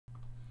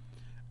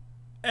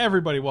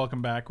Everybody,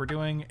 welcome back. We're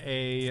doing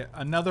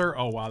another.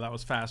 Oh wow, that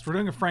was fast. We're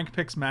doing a Frank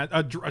Picks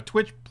a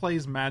Twitch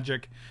Plays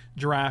Magic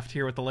draft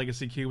here with the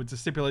Legacy Cube. It's a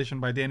stipulation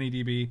by Danny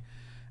DB,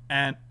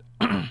 and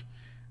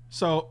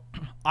so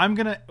I'm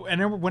gonna.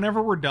 And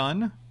whenever we're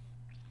done,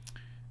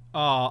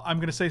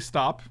 I'm gonna say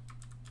stop.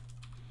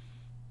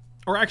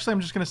 Or actually, I'm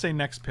just gonna say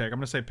next pick. I'm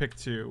gonna say pick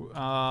 2.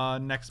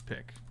 Next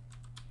pick.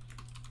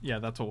 Yeah,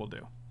 that's what we'll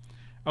do.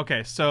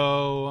 Okay,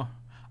 so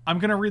I'm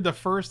gonna read the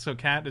first. So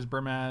cat is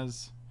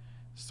Brimaz.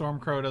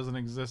 Stormcrow doesn't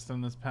exist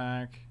in this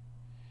pack.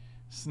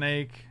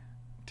 Snake,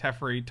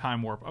 Teferi,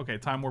 Time Warp. Okay,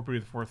 Time Warp would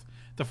be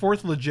the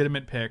fourth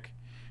legitimate pick.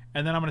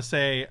 And then I'm going to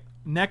say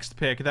next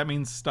pick. That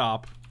means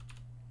stop.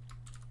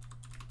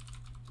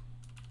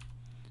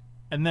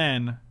 And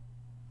then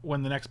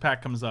when the next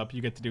pack comes up,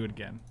 you get to do it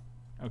again.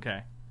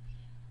 Okay.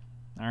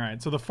 All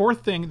right. So the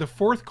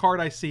fourth card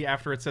I see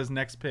after it says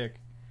next pick,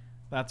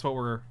 that's what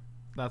we're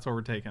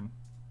taking.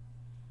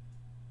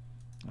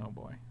 Oh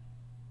boy.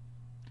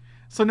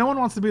 So no one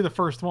wants to be the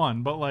first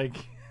one, but like,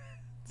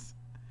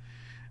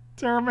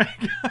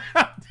 Terramega.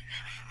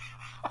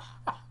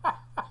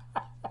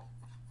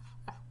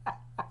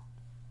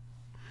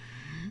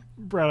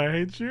 Brett, I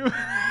hate you.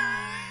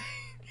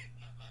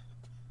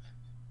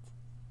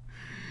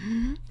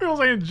 Feels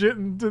like a Jit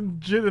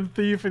and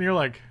Thief, and you're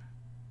like,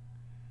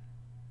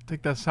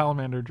 take that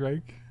Salamander,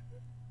 Drake.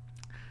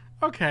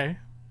 Okay,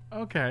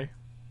 okay.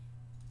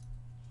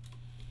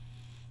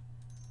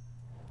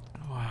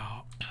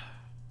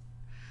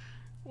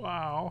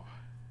 Wow.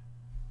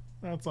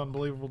 That's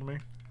unbelievable to me.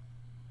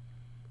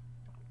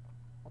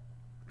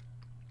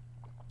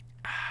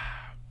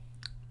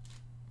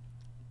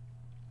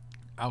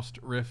 Oust,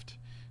 Rift,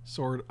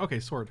 Sword. Okay,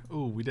 Sword.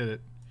 Ooh, we did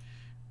it.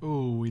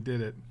 Ooh, we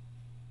did it.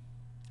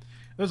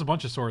 There's a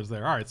bunch of swords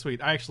there. Alright,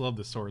 sweet. I actually love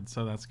this sword,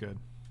 so that's good.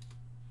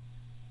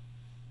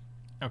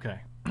 Okay.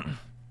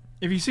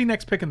 If you see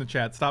next pick in the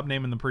chat, stop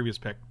naming the previous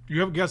pick.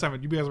 You guys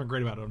haven't been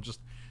great about it. I'm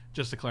just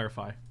to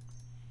clarify.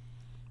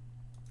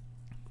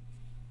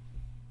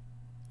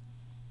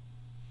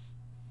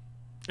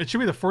 It should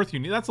be the fourth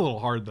unit. That's a little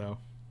hard, though.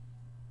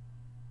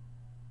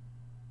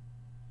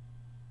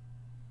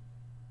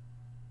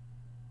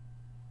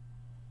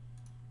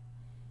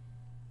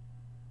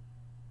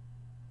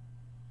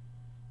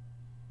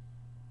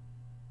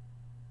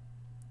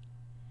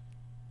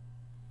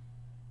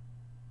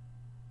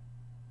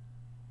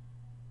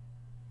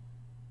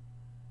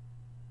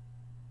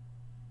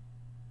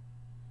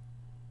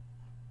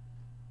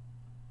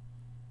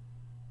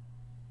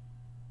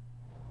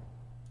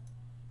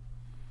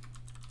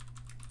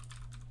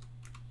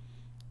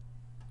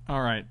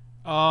 All right.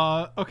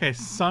 Okay,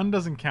 Sun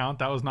doesn't count.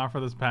 That was not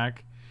for this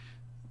pack.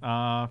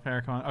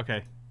 Farrakhan.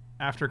 Okay.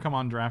 After Come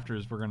On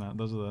Drafters, we're gonna.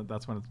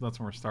 That's when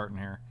we're starting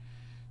here.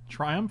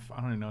 Triumph. I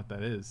don't even know what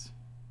that is.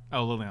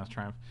 Oh, Liliana's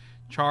Triumph.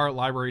 Char,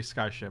 Library,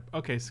 Skyship.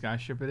 Okay,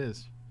 Skyship it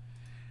is.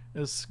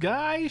 A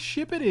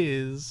Skyship it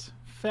is.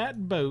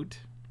 Fat boat.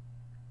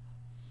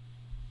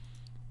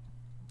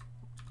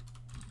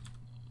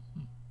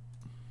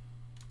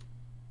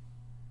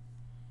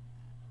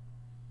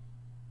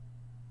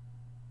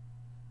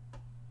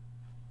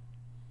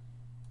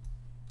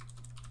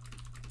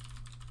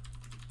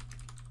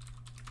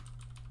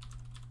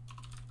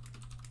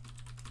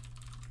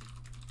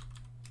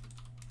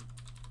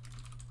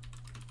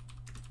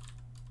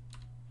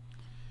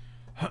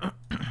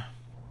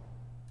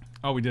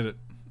 Oh, we did it.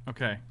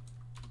 Okay.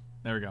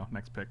 There we go.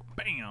 Next pick.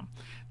 Bam!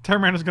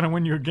 Terramander's going to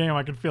win you a game.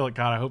 I can feel it.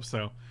 God, I hope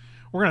so.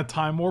 We're going to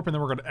Time Warp, and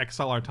then we're going to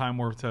exile our Time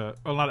Warp to...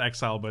 Well, not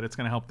exile, but it's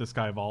going to help this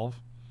guy evolve.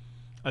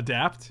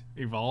 Adapt?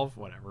 Evolve?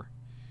 Whatever.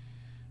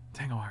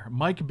 Tanglewire.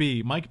 Mike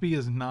B. Mike B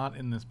is not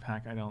in this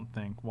pack, I don't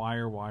think.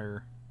 Wire.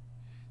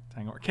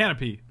 Tanglewire.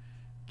 Canopy.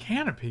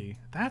 Canopy?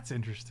 That's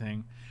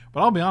interesting.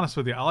 But I'll be honest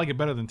with you. I like it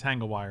better than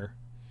Tanglewire.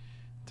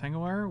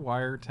 Tanglewire?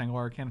 Wire,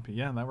 Tanglewire, Canopy.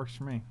 Yeah, that works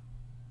for me.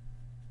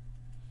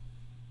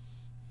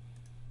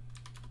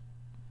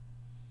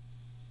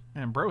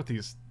 Man, bro, with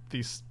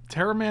these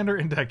Terramander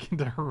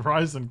into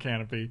Horizon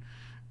Canopy.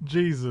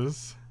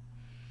 Jesus.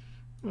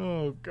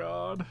 Oh,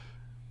 God.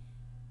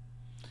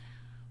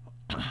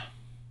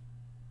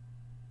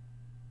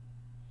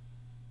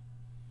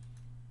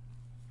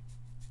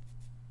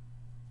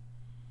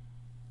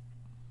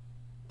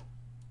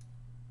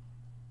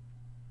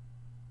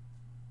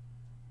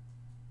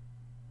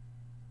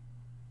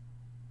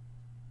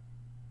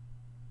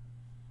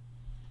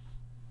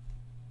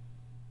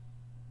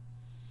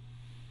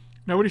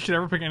 Nobody should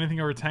ever pick anything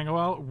over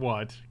Tanglewell?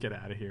 What? Get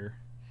out of here.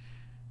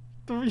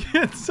 You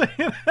can't say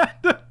it had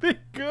to be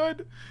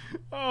good.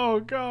 Oh,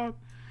 God.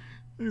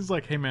 He's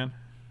like, hey, man.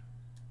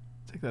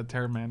 Take that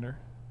Terramander.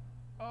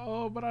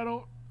 Oh, but I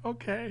don't...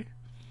 Okay.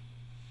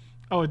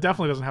 Oh, it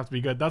definitely doesn't have to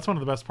be good. That's one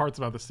of the best parts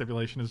about the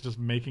stipulation is just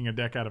making a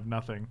deck out of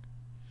nothing.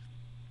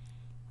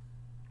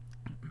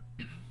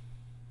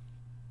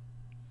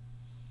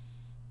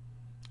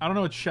 I don't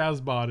know what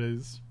Shazbot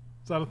is.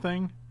 Is that a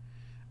thing?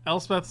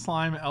 Elspeth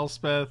Slime,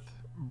 Elspeth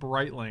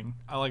Brightling.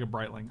 I like a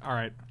Brightling.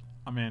 Alright,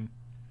 I'm in.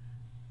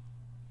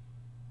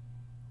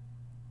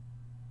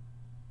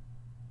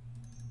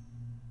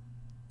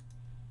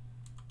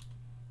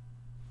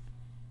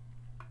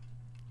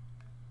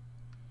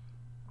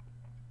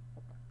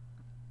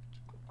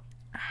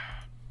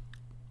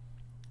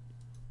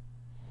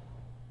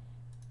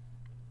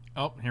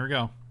 Oh, here we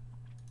go.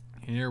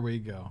 Here we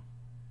go.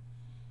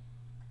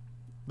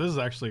 This is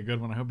actually a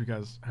good one. I hope you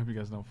guys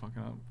don't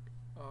fucking up.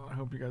 I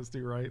hope you guys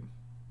do right.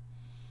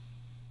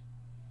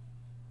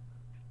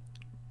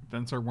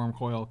 Venser, Worm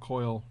Coil,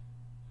 Coil.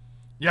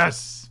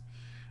 Yes!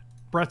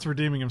 Brett's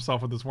redeeming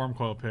himself with this Worm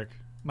Coil pick.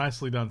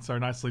 Nicely done, sir.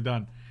 Nicely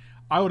done.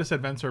 I would have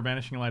said Venser,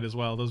 Vanishing Light as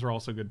well. Those are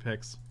also good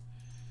picks.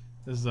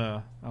 This is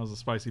that was a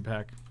spicy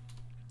pack.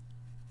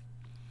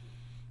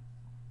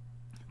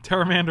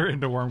 Terramander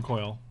into Worm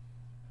Coil.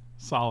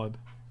 Solid.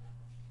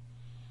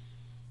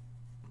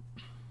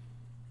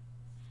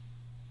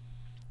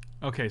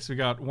 Okay, so we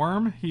got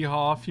Worm,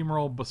 Hee-Haw,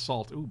 Fumarole,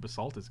 Basalt. Ooh,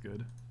 Basalt is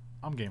good.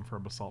 I'm game for a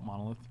Basalt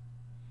Monolith.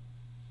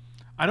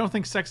 I don't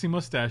think Sexy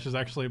Mustache is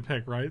actually a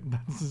pick, right?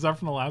 Is that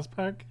from the last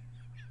pack?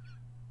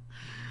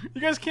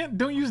 You guys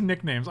don't use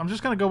nicknames. I'm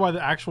just going to go by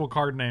the actual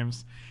card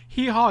names.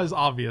 Hee-Haw is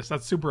obvious.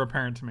 That's super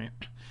apparent to me.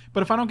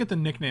 But if I don't get the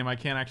nickname, I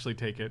can't actually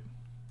take it.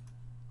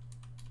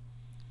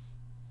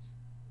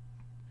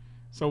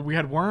 So we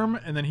had Worm,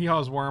 and then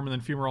Hee-Haw's Worm, and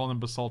then Fumarole, and then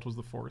Basalt was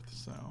the fourth,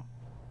 so...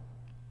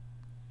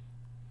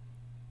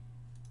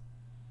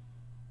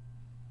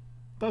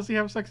 Does he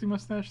have a Sexy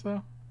Mustache,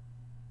 though?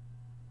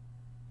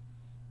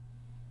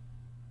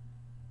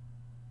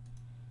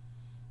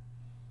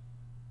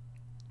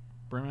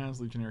 Brimaz,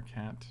 Legionnaire,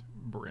 Cat,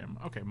 Brim.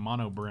 Okay,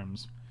 mono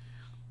Brims.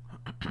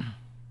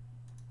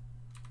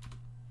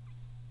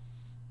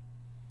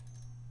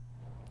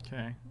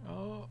 Okay.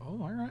 Oh,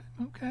 alright.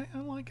 Okay,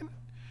 I'm liking it.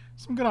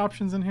 Some good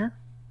options in here.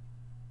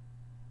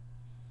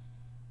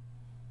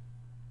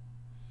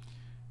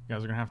 You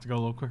guys are going to have to go a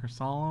little quicker.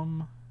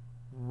 Solemn,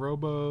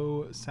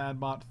 Robo,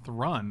 Sadbot,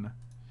 Thrun.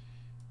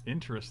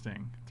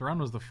 Interesting. Thrun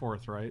was the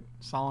fourth, right?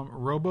 Solemn,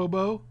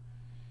 Robobo.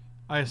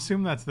 I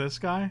assume that's this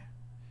guy.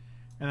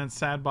 And then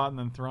Sadbot and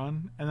then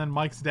Thrun. And then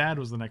Mike's dad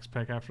was the next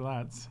pick after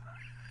that.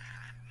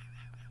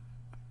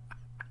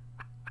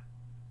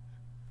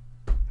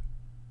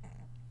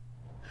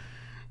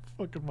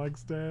 Fucking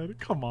Mike's dad.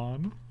 Come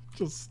on.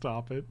 Just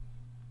stop it.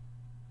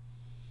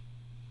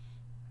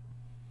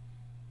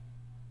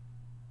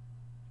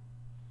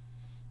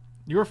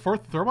 Your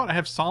fourth Throwbot? I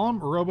have Solemn,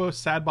 Robo,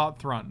 Sadbot,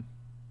 Thrun.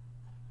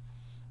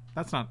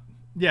 That's not...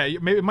 Yeah,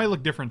 maybe it might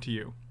look different to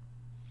you.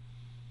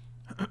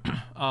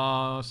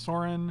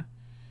 Soren...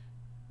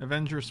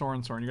 Avenger,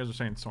 Soren. You guys are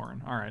saying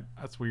Soren. Alright,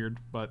 that's weird,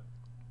 but...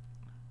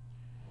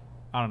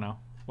 I don't know.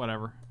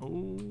 Whatever.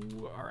 Oh,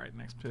 alright,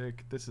 next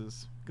pick. This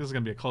is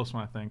gonna be a close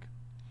one, I think.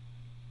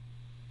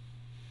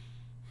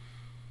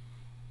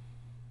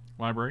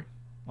 Library.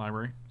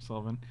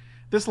 Sullivan.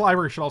 This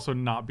library should also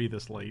not be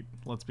this late.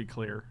 Let's be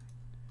clear.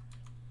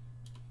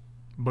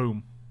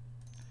 Boom.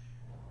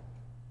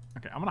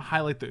 Okay, I'm gonna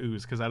highlight the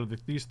ooze, because out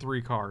of these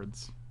three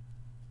cards...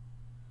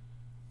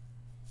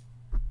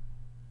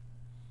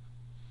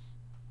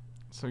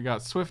 So we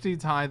got Swifty,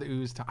 Tithe,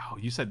 Ooze, Oh,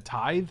 you said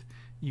Tithe?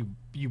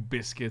 You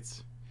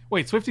biscuits.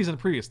 Wait, Swifty's in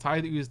the previous.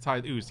 Tithe,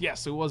 Ooze.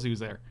 Yes, it was Ooze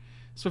there.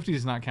 Swifty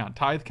does not count.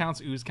 Tithe counts,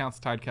 Ooze counts,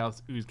 Tithe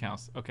counts, Ooze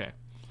counts. Okay.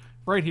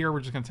 Right here,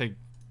 we're just going to take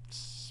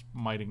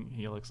Smiting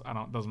Helix.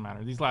 Doesn't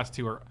matter. These last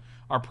two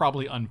are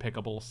probably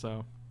unpickable,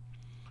 so.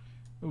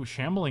 Ooh,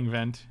 Shambling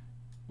Vent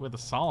with a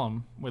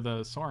Solemn, with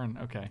a Soren.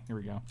 Okay, here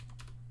we go.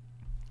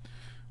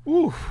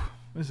 Ooh,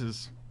 this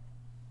is...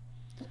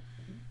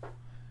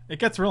 It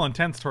gets real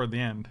intense toward the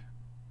end.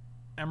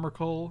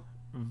 Emrakul,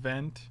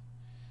 Vent,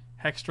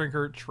 Hex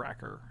Drinker,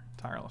 Tracker.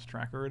 Tireless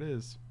Tracker it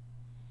is.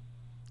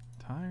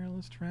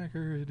 Tireless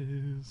Tracker it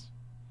is.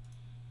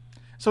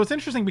 So it's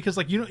interesting because,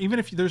 like, you know, even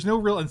if there's no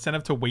real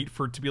incentive to wait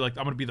for it to be like,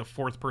 I'm going to be the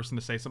fourth person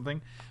to say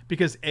something,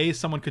 because A,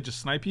 someone could just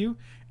snipe you,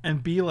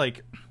 and B,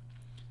 like,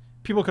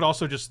 people could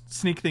also just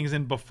sneak things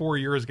in before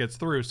yours gets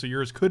through, so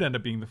yours could end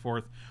up being the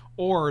fourth,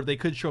 or they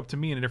could show up to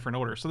me in a different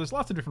order. So there's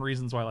lots of different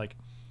reasons why, like,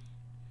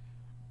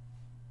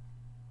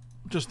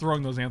 just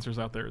throwing those answers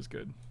out there is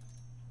good.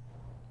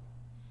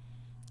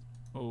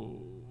 Oh,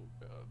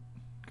 God.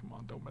 Come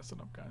on, don't mess it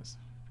up, guys.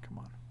 Come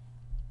on.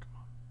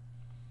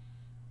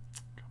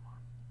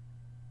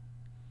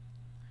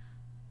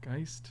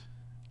 Geist.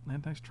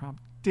 Land Dice Trump.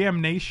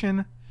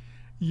 Damnation.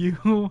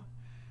 You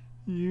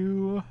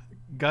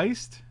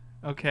Geist?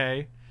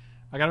 Okay.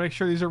 I gotta make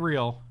sure these are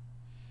real.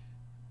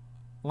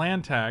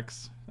 Land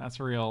Tax. That's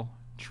real.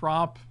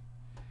 Trop.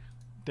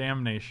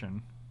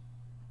 Damnation.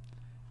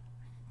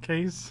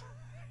 Case.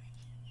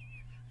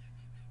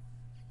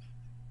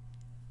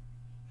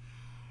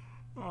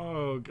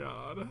 Oh,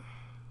 God.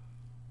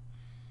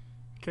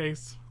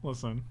 Case.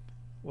 Listen.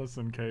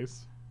 Listen,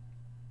 Case.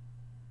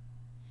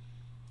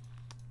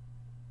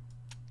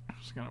 I'm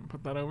just gonna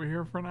put that over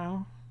here for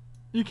now.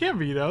 You can't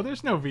veto.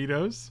 There's no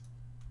vetoes.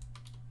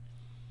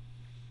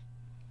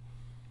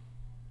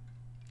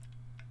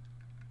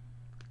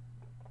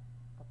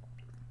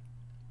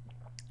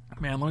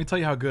 Man, let me tell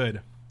you how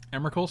good.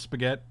 Emrakul,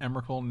 Spaghetti,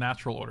 Emrakul,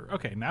 Natural Order.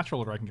 Okay, Natural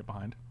Order I can get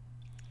behind.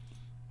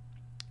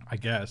 I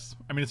guess.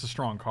 I mean, it's a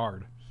strong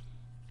card.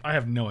 I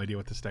have no idea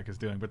what this deck is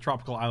doing, but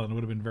Tropical Island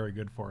would have been very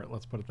good for it.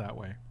 Let's put it that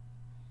way.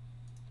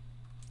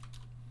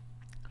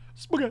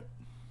 Spaghetti.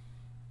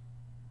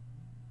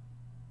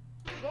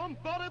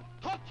 for a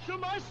touch of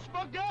my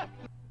spaghetti.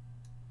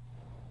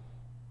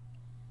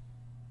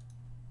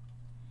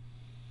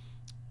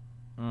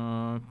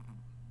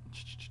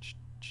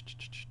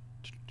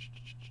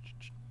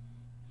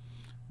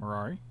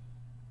 Mirari.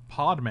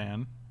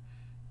 Podman.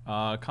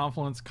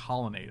 Confluence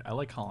Colonnade. I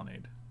like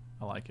Colonnade.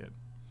 I like it.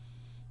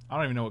 I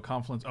don't even know what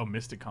Confluence... Oh,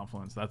 Mystic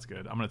Confluence. That's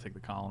good. I'm going to take the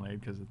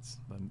Colonnade because it's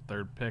the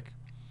third pick.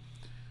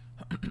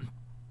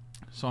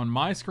 So on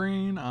my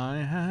screen,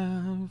 I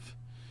have...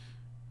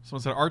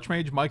 Someone said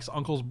Archmage, Mike's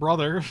uncle's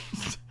brother.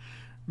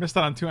 Missed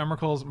out on 2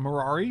 Emeralds.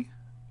 Mirari,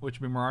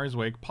 which would be Mirari's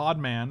Wake.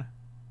 Podman,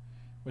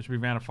 which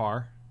would be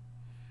Vanifar.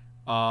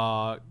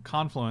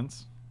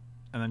 Confluence.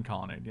 And then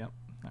Colonnade. Yep.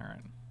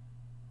 Alright.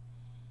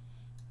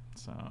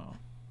 So...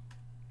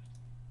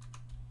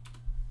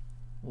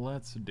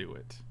 let's do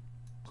it.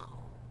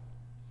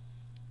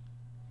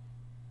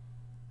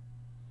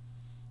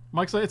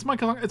 It's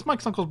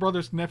Mike's uncle's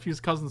brother's nephew's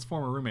cousin's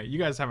former roommate. You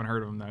guys haven't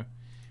heard of him though.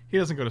 He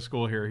doesn't go to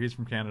school here. He's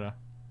from Canada.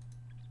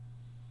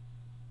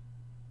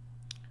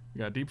 We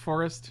got Deep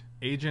Forest,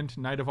 Agent,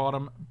 Knight of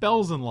Autumn,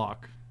 Bells and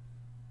Lock.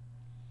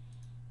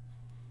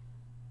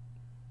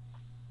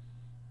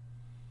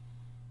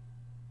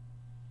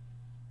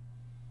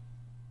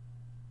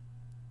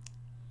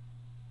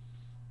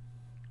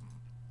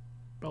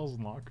 Bells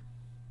and Lock.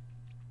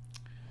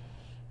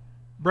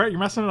 Brett, you're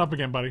messing it up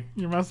again, buddy.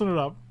 You're messing it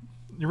up.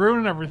 You're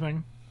ruining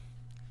everything.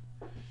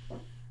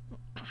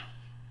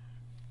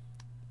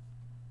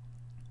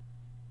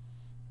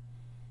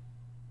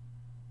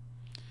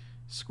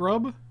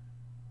 Scrub,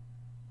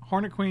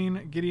 Hornet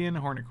Queen, Gideon,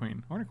 Hornet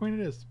Queen. Hornet Queen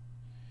it is.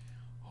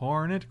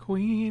 Hornet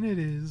Queen it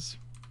is.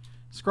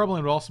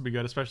 Scrubland would also be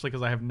good, especially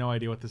because I have no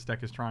idea what this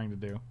deck is trying to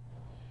do.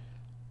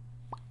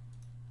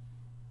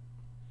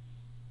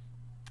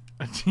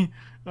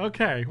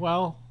 Okay,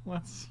 well,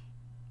 let's...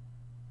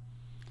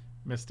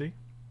 Misty.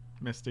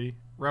 Misty.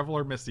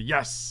 Reveler, Misty.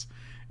 Yes!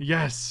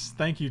 Yes!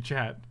 Thank you,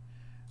 chat.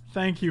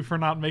 Thank you for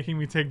not making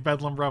me take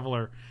Bedlam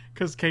Reveler,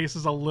 because Case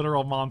is a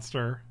literal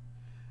monster.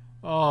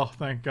 Oh,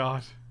 thank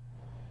God.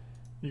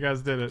 You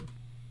guys did it.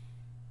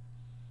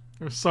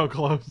 It was so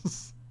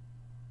close.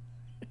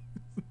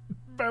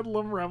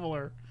 Bedlam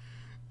Reveler.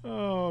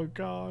 Oh,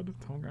 God.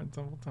 Temple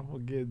Garden, Temple,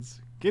 Gids.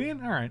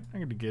 Gideon? Alright, I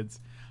can do Gids.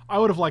 I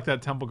would have liked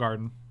that Temple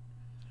Garden.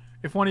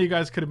 If one of you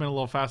guys could have been a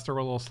little faster or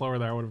a little slower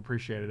there, I would have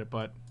appreciated it,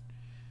 but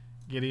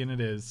Gideon it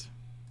is.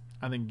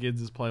 I think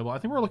Gids is playable. I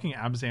think we're looking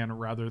at Abzan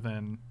rather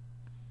than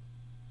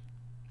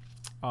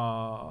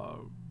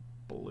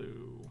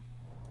blue.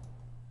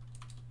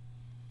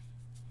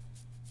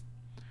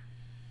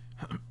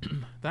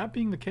 That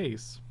being the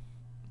case,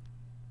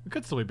 we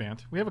could still be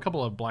banned. We have a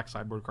couple of black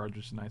sideboard cards,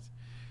 which is nice.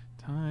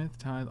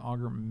 Tithe,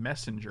 Augur,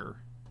 Messenger.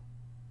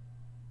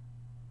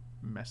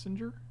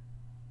 Messenger?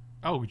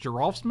 Oh,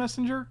 Giralf's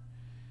Messenger?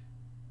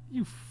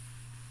 You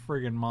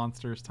friggin'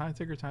 monsters. Tide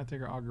Taker,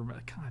 Augur.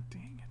 God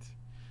dang it.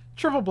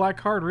 Triple black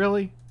card,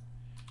 really?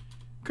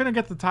 Couldn't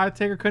get the Tide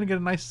Taker, couldn't get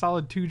a nice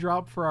solid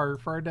 2-drop for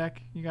our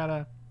deck. You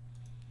gotta...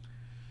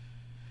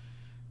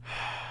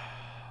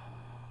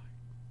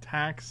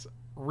 Tax,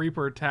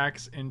 Reaper,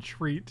 Tax,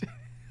 Entreat.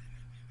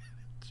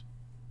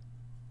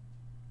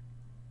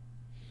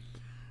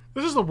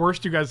 This is the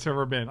worst you guys have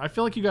ever been. I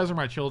feel like you guys are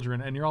my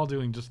children, and you're all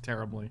doing just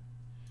terribly.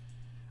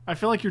 I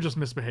feel like you're just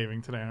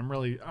misbehaving today. I'm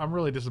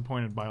really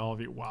disappointed by all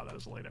of you. Wow, that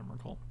is a late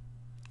Emrakul.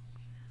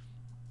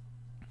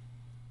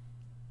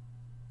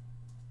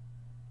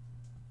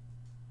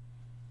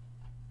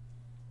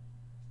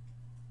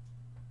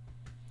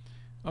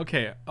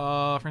 Okay,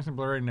 Franklin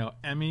Blurry, no.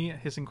 Emmy,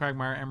 Hissing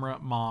Quagmire,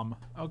 Emra, Mom.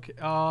 Okay,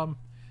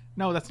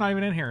 no, that's not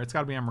even in here. It's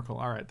gotta be Emrakul.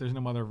 Alright, there's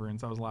no Mother of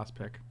Runes. That was the last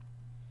pick.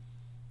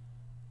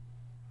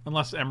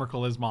 Unless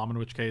Emrakul is Mom, in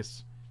which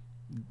case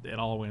it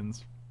all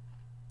wins.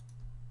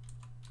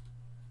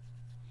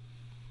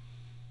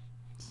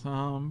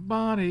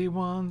 Somebody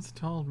once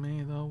told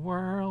me the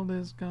world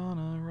is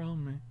gonna roll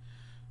me.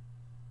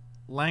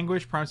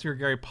 Languish, Prime Seeker,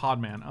 Gary,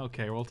 Podman.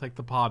 Okay, we'll take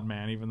the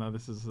Podman, even though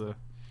this is the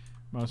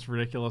most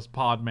ridiculous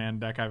Podman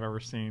deck I've ever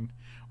seen.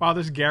 Wow,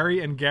 there's Gary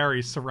and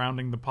Gary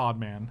surrounding the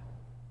Podman.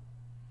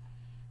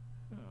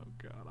 Oh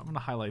god, I'm gonna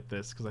highlight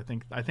this because I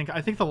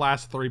think the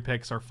last 3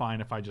 picks are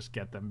fine if I just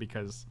get them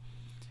because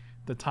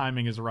the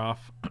timing is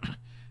rough.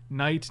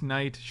 Knight,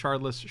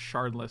 Shardless,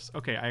 Shardless.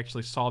 Okay, I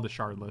actually saw the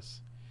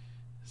Shardless.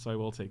 So I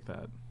will take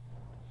that.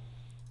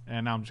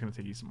 And now I'm just going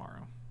to take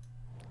Isamaru.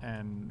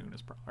 And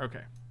Nunes Pro. Okay.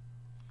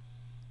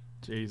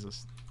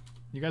 Jesus.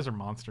 You guys are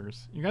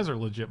monsters. You guys are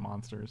legit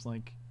monsters.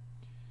 Like...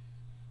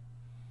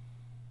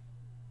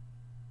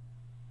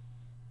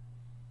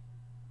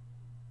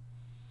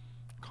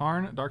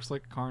 Karn,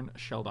 Darkslick, Karn,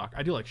 Sheldock.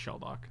 I do like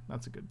Sheldock.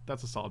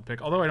 That's a solid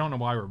pick. Although I don't know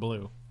why we're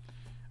blue.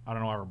 I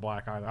don't know why we're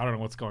black either. I don't know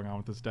what's going on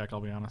with this deck,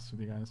 I'll be honest with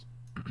you guys.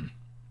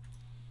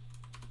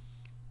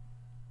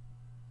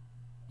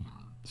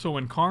 So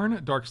when Karn,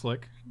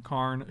 Darkslick,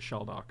 Karn,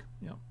 Sheldock.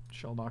 Yep,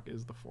 Sheldock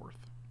is the 4th.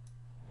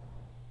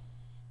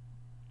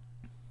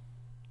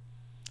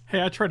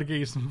 Hey, I tried to get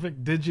you some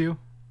Vic. Did you?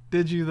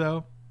 Did you,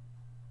 though?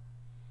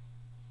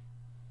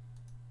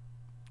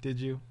 Did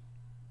you?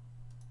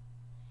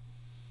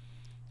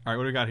 All right,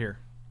 what do we got here?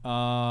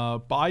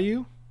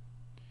 Bayou,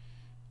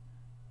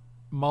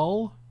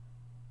 Mull,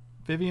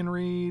 Vivian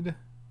Reed,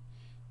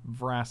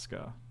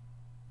 Vraska.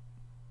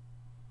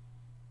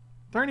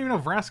 There ain't even no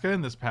Vraska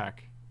in this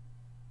pack.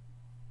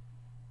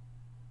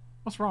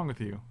 What's wrong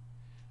with you?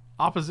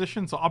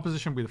 Opposition? So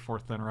opposition will be the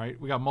fourth then, right?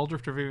 We got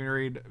Muldrifter,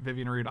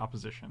 Vivian Reed,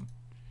 opposition.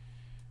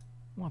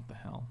 What the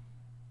hell?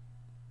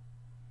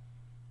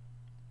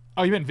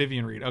 Oh, you meant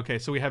Vivian Reed. Okay,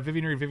 so we have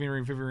Vivian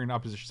Reed,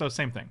 opposition. So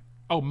same thing.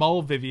 Oh,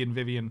 Mull,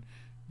 Vivian.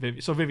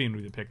 So Vivian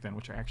would be the pick then,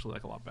 which I actually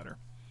like a lot better.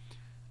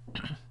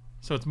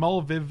 So it's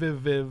Mull,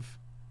 Viv.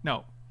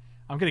 No,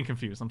 I'm getting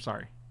confused. I'm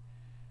sorry.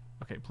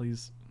 Okay,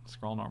 please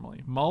scroll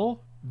normally.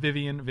 Mull,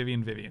 Vivian.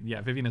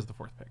 Yeah, Vivian is the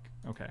fourth pick.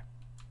 Okay.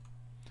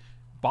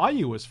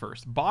 Bayou was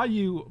first.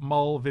 Bayou,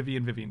 Mull,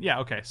 Vivian. Yeah,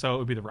 okay, so it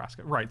would be the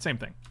Vraska. Right, same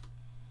thing.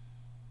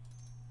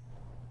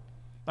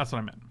 That's what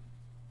I meant.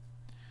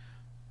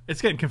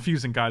 It's getting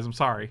confusing, guys. I'm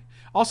sorry.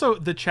 Also,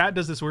 the chat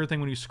does this weird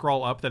thing when you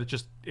scroll up that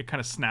it kind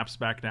of snaps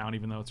back down,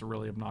 even though it's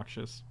really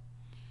obnoxious.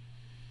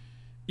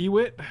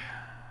 Ewit,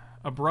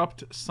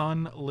 Abrupt,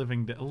 Sun,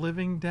 Living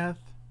Death.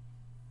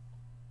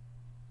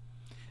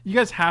 You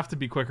guys have to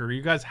be quicker.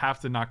 You guys have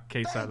to knock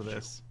case out of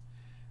this.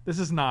 This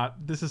is not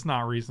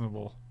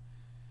reasonable.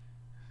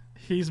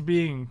 He's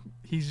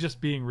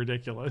just being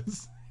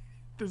ridiculous.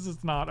 This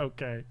is not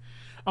okay.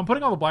 I'm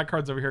putting all the black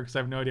cards over here because I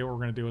have no idea what we're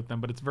going to do with them,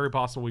 but it's very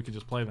possible we could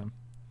just play them.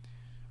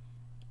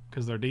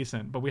 Because they're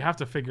decent, but we have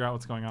to figure out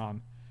what's going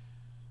on.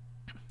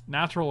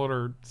 Natural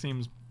order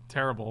seems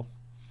terrible.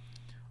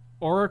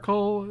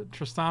 Oracle,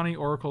 Tristani,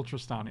 Oracle,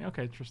 Tristani.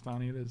 Okay,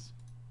 Tristani it is.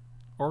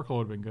 Oracle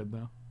would have been good,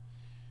 though.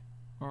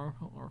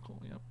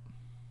 Oracle, yep.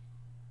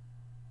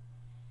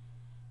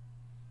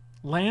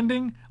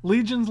 Landing?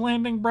 Legion's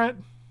landing, Brett?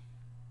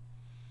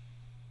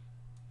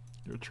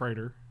 You're a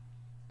traitor.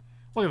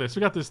 Look at this. We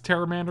got this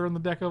Terramander in the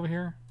deck over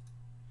here.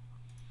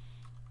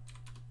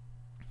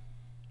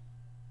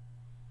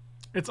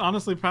 It's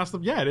honestly past the...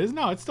 Yeah, it is.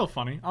 No, it's still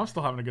funny. I'm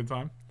still having a good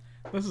time.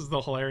 This is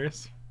still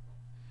hilarious.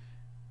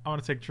 I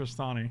want to take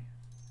Tristani.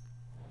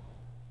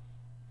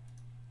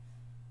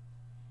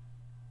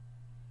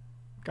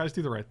 Guys,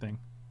 do the right thing.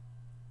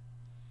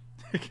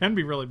 It can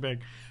be really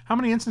big. How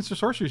many instants or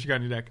sorceries you got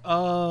in your deck?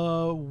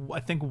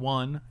 I think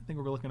one. I think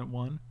we're looking at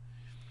one.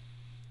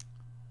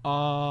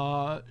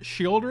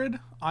 Shieldred,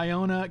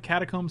 Iona,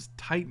 Catacombs,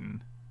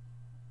 Titan.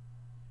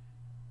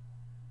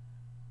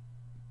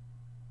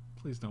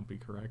 Please don't be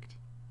correct.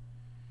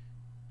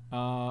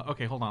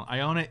 Okay, hold on.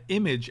 Iona,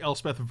 Image,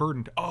 Elspeth,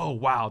 Verdant. Oh,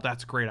 wow,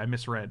 that's great. I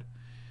misread.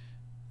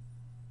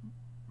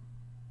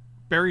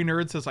 Barry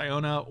Nerd says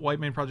Iona. White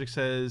Main Project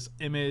says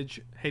Image.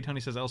 Hey Tony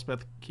says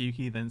Elspeth.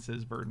 Kiyuki then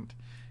says Verdant.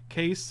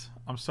 Case,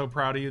 I'm so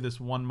proud of you this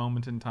one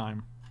moment in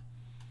time.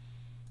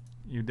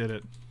 You did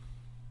it.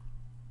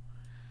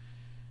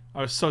 I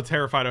was so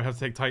terrified I'd have to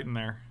take Titan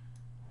there.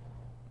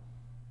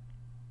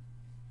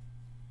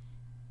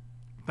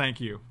 Thank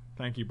you.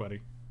 Thank you,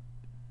 buddy.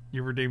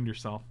 You redeemed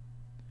yourself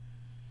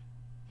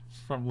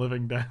from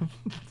living death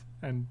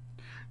and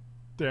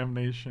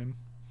damnation.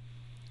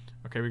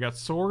 Okay, we got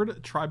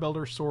Sword,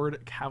 Tribelder,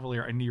 Sword,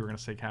 Cavalier. I knew you were going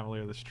to say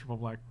Cavalier, this triple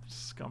black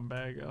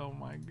scumbag. Oh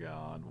my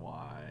god,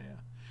 why?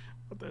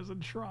 But there's a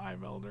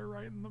Tribelder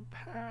right in the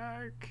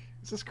pack.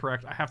 Is this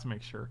correct? I have to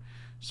make sure.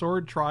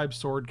 Sword, Tribe,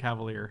 Sword,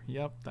 Cavalier.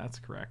 Yep, that's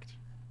correct.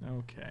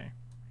 Okay.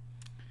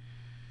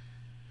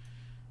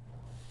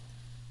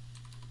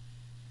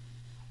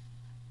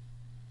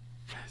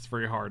 It's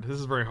very hard. This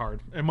is very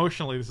hard.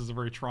 Emotionally, this is a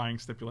very trying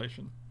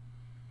stipulation.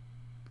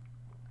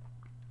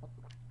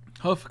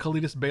 Hoof,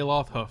 Kalidas,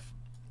 Baloth, Hoof.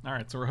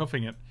 Alright, so we're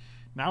hoofing it.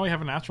 Now we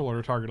have a natural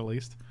order target at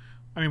least.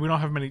 I mean, we don't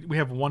have many... We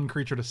have one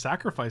creature to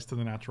sacrifice to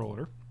the natural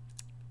order.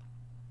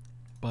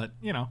 But,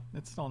 you know,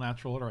 it's still a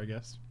natural order, I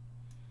guess.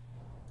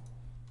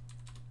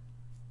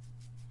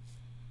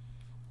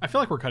 I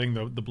feel like we're cutting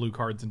the blue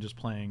cards and just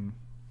playing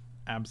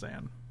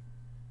Abzan.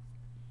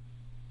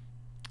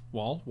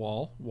 Wall.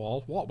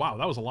 Wow,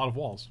 that was a lot of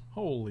walls.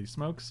 Holy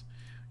smokes.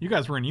 You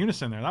guys were in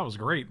unison there. That was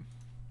great.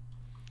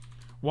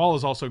 Wall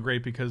is also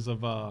great because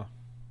of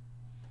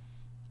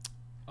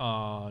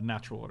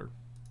natural order.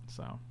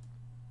 So.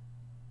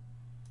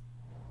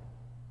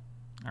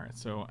 Alright,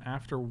 so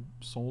after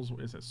Souls...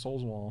 Is it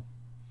Souls Wall?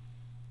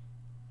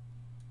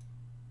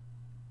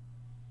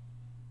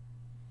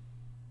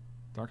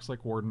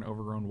 Darkslake Warden,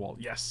 Overgrown Wall.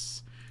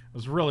 Yes! I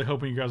was really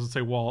hoping you guys would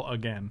say Wall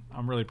again.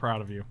 I'm really proud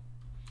of you.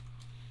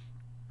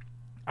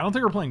 I don't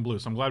think we're playing blue,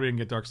 so I'm glad we didn't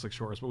get Darkslake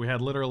Shores, but we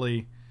had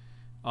literally...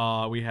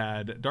 we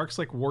had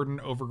Darkslake Warden,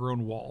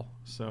 Overgrown Wall.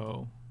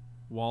 So,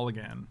 Wall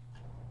again.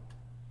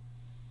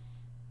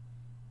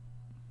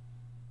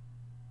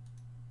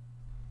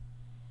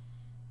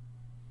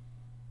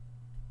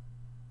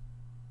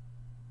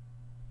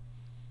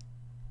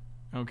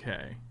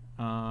 Okay.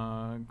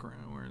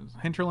 Where's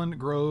Hinterland,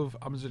 Grove,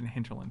 opposite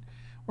Hinterland.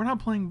 We're not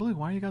playing blue.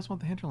 Why do you guys want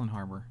the Hinterland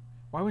Harbor?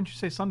 Why wouldn't you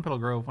say Sunpetal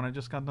Grove when I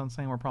just got done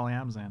saying we're probably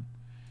Abzan?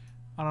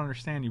 I don't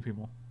understand you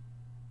people.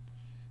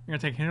 You're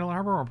gonna take Hinterland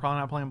Harbor? We're probably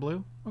not playing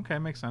blue? Okay,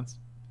 makes sense.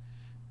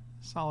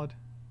 Solid.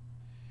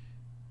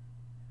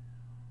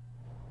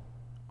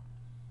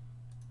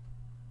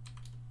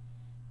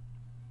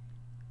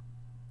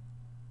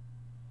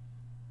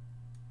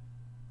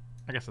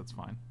 I guess that's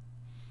fine.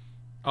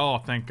 Oh,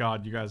 thank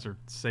God you guys are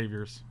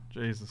saviors.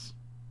 Jesus.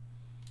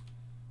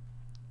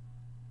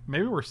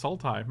 Maybe we're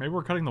Sultai. Maybe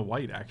we're cutting the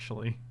white,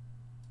 actually.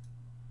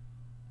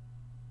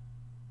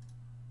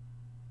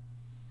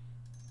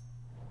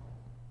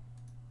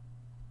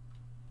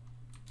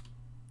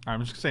 Alright,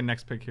 I'm just gonna say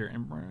next pick here.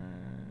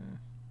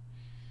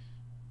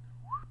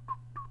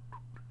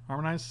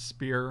 Harmonize,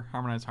 spear,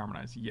 harmonize,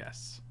 harmonize.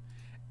 Yes.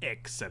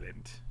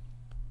 Excellent.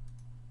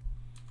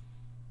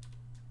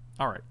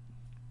 Alright.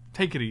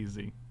 Take it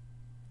easy.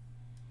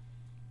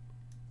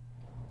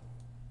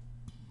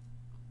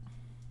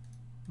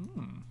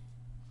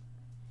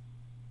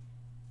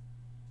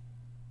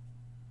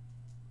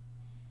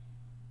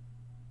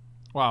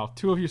 Wow,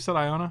 2 of you said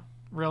Iona?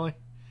 Really?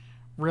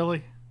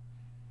 Really?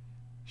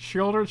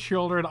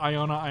 Shielded,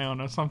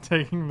 Iona. So I'm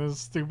taking this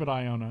stupid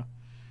Iona.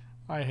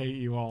 I hate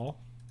you all.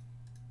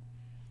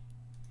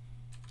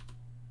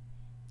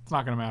 It's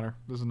not gonna matter.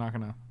 This is not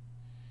gonna...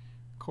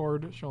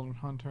 Cord, Shouldered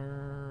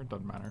Hunter...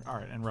 Doesn't matter.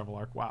 Alright, and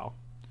Revelark. Wow.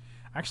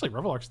 Actually,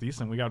 Revelark's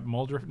decent. We got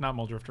Muldrift... Not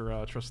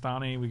Muldrifter,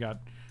 Tristani. We got...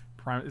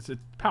 Prime... It's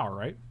power,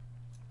 right?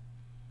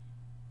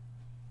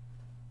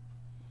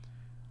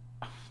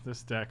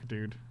 This deck,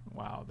 dude.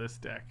 Wow, this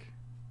deck.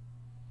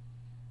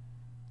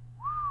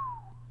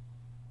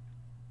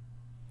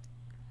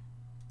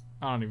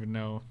 I don't even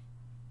know.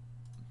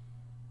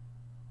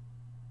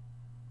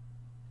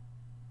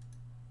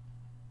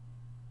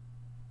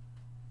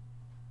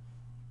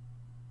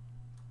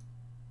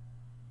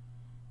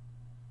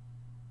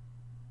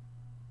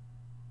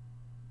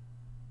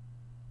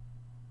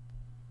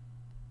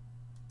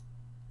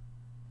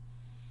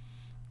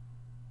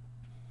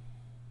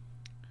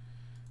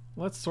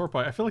 Let's sort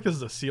by... I feel like this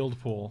is a sealed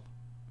pool.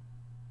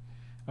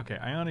 Okay,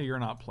 Iona, you're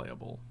not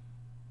playable.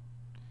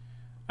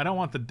 I don't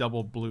want the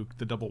double blue,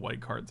 the double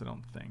white cards, I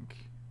don't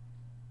think.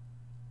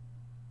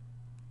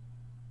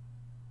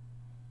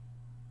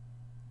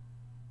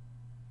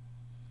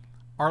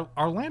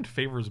 Our land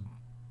favors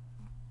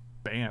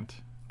Bant,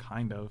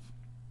 kind of.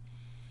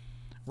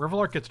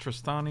 Revelark gets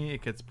Tristani,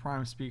 it gets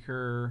Prime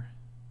Speaker.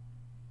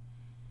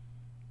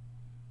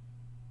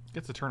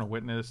 Gets Eternal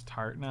Witness,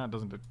 Tired. No, it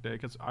doesn't.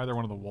 It gets either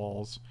one of the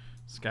walls.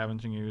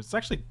 Scavenging Ooze. It's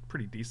actually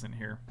pretty decent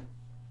here.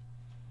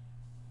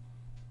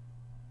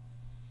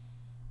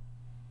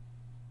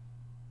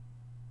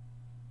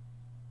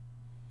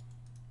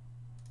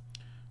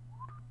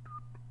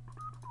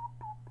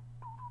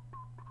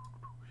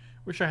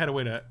 Wish I had a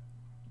way to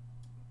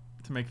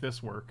make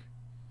this work.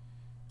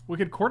 We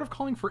could Court of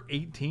Calling for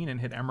 18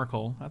 and hit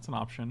Emrakul. That's an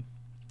option.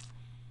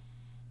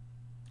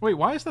 Wait,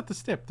 why is that the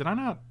stip? Did I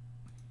not...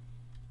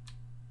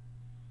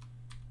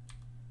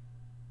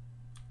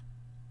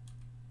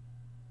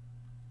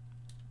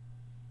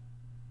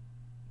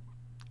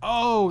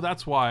 Oh,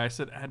 that's why I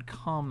said add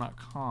calm, not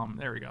calm.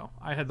 There we go.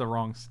 I had the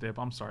wrong stip.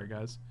 I'm sorry,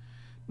 guys.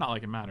 Not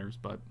like it matters,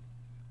 but...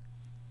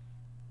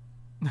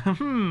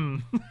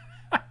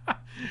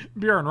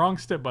 Bjorn, wrong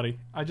stip, buddy.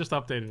 I just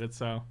updated it,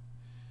 so...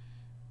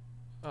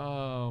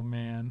 Oh,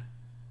 man.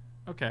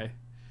 Okay.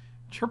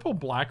 Triple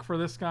black for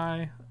this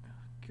guy?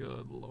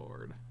 Good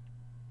lord.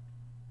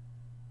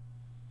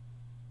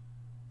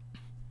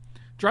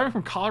 Driving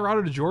from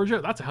Colorado to Georgia?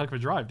 That's a heck of a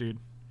drive, dude.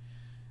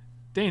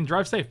 Dane,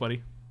 drive safe,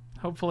 buddy.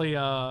 Hopefully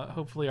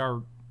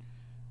our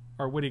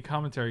witty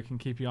commentary can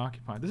keep you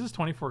occupied. This is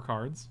 24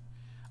 cards.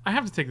 I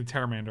have to take the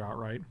Terramander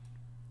outright.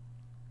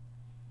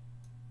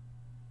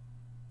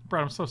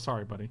 Brad, I'm so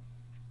sorry, buddy.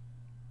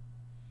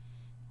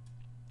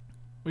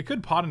 We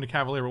could pot into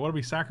Cavalier, but what are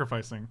we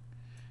sacrificing?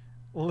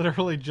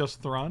 Literally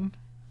just Thrun?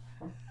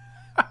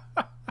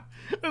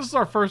 This is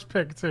our first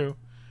pick, too.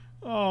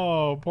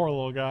 Oh, poor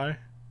little guy.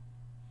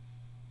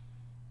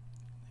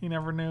 He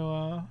never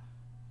knew,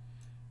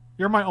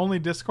 You're my only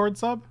Discord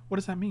sub? What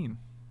does that mean?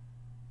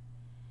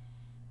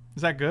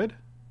 Is that good?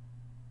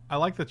 I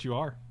like that you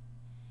are.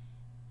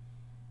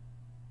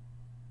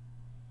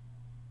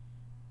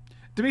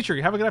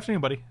 Dimitri, have a good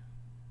afternoon, buddy.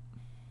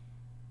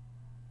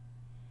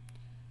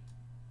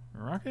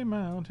 Rocky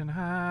Mountain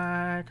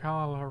High,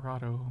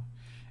 Colorado.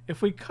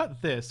 If we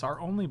cut this, our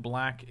only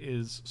black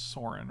is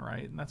Sorin,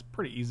 right? And that's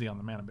pretty easy on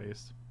the mana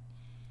base.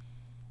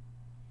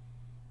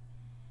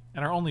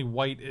 And our only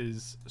white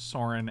is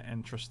Sorin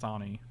and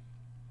Tristani.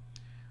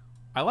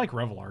 I like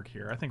Revelark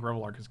here. I think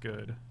Revelark is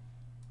good.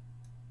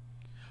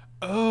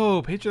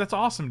 Oh, Patriot, that's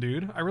awesome,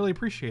 dude. I really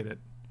appreciate it.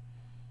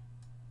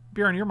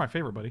 Bjorn, you're my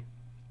favorite, buddy.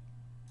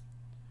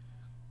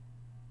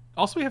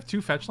 Also, we have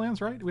 2 fetch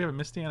lands, right? We have a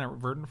Misty and a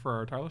Verdant for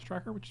our Tireless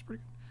Tracker, which is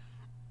pretty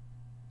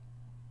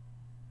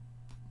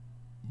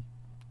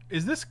good.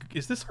 Is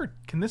this our...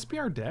 Can this be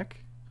our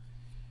deck?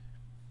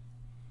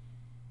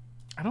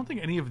 I don't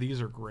think any of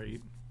these are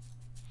great.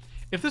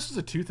 If this was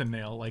a Tooth and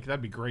Nail, like,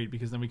 that'd be great,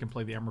 because then we can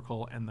play the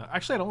Emrakul and the...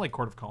 Actually, I don't like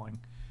Court of Calling.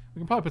 We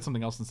can probably put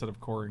something else instead of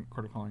Court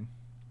of Calling.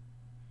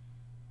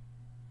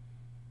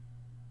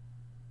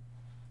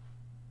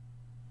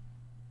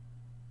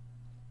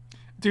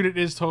 Dude,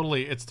 it's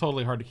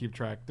totally hard to keep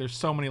track. There's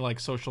so many, like,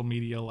 social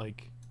media,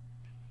 like...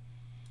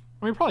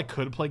 I mean, we probably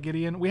could play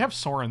Gideon. We have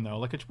Soren, though,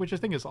 like, which I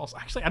think is also...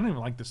 Actually, I don't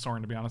even like this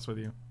Soren, to be honest with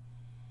you.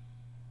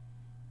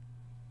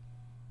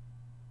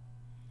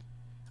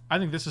 I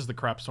think this is the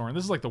crap Soren.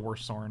 This is, like, the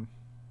worst Soren.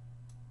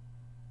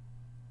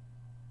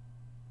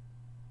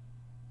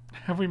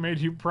 Have we made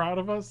you proud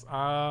of us?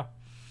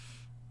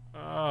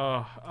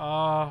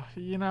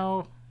 You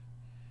know...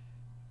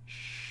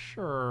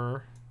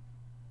 Sure.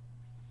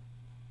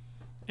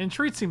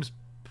 Entreat seems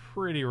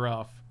pretty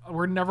rough.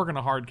 We're never going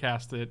to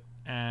hardcast it,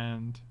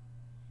 and...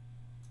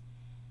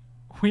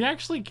 We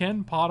actually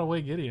can pot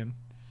away Gideon.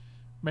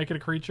 Make it a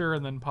creature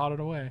and then pot it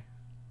away.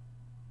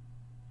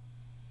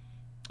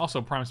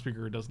 Also, Prime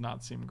Speaker does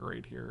not seem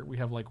great here. We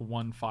have like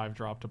 1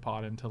 5-drop to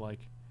pot into like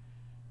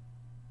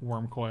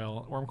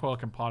Wormcoil. Wormcoil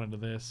can pot into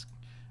this.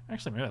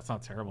 Actually, maybe that's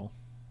not terrible.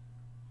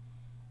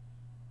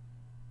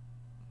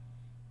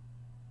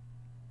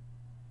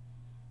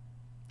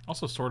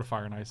 Also, Sword of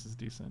Fire and Ice is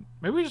decent.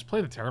 Maybe we just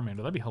play the Terramander.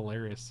 That'd be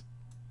hilarious.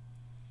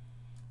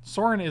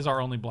 Soren is our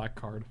only black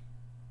card.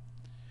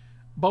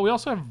 But we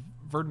also have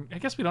Verdant. I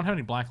guess we don't have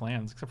any black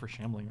lands except for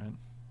Shambling Man.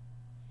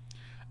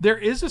 There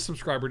is a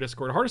subscriber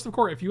Discord. Hardest of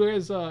Court, if you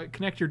guys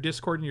connect your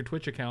Discord and your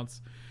Twitch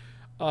accounts,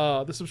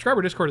 the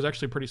subscriber Discord is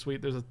actually pretty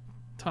sweet. There's a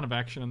ton of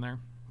action in there.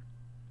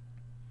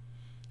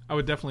 I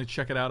would definitely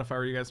check it out if I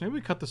were you guys. Maybe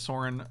we cut the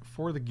Soren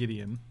for the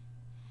Gideon.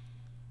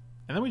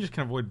 And then we just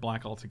can avoid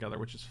black altogether,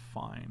 which is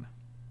fine.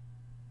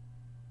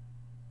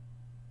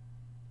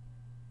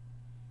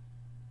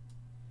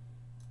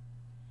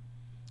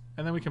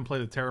 And then we can play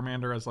the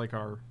Terramander as like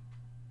our...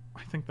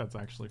 I think that's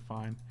actually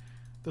fine.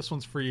 This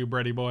one's for you,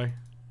 Brady boy.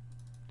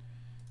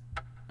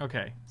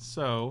 Okay,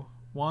 so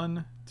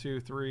 1,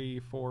 2, 3,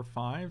 4,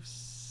 5.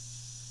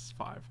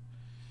 5.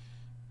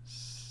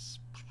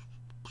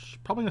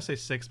 Probably gonna say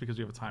 6 because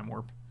we have a time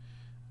warp.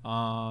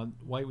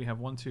 White, we have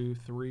 1, 2,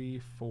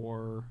 3,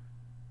 4.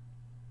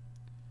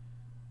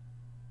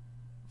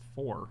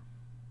 4.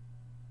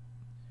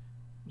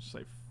 Let's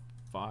say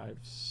 5,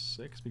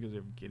 6 because we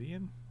have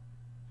Gideon.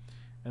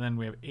 And then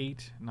we have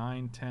 8,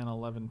 9, 10,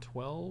 11,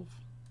 12.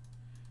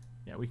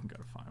 Yeah, we can go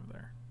to 5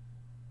 there.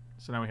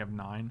 So now we have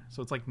 9.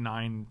 So it's like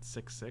 9,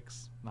 6,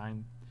 6,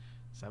 9,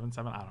 7,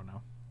 7. I don't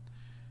know.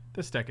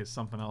 This deck is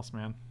something else,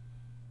 man.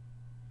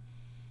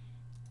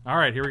 All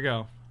right, here we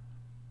go.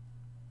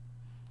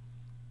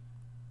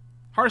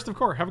 Hardest of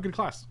Core. Have a good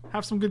class.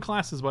 Have some good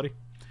classes, buddy.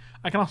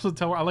 I can also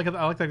tell. I like that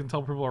I can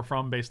tell people are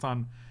from based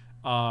on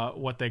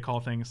what they call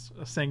things.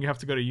 Saying you have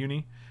to go to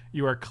uni.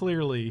 You are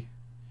clearly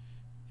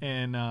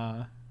in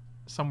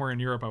somewhere in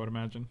Europe, I would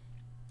imagine.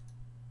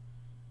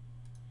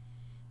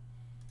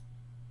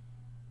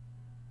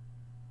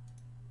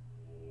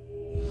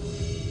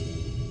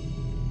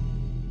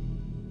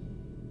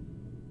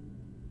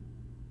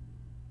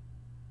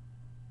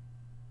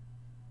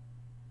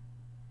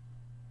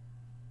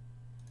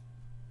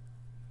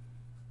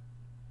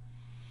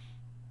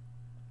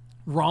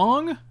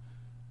 Wrong?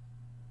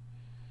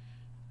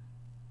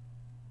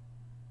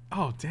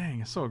 Oh,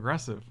 dang, it's so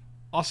aggressive.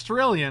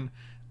 Australian.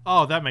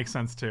 Oh, that makes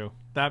sense too.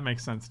 That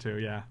makes sense too,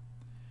 yeah.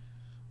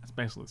 That's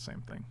basically the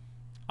same thing.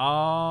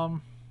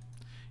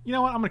 You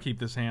know what? I'm going to keep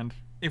this hand.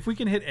 If we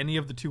can hit any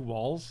of the 2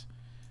 walls,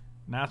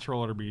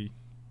 Natural ought to be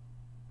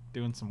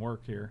doing some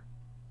work here.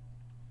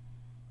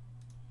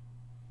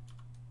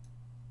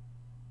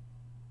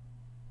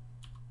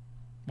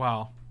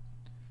 Wow.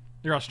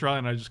 You're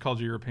Australian, I just called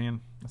you European.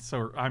 That's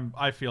so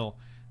I feel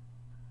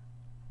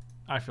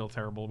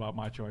terrible about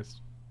my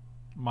choice.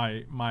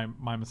 My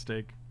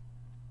mistake.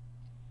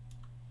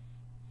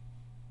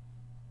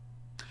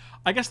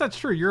 I guess that's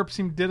true. Europe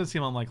didn't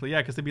seem unlikely.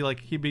 Yeah, because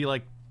he'd be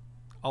like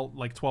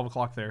 12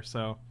 o'clock there.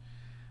 So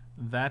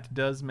that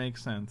does make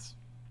sense.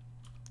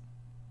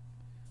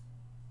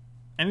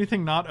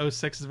 Anything not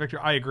 06 is victory.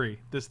 I agree.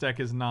 This deck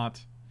is not.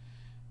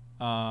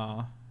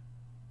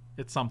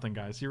 It's something,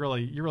 guys. You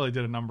really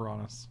did a number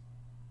on us.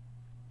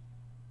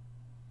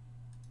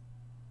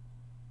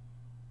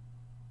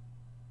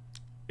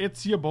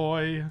 It's your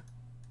boy.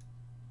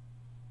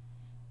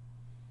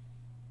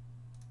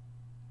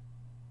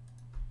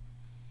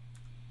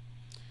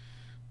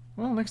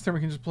 Well, next time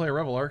we can just play a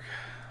Revel Arc.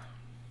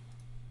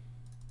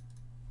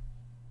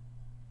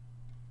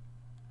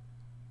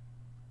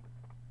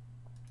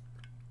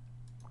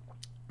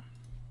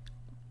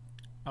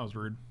 That was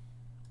rude.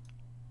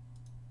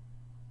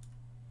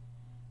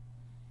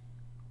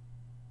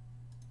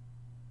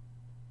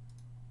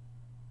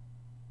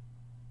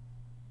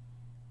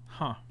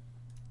 Huh.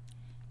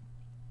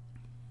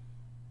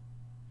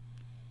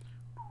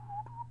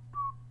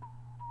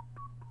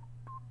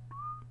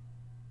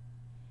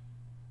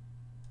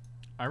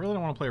 I really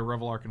don't want to play a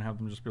Revel Arc and have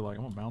them just be like,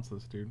 I'm gonna bounce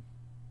this dude.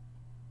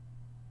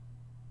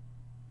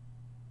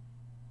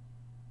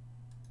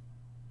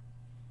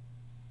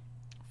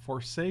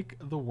 Forsake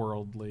the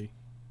worldly.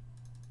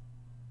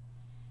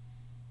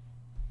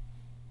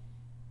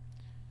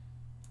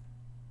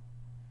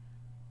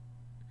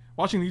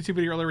 Watching the YouTube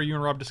video earlier, you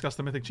and Rob discussed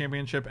the Mythic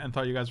Championship and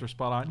thought you guys were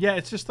spot on. Yeah,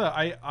 it's just well,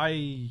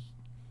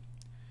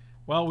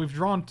 we've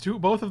drawn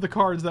both of the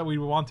cards that we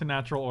want to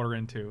natural order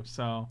into,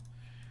 so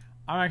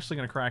I'm actually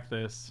going to crack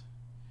this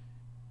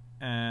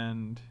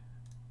and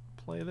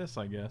play this,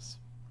 I guess.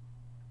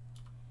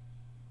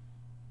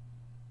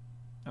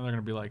 And they're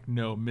going to be like,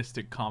 no,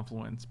 Mystic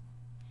Confluence.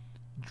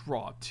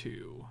 Draw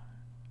 2.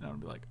 And I'm going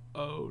to be like,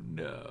 oh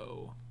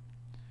no.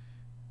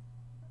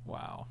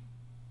 Wow.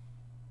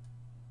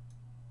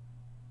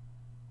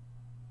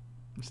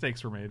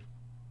 Mistakes were made.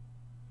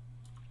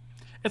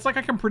 It's like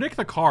I can predict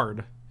the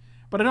card,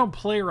 but I don't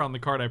play around the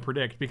card I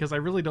predict because I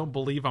really don't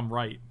believe I'm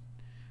right.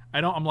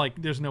 I'm like,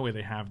 there's no way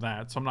they have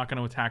that, so I'm not going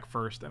to attack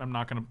first, and I'm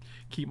not going to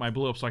keep my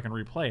blue up so I can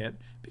replay it,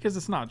 because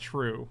it's not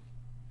true.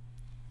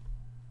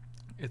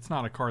 It's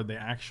not a card they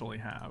actually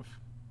have.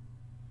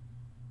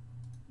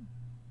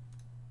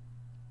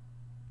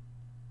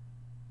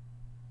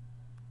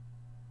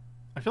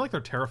 I feel like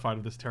they're terrified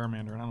of this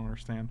Terramander, and I don't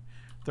understand.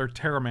 They're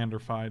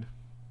Terramander-fied.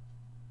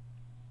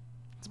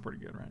 It's pretty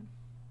good, right?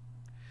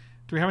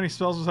 Do we have any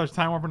spells besides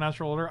Time Warp or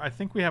Natural Order? I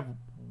think we have...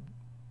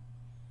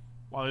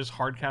 Wow, there's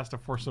Hardcast a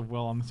Force of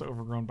Will on this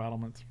Overgrown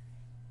Battlement.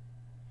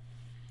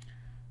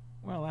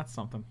 Well, that's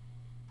something.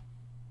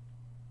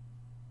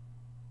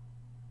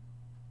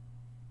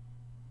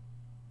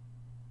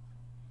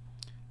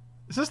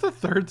 Is this the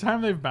third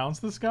time they've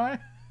bounced this guy?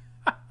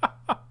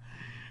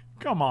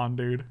 Come on,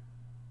 dude.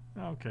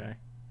 Okay.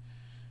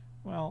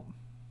 Well,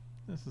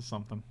 this is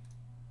something.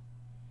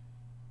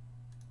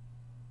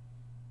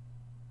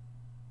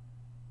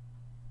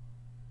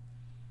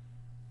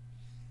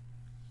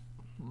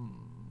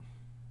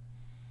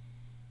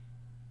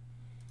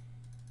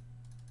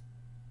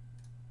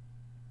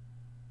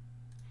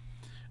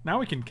 Now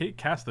we can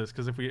cast this,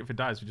 because if it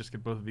dies, we just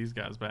get both of these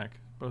guys back.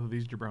 Both of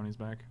these jabronis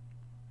back.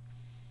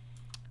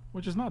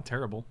 Which is not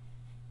terrible.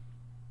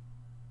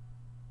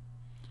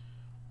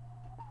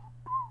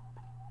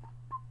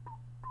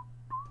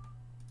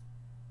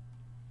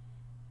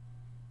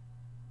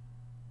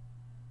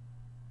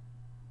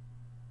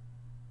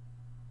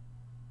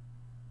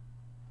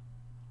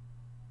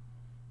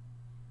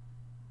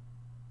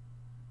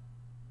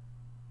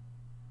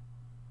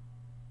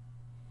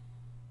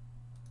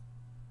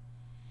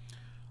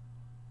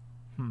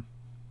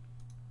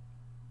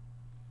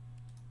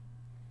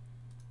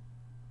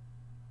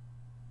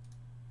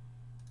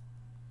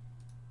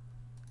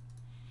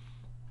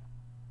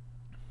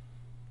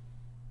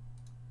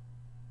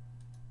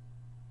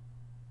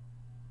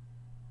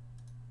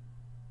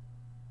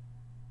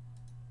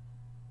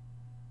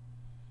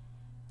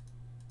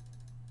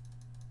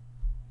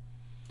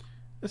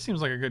 This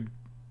seems like a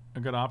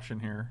good option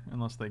here,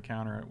 unless they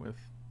counter it with...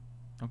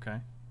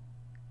 Okay.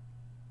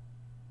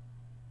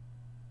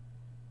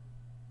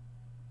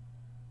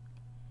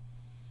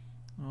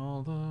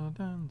 All the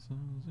dances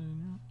in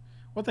your...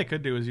 What they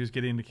could do is use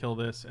Gideon to kill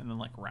this and then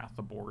like wrath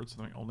the board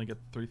so they only get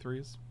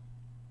 3/3s.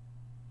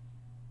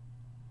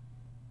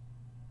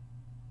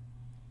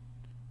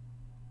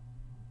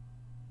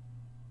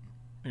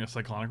 I think a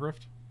Cyclonic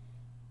Rift.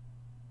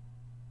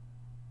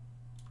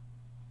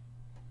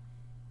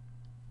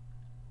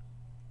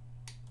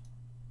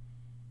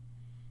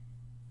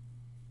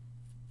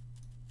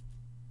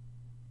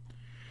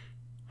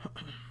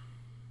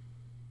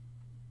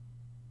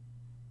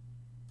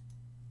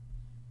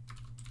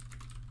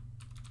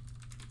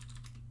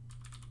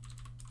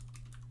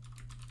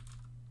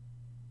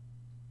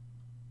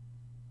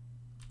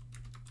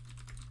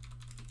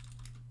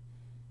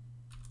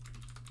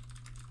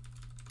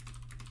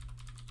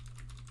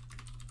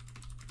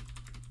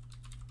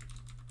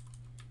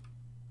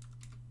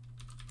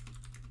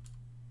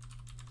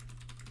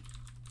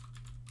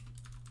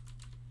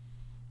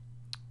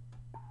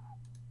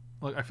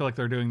 Look, I feel like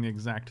they're doing the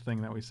exact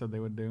thing that we said they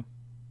would do.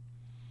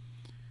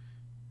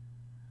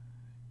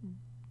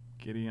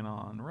 Gideon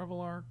on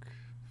Revelark,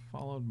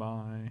 followed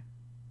by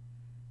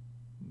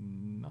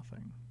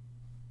nothing.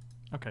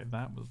 Okay,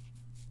 that was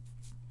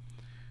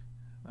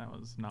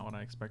not what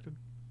I expected.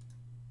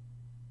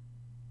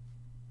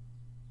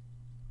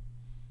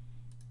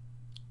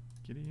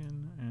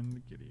 Gideon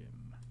and Gideon.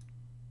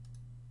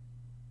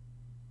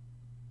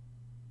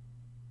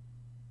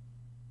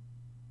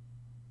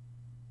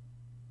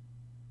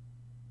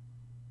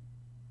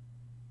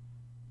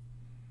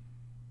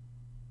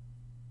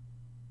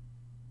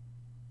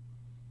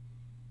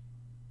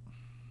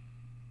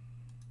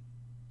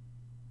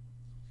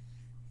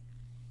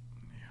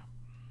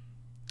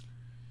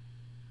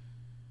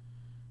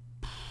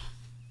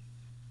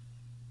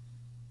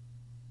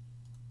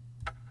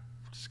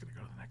 Just gonna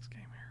go to the next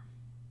game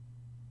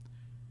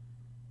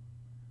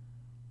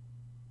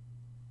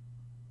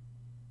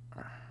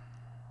here.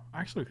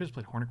 Actually, we could just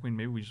play Hornet Queen.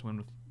 Maybe we just win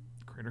with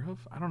Craterhoof.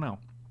 I don't know.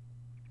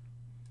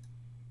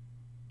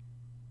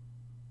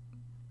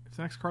 If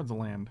the next card's a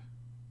land,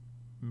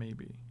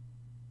 maybe.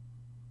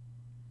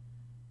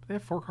 But they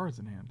have 4 cards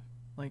in hand.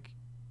 Like,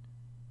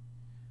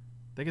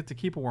 they get to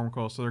keep a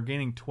Wormcoil, so they're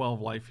gaining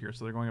 12 life here,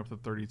 so they're going up to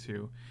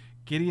 32.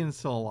 Gideon's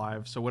still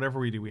alive, so whatever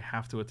we do, we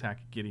have to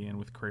attack Gideon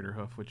with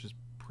Craterhoof, which is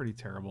pretty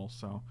terrible.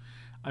 So,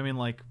 I mean,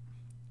 like,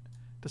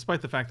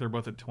 despite the fact they're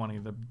both at 20,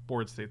 the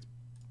board state's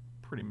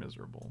pretty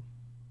miserable.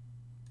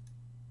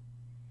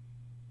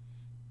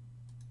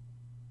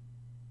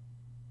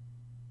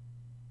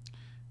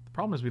 The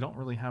problem is we don't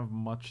really have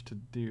much to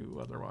do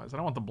otherwise. I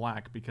don't want the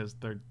black because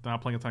they're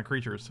not playing a ton of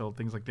creatures, so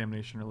things like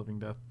Damnation or Living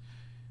Death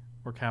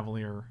or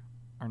Cavalier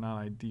are not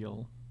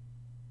ideal.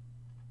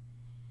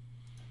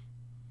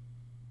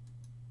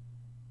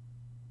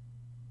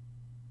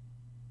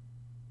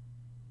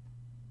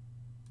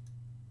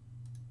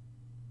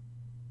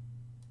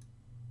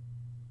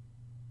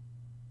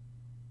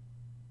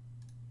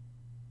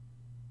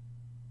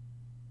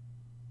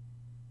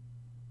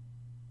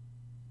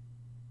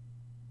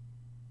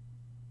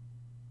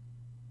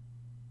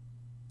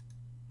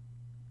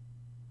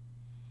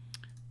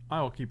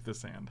 I will keep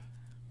this hand.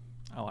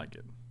 I like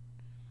it.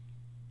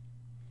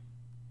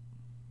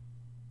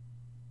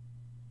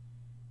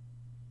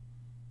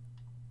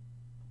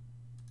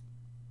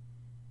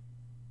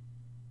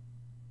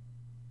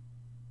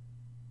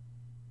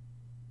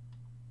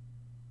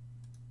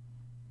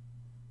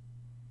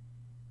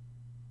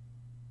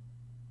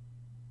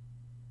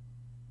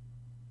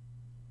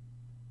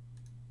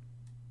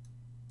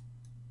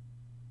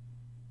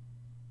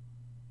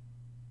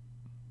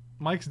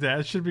 Mike's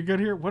dad should be good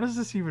here. What does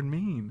this even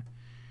mean?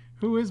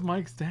 Who is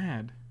Mike's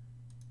dad?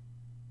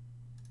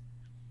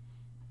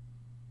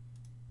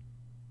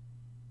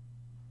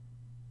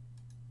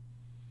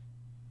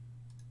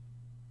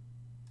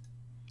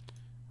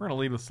 We're going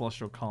to lead with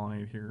Celestial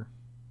Colonnade here.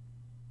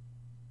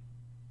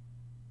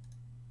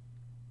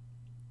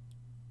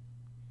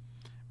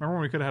 Remember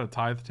when we could have had a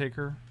Tithe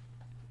Taker?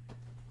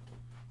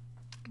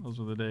 Those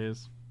were the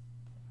days.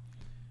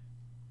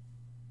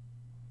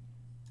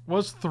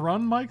 Was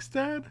Thrun Mike's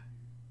dad?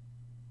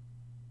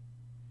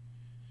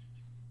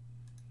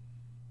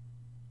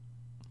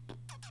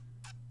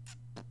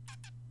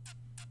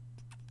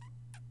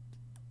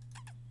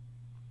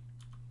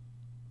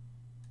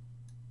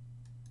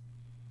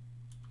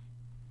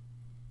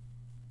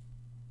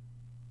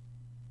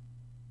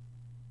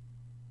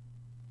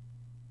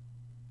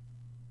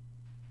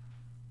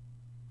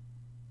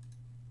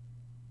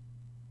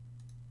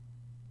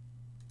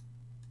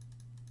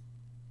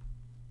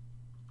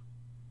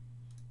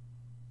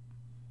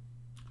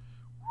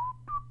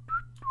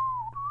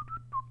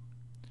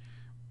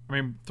 I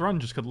mean, Thrun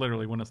just could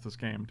literally win us this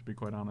game, to be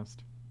quite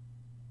honest.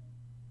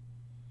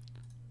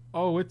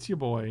 Oh, it's your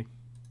boy.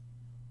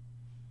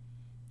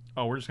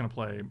 Oh, we're just going to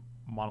play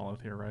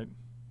Monolith here, right?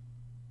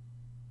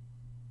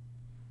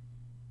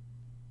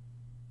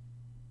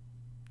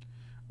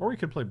 Or we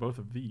could play both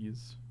of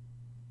these.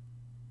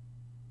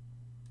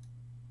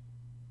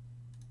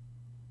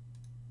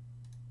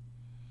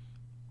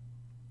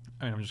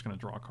 I mean, I'm just going to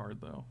draw a card,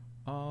 though.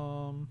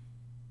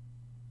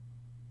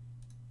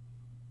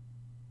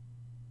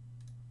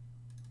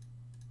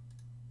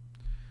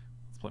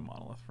 Let's play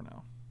Monolith for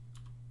now.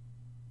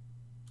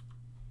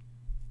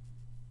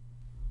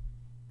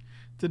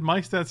 Did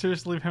Mike's dad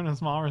seriously leave him and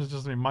his mom, or is it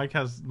just me?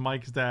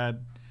 Mike's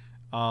dad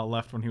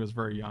left when he was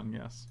very young,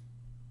 yes.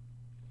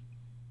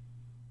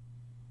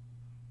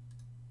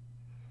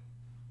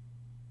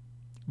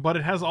 But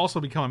it has also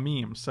become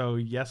a meme, so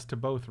yes to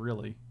both,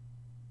 really.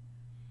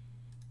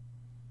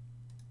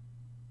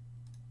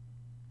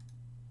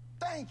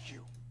 Thank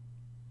you.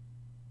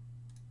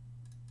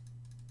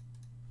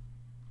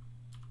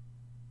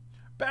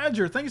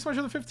 Badger, thank you so much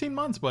for the 15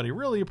 months, buddy.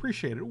 Really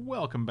appreciate it.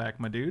 Welcome back,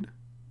 my dude.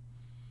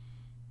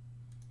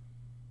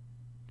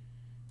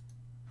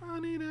 I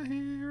need a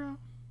hero.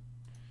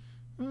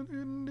 I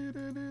don't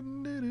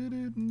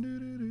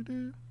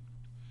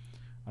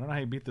know how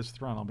you beat this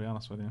Thrun, I'll be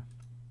honest with you.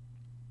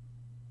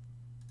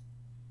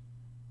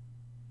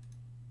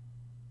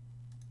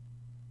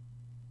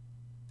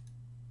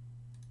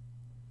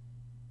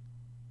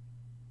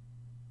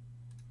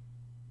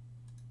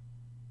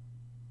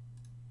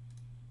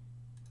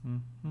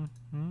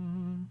 You're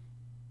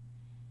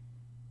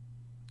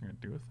gonna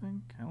do a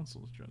thing?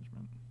 Council's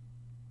Judgment.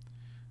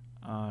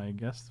 I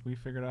guess we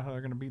figured out how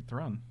they're gonna beat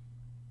Thrun.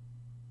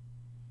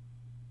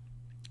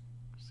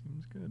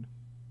 Seems good.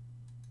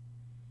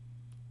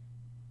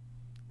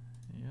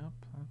 Yep,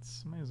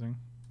 that's amazing.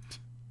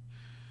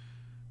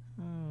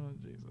 Oh,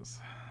 Jesus.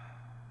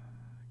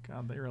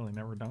 God, they really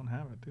never don't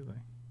have it, do they?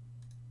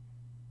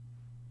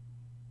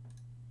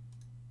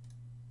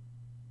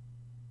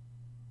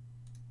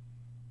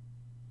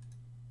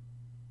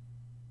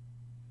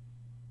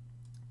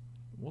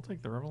 We'll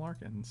take the Revel Arc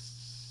and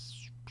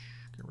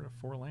get rid of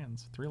 4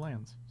 lands. 3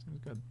 lands.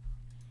 Seems good.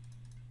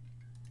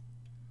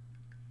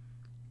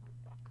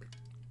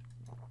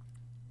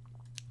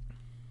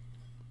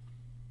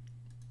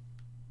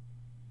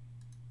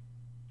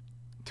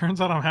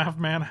 Turns out I'm half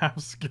man, half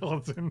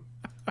skeleton.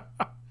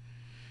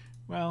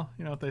 Well,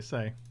 you know what they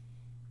say.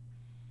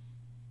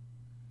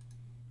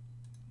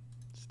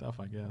 Stuff,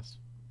 I guess.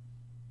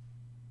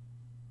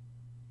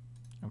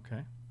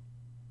 Okay.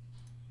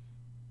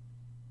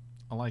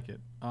 I like it.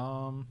 Put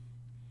on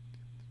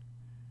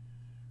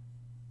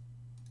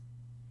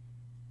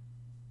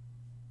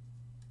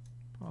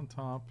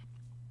top.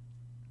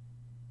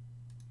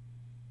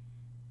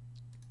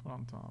 Put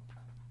on top.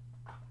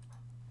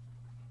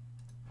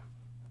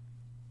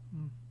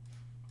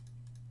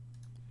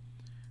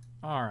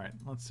 All right,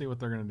 let's see what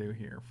they're going to do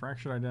here.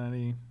 Fractured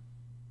identity.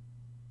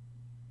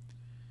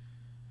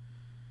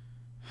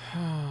 Oh,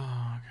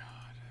 God.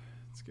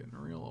 It's getting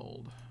real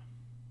old.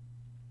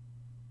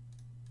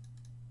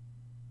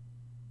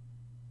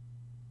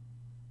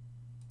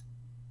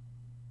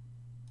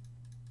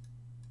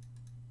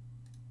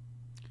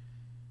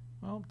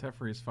 Well,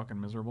 Teferi is fucking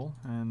miserable,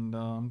 and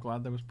I'm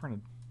glad that was printed.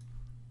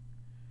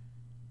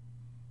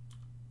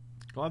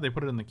 Glad they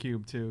put it in the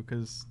cube too,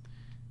 because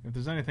if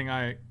there's one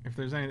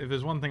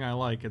thing I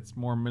like, it's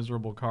more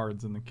miserable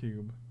cards in the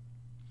cube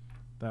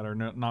that are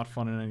not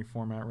fun in any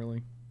format,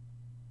 really.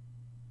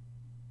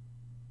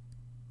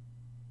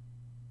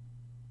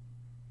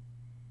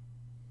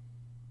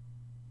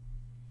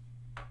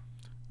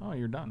 Oh,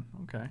 you're done.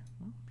 Okay.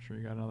 Well, I'm sure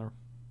you got another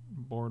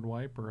board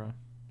wipe or a...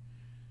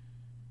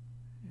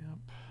 Yep.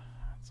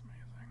 That's amazing.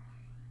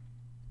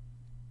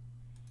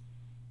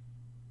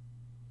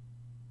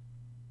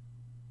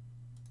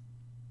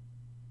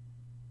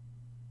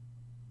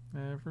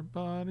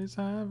 Everybody's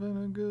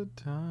having a good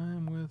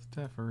time with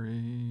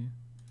Teferi.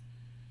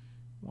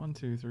 1,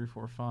 2, 3,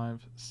 4,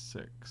 5,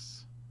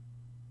 6.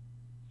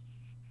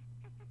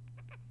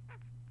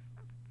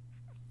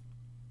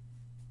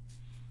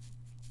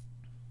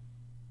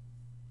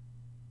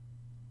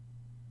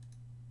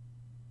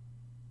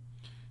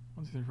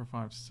 One, two, three, four,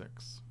 five,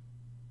 6.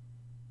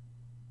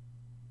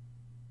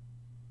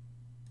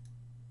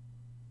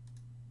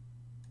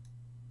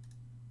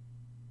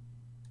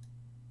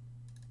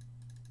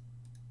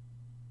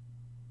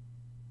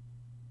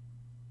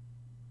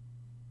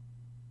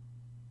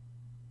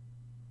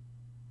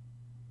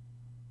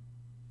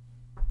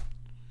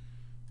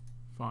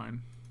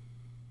 Fine.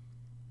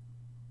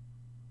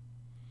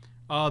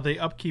 They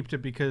upkeeped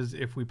it because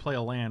if we play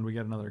a land, we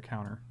get another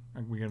counter.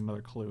 We get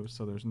another clue,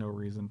 so there's no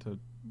reason to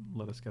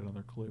let us get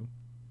another clue.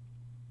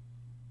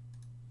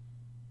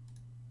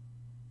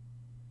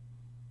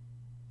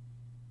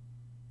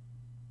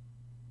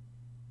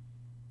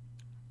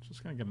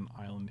 Just gonna get an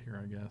island here,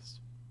 I guess.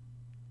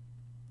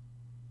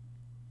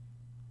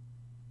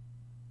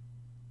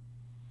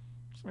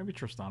 So maybe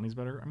Tristani's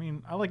better. I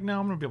mean, I'm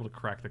gonna be able to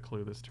crack the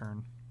clue this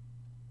turn.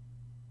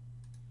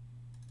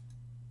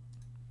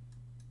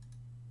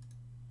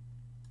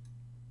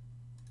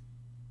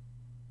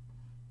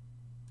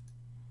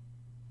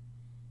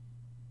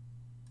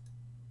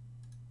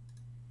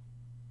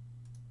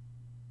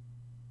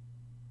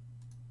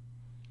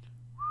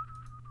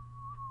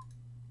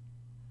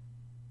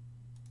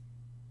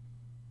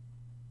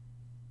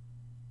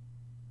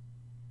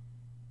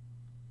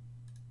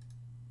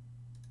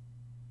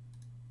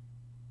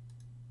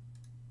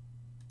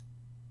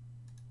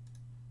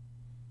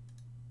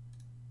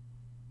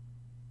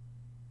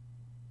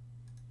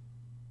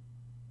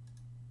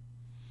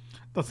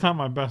 That's not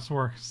my best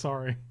work.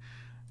 Sorry.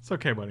 It's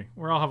okay, buddy.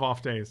 We all have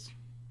off days.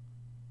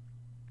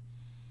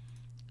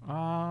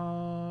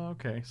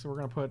 Okay, so we're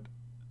going to put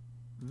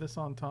this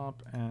on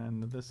top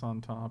and this on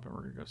top, and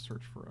we're going to go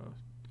search for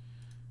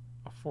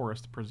a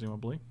forest,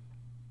 presumably.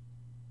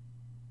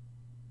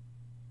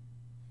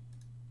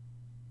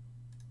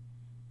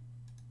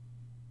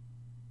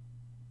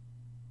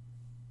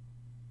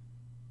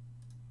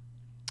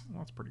 Well,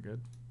 that's pretty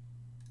good.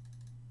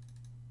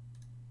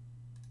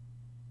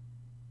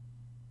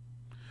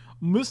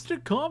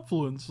 Mystic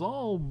Confluence.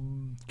 I'll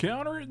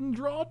counter it and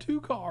draw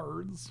 2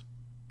 cards.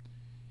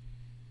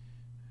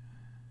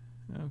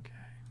 Okay.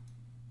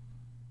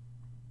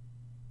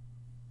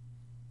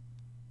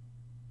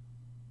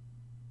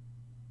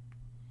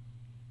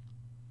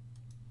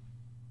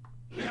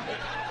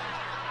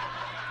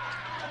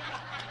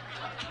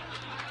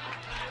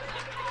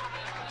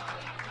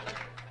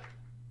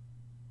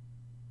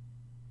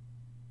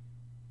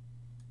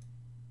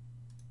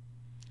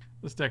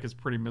 This deck is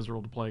pretty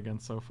miserable to play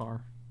against so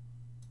far.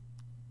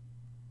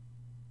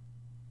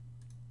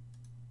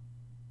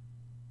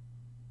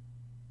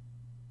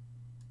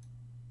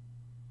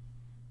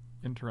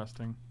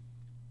 Interesting.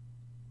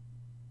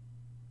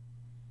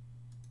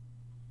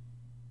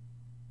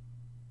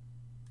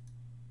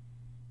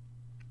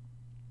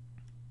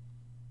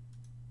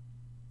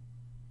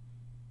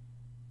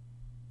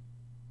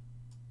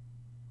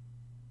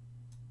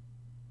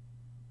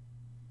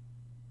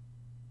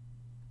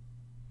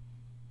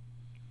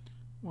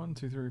 One,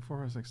 two, three,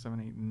 four, 5, 6, 7,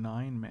 8,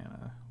 9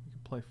 mana. We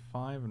can play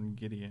 5 and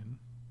Gideon.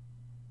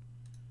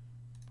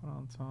 Put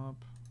on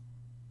top.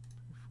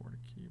 Pay 4 to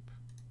keep.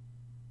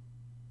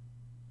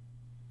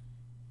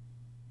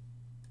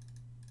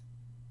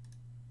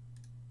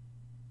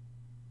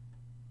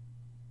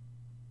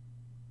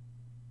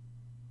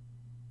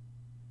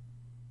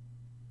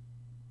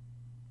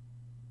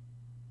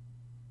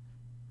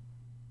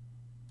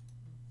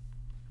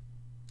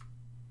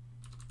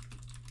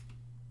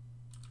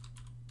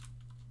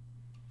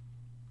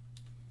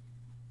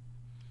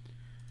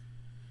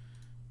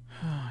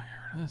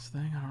 This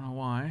thing, I don't know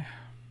why.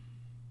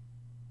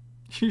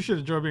 You should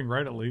enjoy being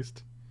right at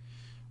least.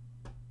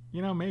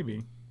 You know,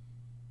 maybe.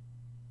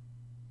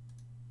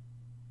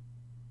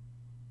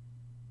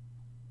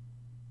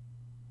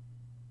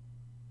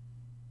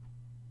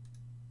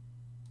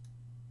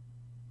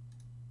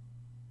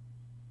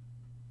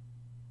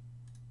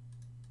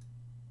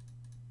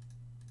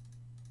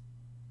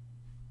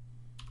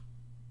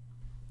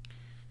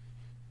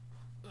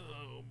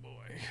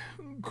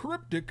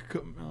 Cryptic.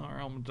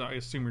 I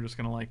assume you're just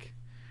gonna like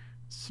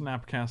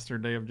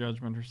Snapcaster Day of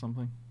Judgment or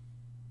something.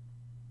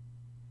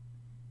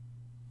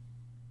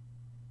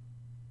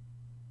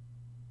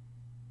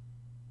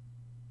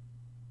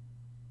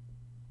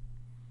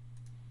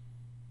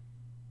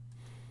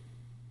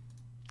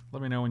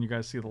 Let me know when you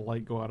guys see the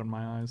light go out in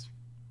my eyes.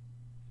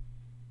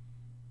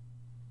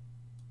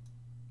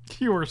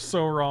 You were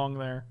so wrong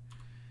there.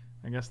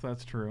 I guess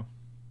that's true.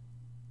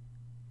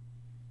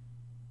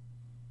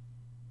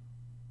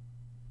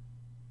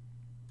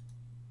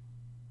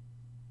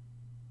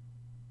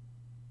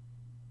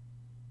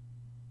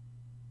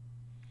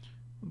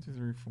 One, two,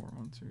 three, four.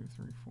 1, 2,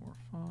 3, 4,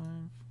 5.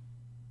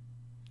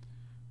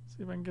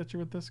 See if I can get you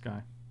with this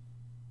guy.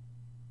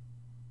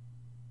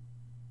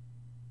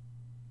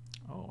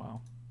 Oh,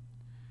 wow.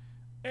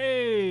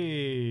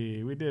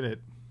 Hey! We did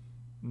it.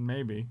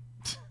 Maybe.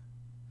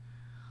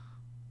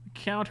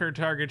 Counter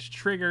target's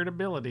triggered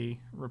ability.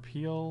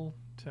 Repeal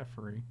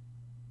Teferi.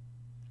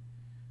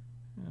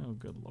 Oh,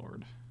 good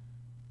lord.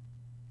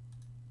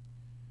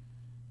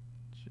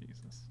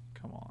 Jesus.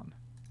 Come on.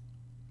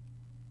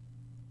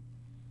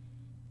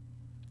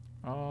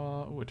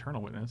 Oh,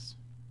 Eternal Witness.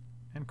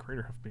 And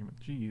Crater Hoof Beam.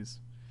 Jeez.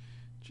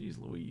 Jeez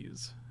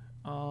Louise.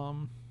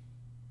 Oh,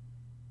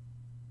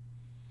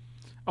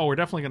 we're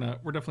definitely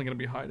gonna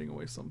be hiding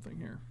away something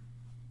here.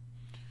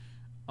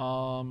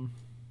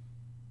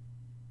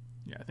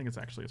 Yeah, I think it's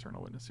actually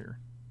Eternal Witness here.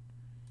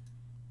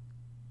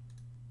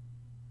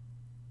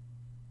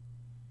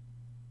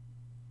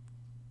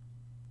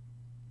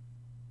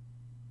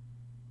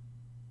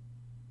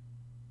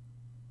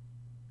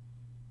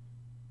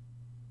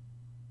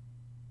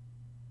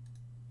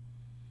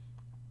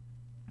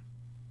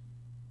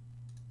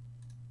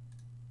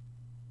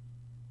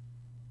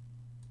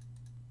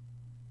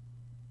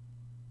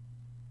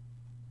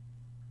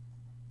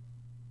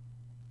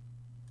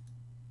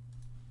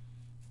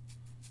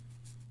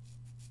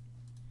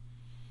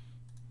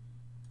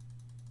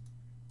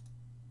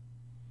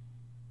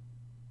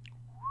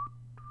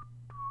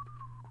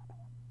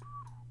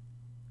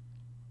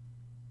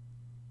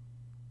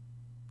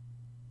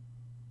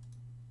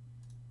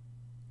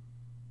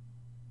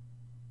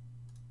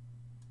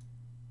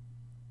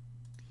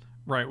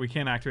 Right, we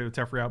can't activate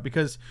the Teferi out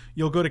because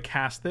you'll go to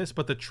cast this,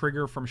 but the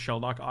trigger from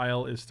Shelldock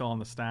Isle is still on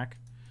the stack.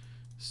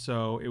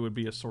 So it would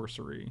be a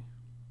sorcery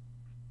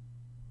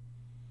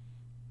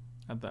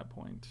at that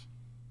point.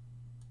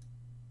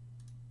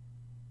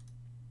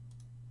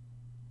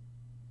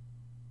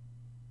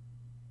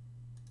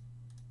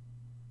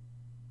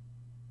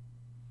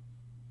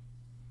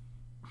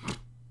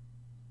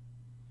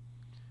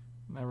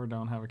 Never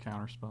don't have a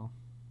counterspell.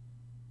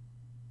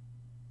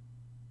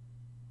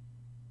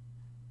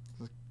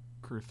 This is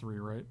crew 3,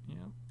 right? Yep.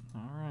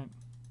 Alright.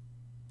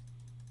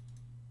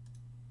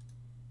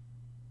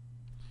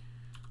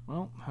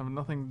 Well, have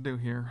nothing to do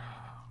here.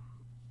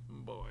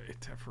 Boy,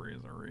 Teferi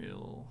is a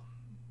real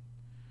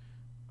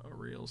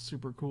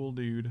super cool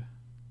dude.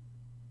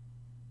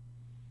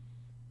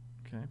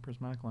 Okay,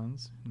 Prismatic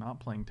Lens.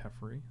 Not playing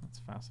Teferi. That's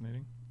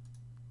fascinating.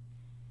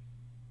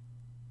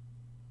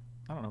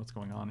 I don't know what's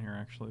going on here,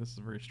 actually. This is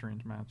a very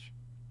strange match.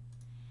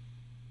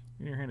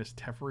 In your hand is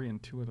Teferi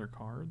and 2 other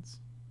cards.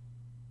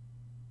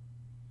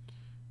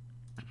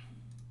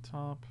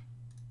 Top.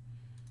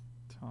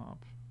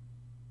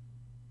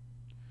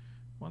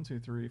 1, 2,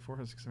 3, 4,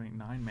 5, 6, 7, 8,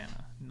 9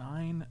 mana.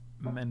 9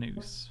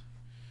 menus.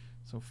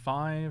 So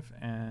 5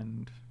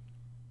 and...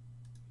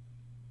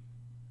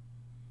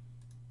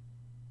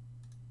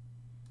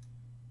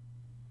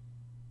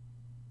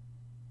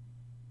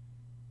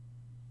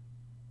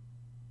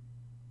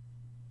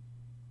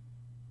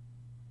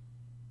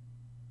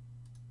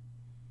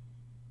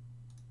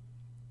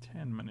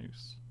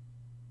 menus.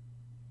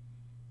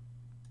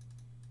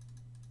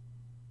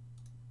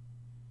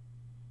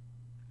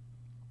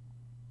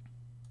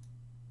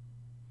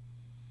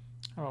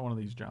 How about one of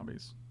these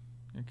jobbies?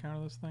 You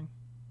counter this thing?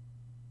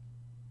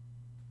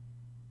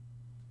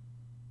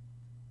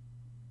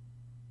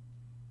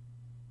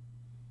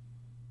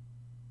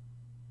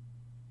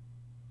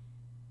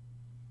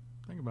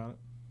 Think about it.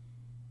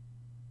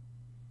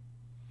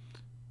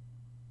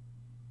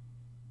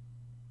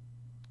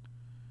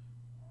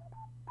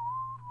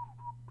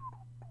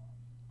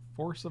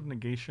 Force of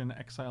Negation,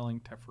 exiling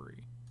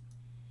Teferi.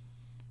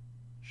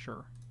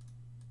 Sure.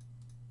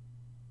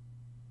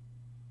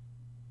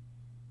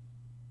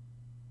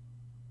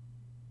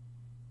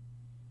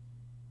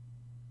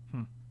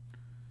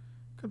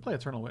 Could play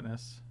Eternal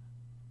Witness.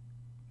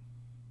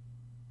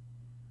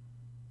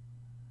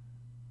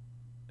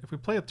 If we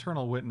play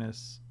Eternal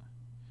Witness,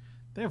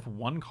 they have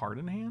 1 card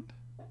in hand?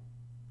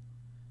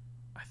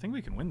 I think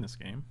we can win this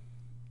game.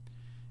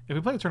 If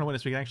we play Eternal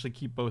Witness, we can actually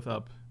keep both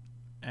up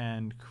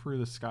and crew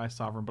the Sky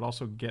Sovereign, but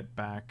also get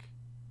back...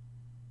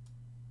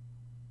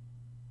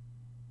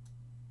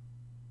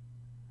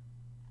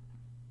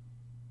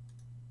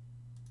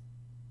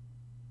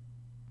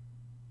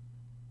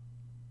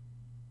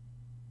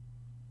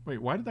 Wait,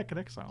 why did that get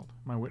exiled?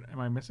 Am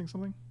I missing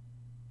something?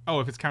 Oh,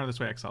 if it's countered this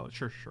way, exile it.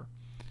 Sure.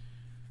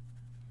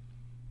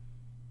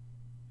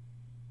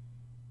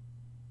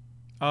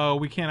 Oh,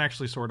 we can't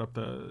actually sort up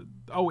the...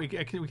 Oh, we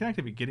can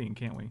activate Gideon,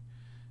 can't we?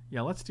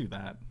 Yeah, let's do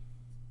that.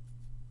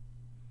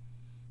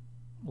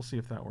 We'll see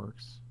if that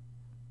works.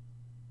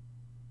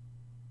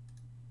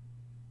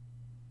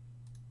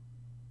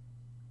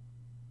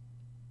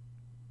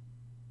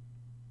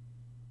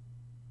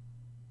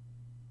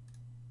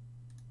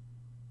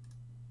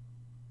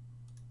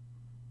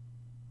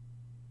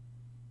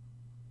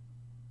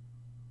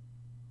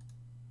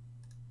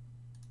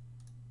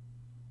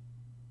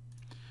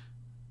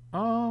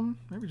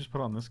 Maybe just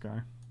put on this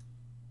guy.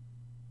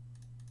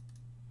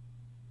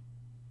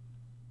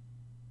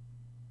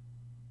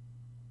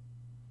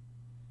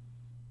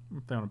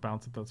 If they want to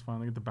bounce it, that's fine.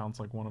 They get to bounce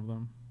like one of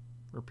them.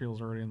 Repeal's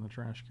already in the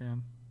trash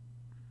can.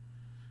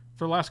 If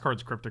their last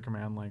card's Cryptic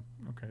Command, like,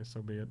 okay,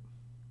 so be it.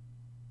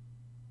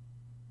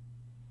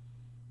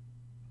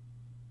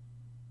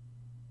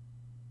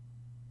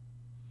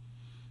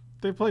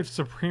 They play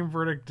Supreme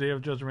Verdict, Day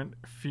of Judgment,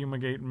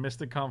 Fumigate,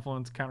 Mystic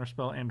Confluence,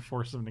 Counterspell, and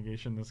Force of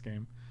Negation this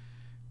game.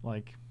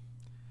 Like,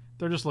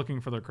 they're just looking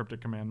for their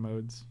Cryptic Command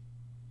modes.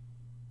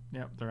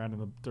 Yep, they're adding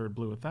the third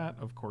blue with that.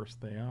 Of course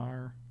they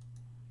are.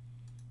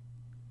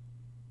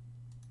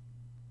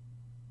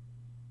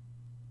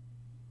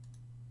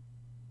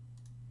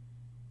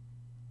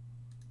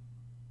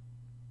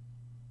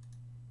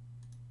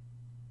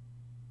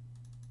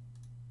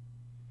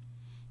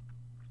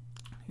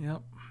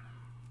 Yep.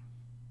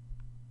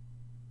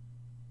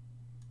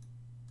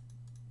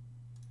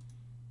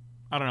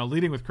 I don't know.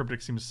 Leading with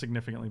Cryptic seems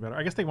significantly better.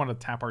 I guess they want to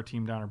tap our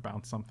team down or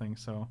bounce something,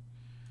 so...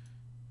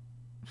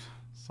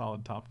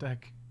 Solid top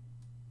deck.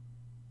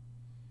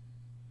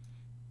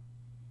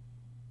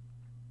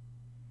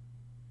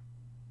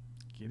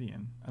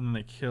 Gideon. And then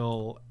they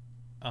kill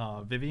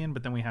Vivian,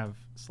 but then we have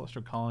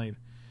Celestial Colonnade.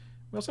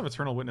 We also have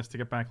Eternal Witness to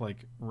get back,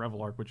 like,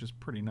 Revel Arc, which is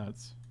pretty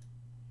nuts.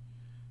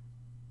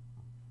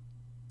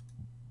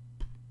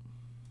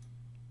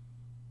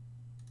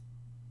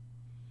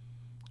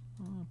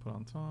 Put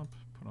on top,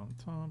 put on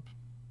top.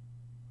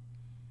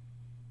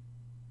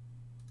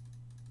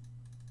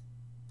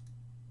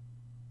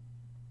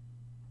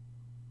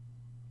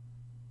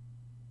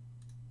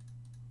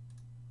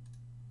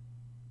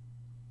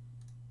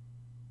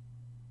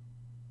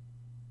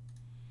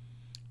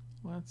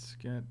 Let's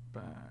get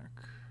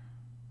back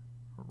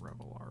a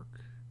Revel Arc.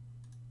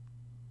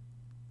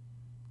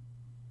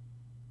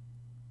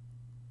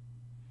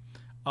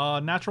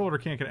 Natural Order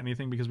can't get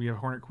anything because we have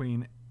Hornet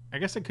Queen. I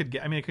guess it could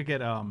get, I mean, it could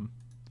get,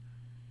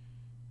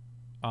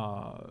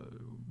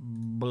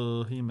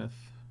 Behemoth.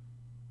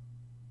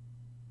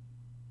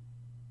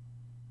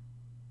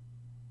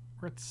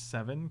 We're at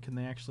 7. Can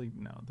they actually,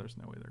 no, there's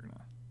no way they're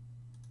gonna.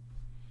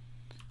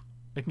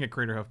 They can get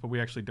Crater Hoof, but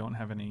we actually don't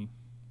have any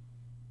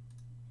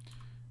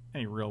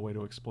real way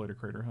to exploit a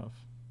Crater Hoof.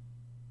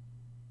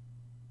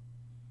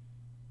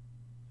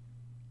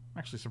 I'm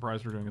actually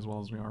surprised we're doing as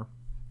well as we are.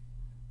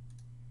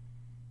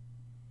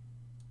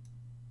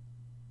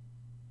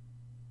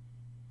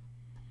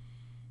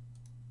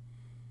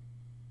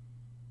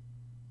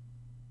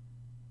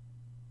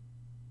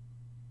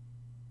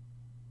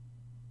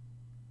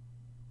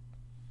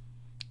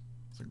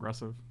 It's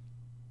aggressive.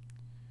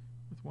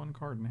 With one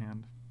card in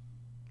hand.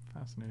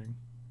 Fascinating.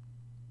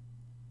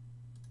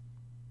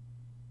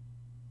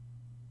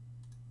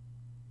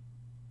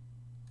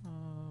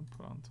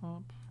 Put on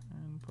top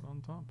and put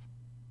on top.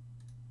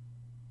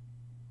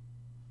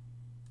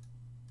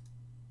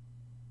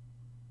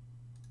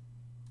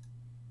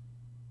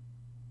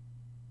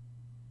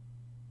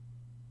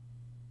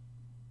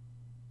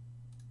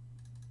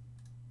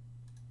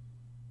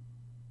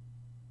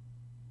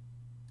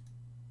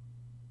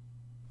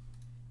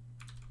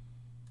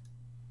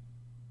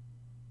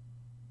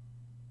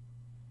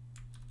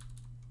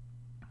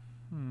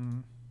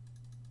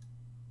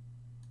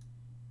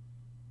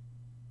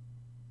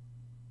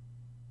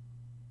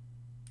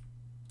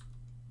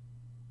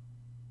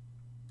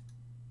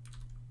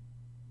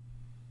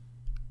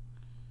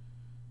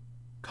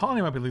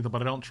 Colony might be lethal,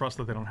 but I don't trust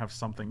that they don't have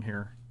something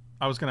here.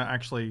 I was going to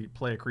actually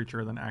play a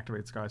creature and then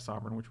activate Sky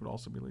Sovereign, which would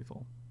also be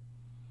lethal.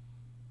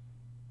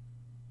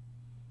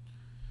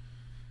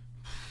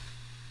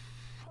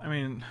 I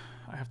mean,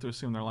 I have to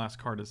assume their last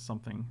card is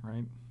something,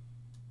 right?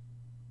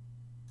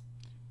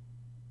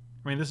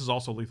 I mean, this is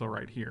also lethal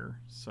right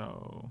here,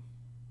 so...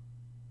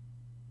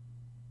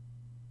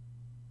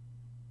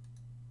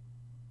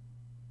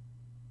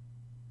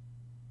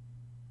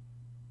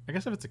 I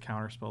guess if it's a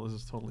counterspell, this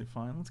is totally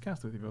fine. Let's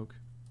cast with Evoke.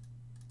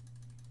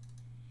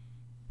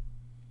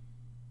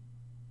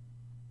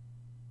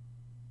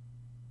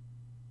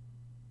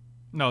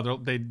 No,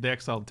 they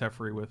exiled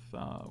Teferi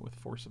with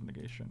Force of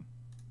Negation.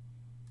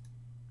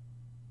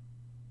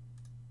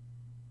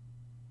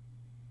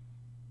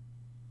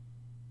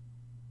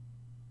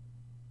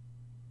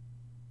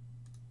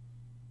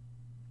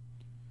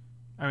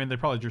 I mean, they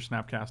probably drew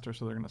Snapcaster,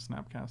 so they're going to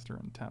Snapcaster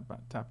and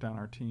tap down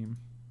our team.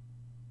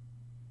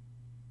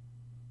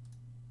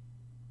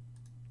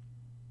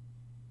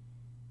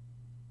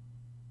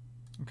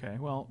 Okay,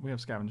 well, we have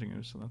Scavenging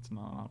Ooze, so that's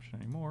not an option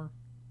anymore.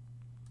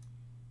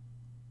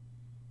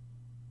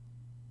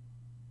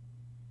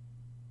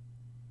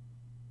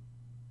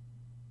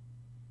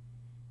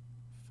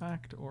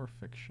 Fact or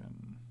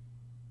fiction?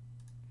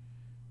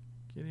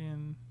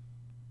 Gideon.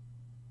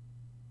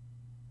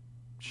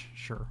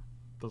 Sure.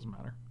 Doesn't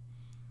matter.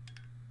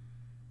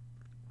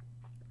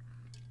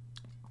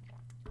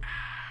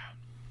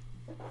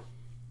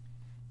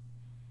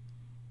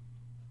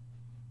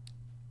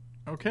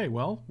 Okay,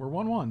 well, we're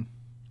 1-1.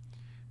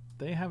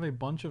 They have a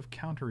bunch of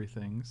countery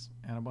things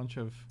and a bunch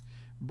of...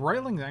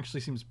 Brightling actually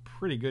seems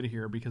pretty good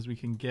here because we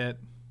can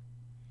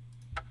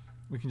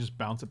just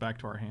bounce it back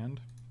to our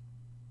hand.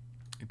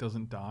 It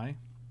doesn't die.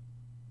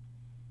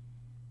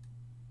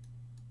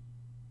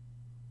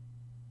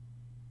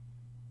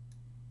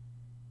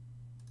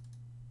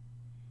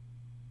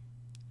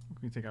 What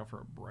can we take out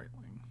for a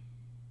Brightling?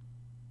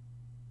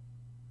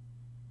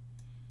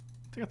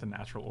 Take out the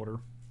Natural Order.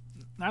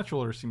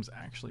 Natural Order seems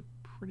actually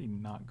pretty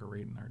not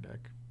great in our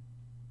deck.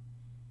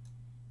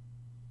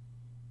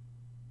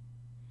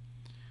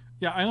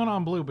 Yeah, Iona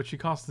on blue, but she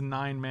costs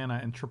 9 mana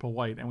and triple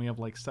white, and we have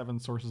like 7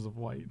 sources of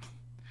white.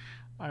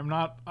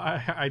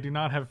 I do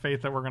not have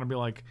faith that we're going to be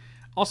like...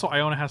 Also,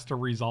 Iona has to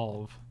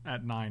resolve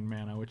at 9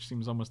 mana, which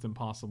seems almost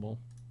impossible.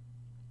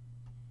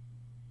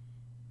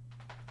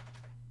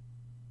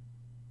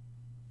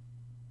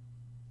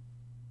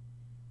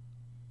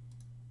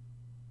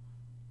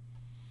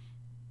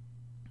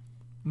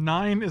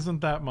 Nine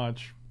isn't that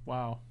much.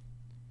 Wow.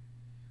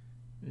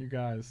 You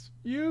guys.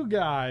 Yeah,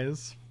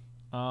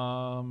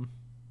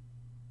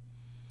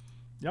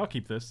 I'll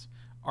keep this.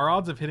 Our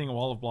odds of hitting a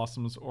Wall of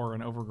Blossoms or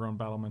an Overgrown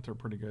Battlement are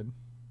pretty good.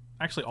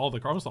 Actually,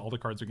 almost all the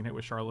cards we can hit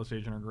with Charlotte's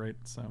Agent are great,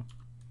 so...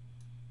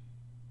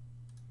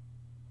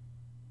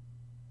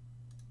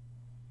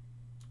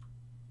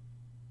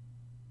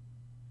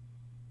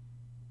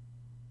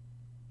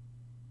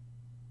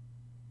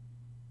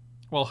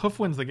 Well, Hoof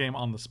wins the game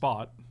on the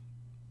spot.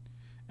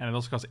 And it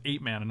also costs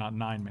 8 mana, not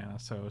 9 mana,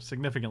 so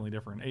significantly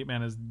different. 8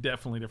 mana is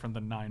definitely different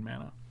than 9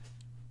 mana.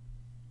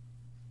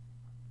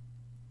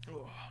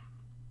 Ugh.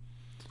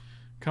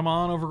 Come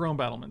on, Overgrown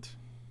Battlement.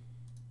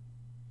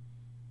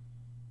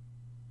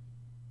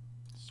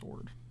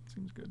 Sword.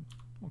 Seems good.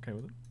 Okay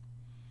with it.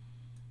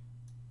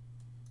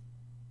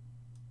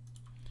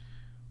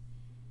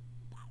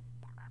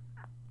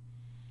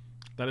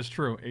 That is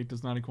true. 8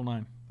 does not equal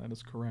 9. That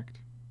is correct.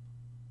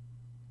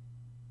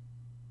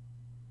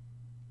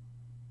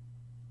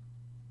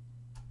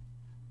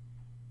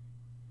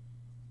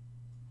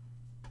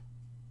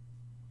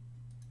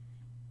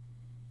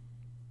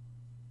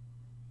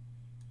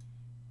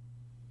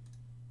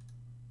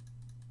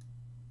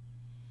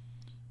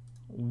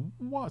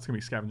 Well, it's going to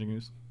be Scavenging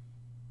Ooze.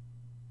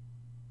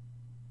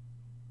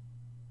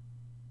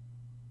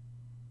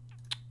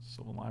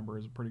 Sylvan Library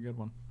is a pretty good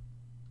one.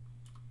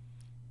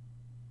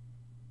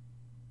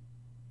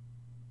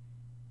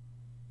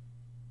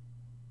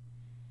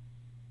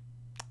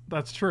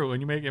 That's true.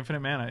 When you make infinite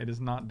mana, it is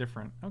not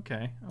different.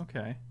 Okay,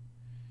 okay.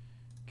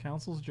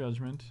 Council's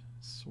Judgment,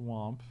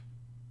 Swamp,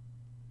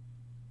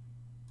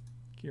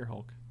 Gear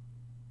Hulk.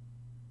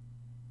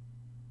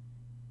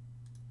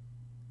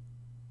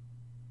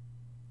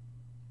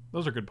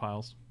 Those are good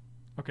piles.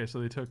 Okay,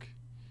 so they took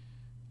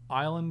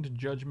Island,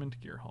 Judgment,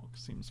 Gear Hulk.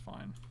 Seems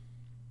fine.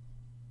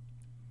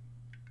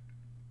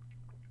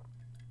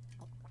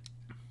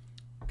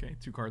 Okay,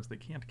 2 cards they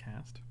can't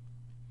cast.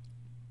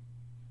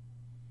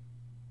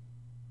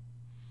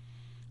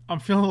 I'm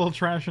feeling a little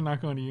trash and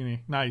not going to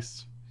uni.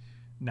 Nice.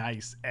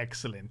 Nice.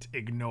 Excellent.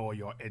 Ignore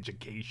your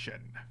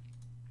education.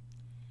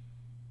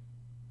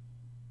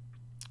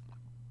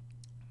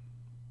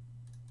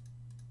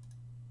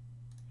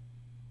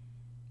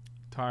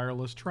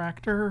 Tireless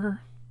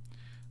Tractor.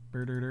 I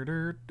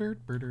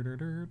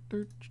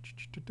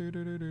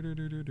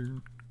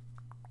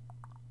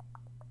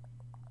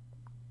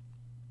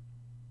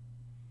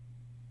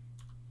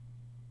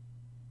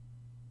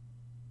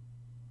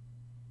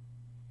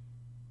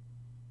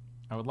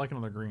would like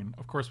another green.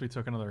 Of course we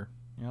took another.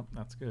 Yep,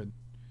 that's good.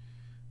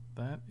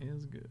 That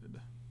is good.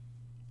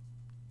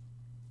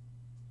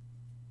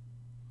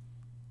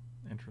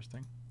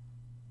 Interesting.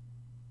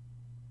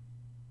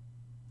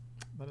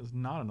 That is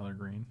not another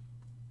green.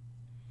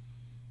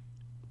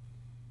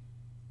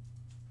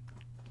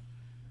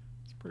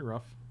 It's pretty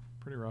rough.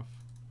 Pretty rough.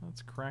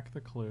 Let's crack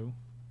the clue.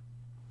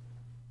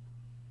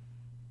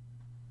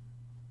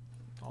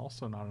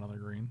 Also not another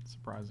green,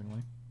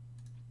 surprisingly.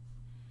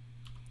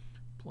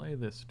 Play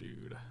this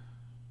dude.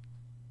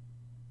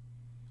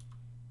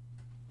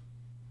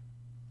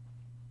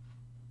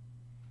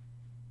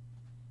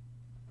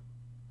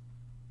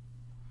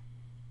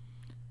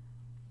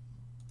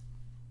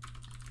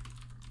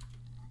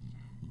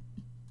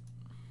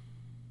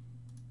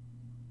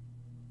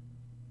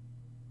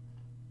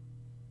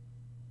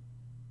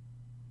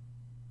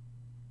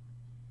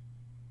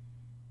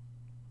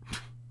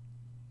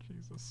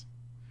 Jesus.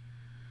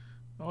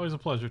 Always a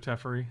pleasure,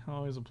 Teferi.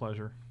 Always a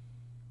pleasure.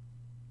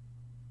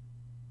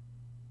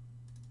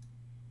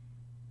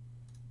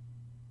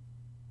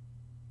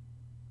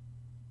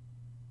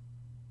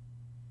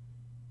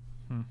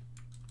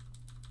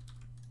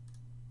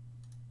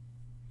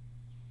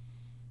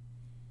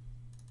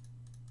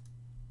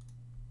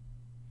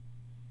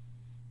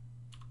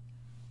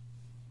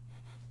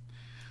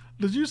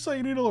 Did you say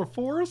you need another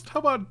forest?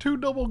 How about 2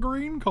 double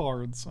green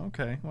cards?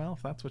 Okay, well,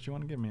 if that's what you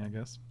want to give me, I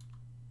guess.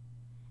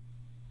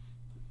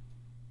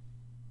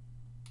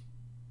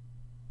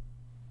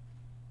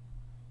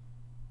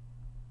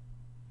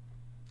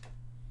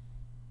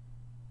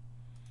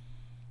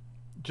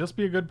 Just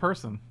be a good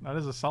person. That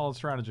is a solid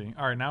strategy.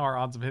 Alright, now our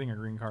odds of hitting a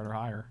green card are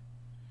higher.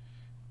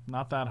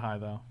 Not that high,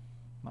 though.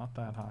 Not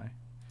that high.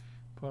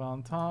 Put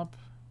on top.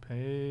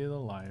 Pay the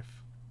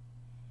life.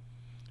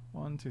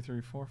 1, 2, 3,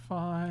 4,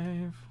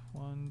 5.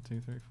 1, 2,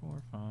 3,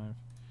 4, 5.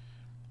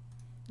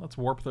 Let's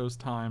warp those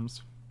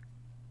times.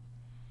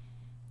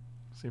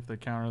 See if they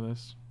counter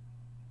this.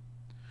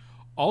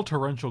 All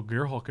torrential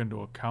Gearhulk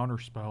into a counter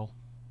spell.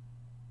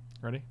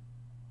 Ready?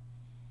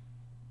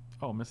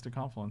 Oh, Mystic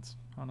Confluence.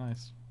 How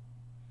nice.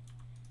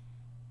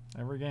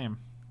 Every game.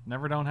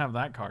 Never don't have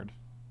that card.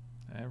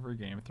 Every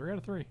game. 3 out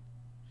of 3.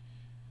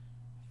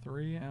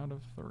 3 out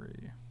of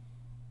 3.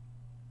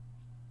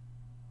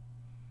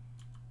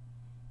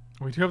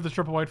 We do have the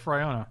triple white for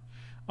Iona.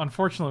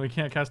 Unfortunately, we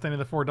can't cast any of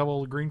the 4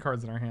 double green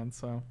cards in our hands,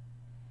 so.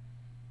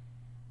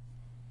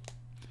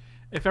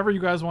 If ever you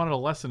guys wanted a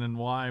lesson in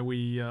why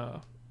we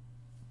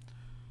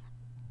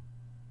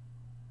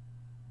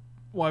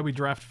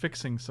draft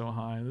fixing so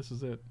high, this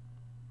is it.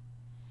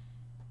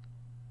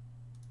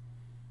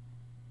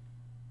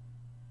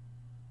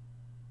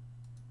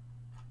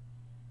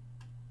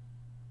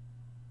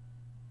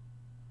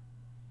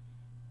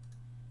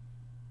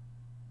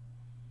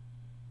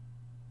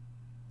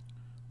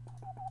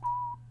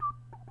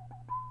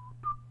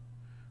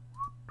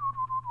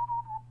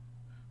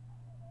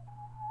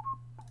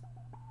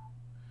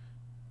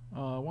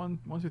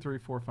 One, two, three,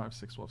 4, 5,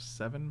 6. We'll have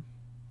 7.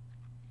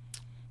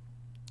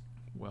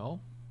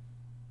 Well.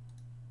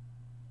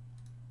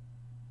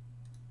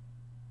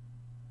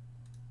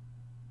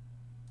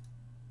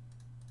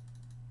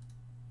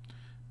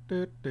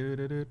 Gonna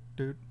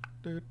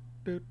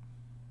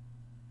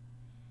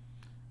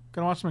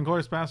watch some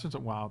Inglourious Bastards?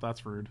 Wow,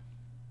 that's rude.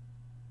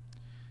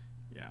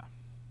 Yeah.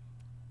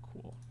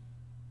 Cool.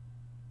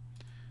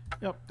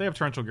 Yep, they have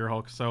Torrential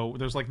Gearhulk, so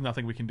there's like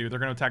nothing we can do. They're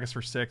gonna attack us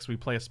for 6. We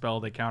play a spell,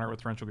 they counter it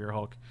with Torrential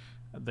Gearhulk.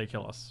 They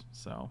kill us.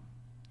 So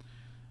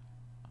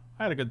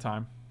I had a good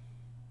time.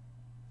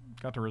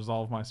 Got to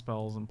resolve my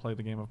spells and play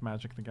the game of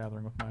Magic the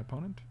Gathering with my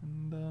opponent.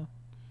 And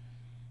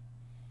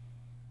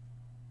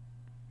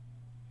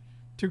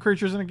 2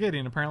 creatures and a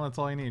Gideon. Apparently that's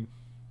all you need.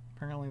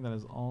 Apparently that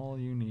is all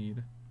you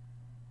need.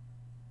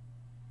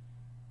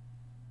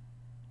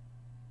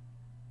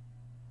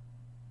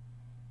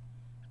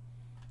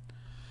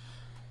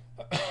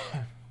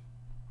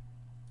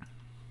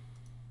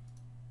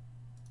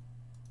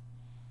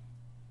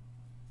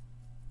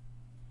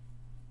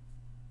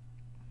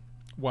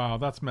 Wow,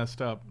 that's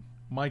messed up.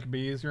 Mike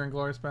B is your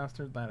Inglourious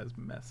Bastard? That is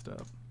messed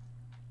up.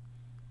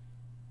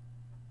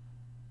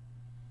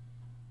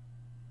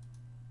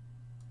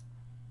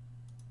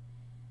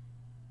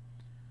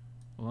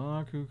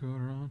 La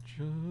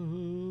cucaracha.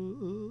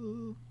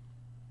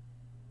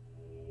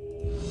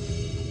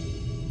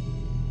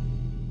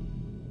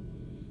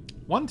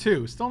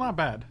 1-2. Still not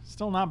bad.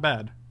 Still not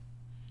bad.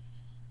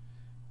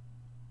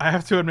 I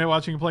have to admit,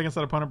 watching you play against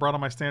that opponent brought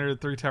on my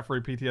standard 3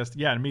 Teferi PTSD.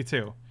 Yeah, me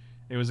too.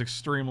 It was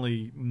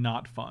extremely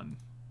not fun.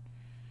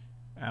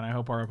 And I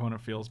hope our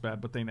opponent feels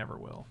bad, but they never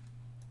will.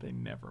 They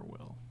never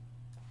will.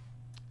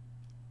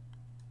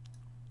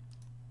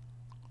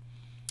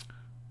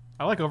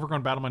 I like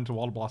Overgrown Battlement to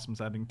Wall Blossoms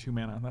adding 2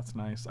 mana. That's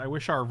nice. I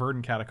wish our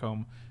Verdant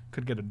Catacomb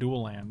could get a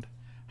dual land.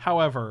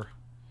 However,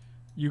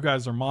 you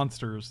guys are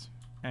monsters,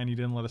 and you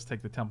didn't let us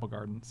take the Temple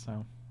Garden,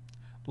 so.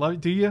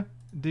 Do you?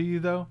 Do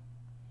you, though?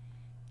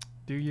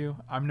 Do you?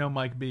 I'm no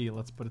Mike B,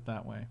 let's put it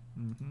that way.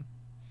 Mm-hmm.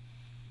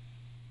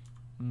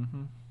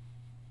 Mm-hmm.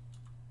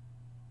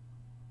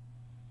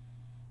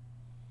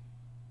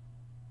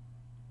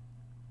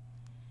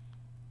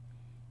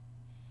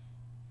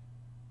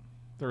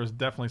 There is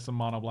definitely some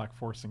mono black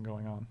forcing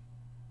going on.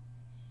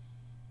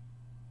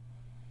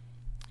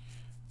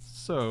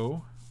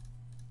 So,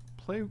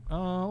 play.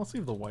 Let's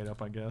leave the white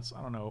up, I guess.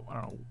 I don't know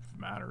if it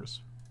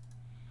matters.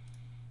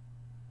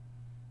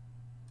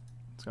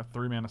 It's got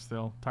 3 mana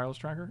still. Tireless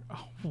Tracker.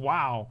 Oh,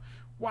 wow,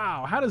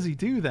 wow. How does he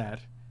do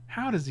that?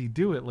 How does he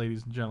do it,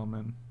 ladies and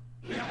gentlemen?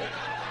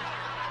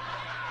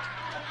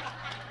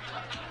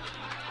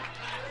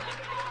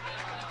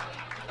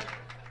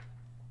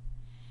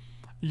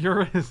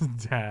 You're his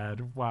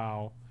dad.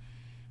 Wow.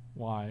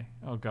 Why?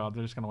 Oh god,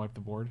 they're just gonna wipe the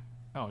board.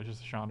 Oh, it's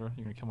just a Chandra.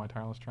 You're gonna kill my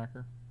Tireless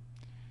Tracker.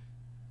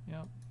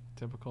 Yep.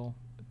 Typical.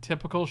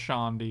 Typical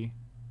Shandy.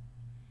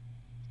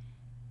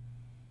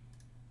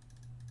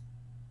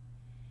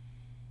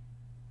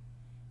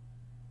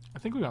 I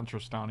think we got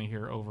Tristani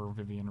here over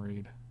Vivian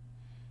Reed.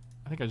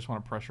 I think I just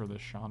want to pressure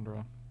this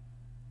Chandra.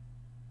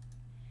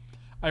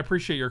 I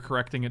appreciate your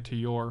correcting it to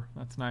your.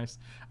 That's nice.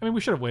 I mean,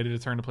 we should have waited a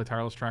turn to play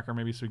Tireless Tracker,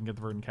 maybe so we can get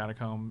the Verdant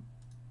Catacomb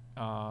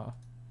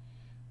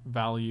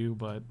value,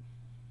 but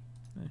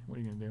what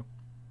are you going to do?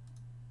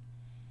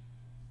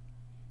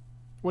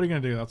 What are you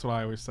going to do? That's what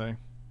I always say.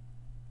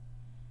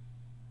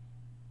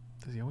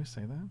 Does he always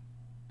say that?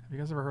 you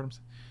guys ever heard him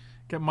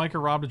get Mike or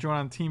Rob to join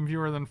on Team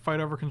Viewer, then fight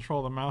over control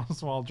of the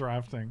mouse while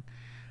drafting?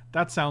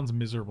 That sounds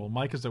miserable.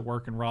 Mike is at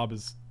work and Rob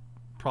is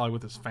probably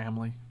with his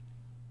family.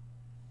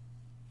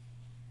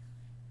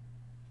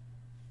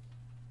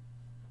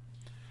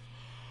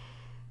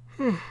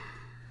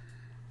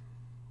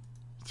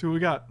 See what we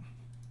got.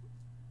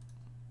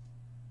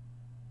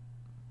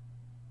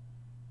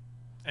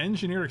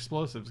 Engineered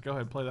explosives. Go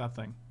ahead, play that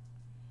thing.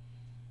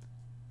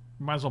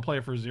 You might as well play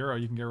it for 0.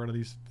 You can get rid of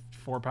these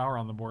 4 power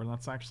on the board. And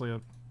that's actually a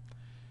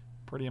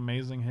pretty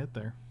amazing hit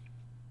there.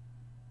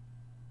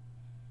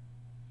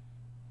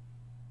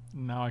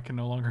 Now I can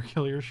no longer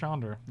kill your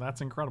Chandra. That's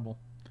incredible.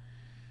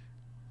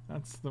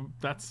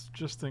 That's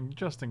just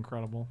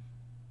incredible.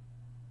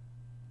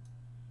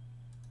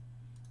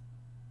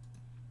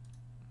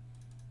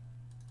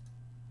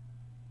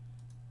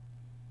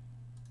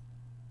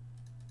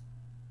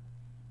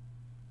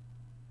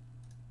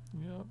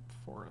 Yep,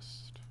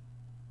 forest.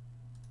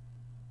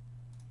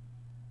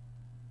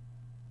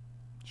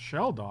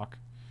 Shelldock.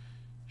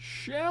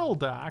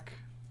 Shelldock.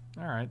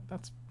 All right,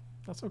 that's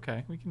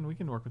okay. We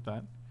can work with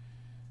that.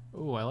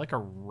 Oh, I like a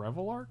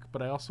Revelark,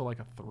 but I also like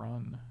a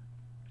Thrun.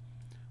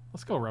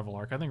 Let's go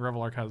Revelark. I think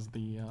Revelark has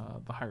the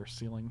higher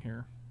ceiling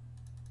here.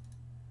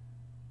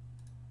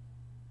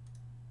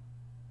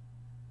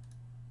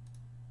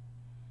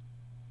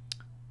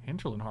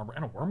 Hinterland Harbor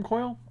and a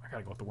Wormcoil? I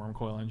gotta go with the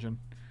Wormcoil engine.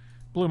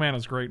 Blue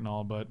Mana's great and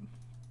all, but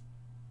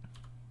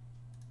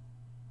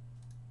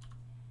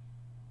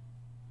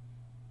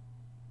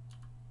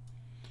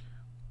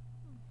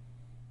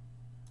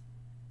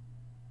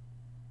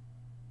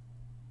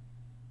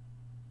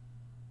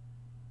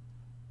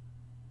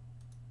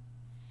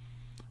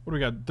what do we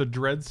got? The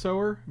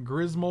Dreadsower?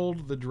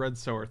 Grismold the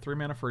Dreadsower. 3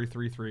 mana for a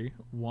 3/3.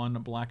 1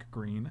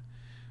 black-green.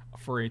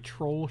 For a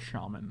Troll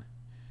Shaman.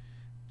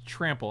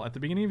 Trample. At the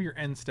beginning of your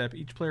end step,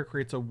 each player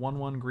creates a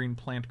 1/1 green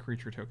plant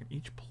creature token.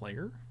 Each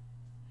player?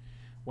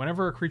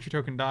 Whenever a creature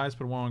token dies,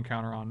 put a 1/1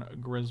 counter on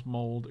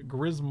Grismold.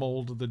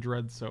 Grismold the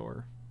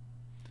Dreadsower.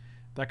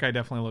 That guy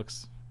definitely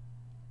looks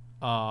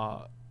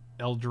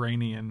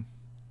Eldrainian,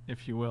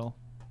 if you will.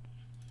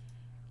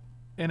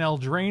 An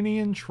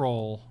Eldrainian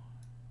troll.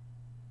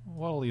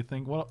 What do you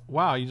think? What?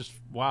 Wow,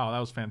 wow, that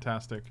was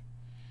fantastic.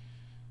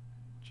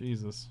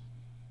 Jesus.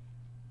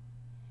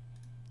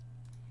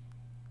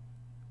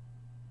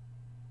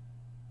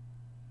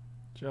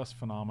 Just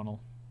phenomenal.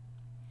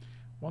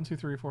 1, 2,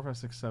 3, 4, 5,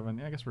 6, 7.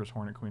 Yeah, I guess we're just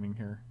Hornet Queening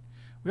here.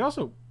 We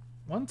also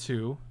 1,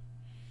 2,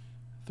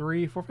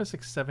 3, 4, 5,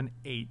 6, 7,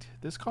 8.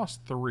 This costs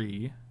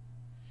 3.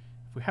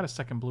 If we had a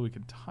second blue, we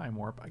could Time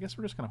Warp. I guess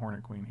we're just gonna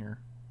Hornet Queen here.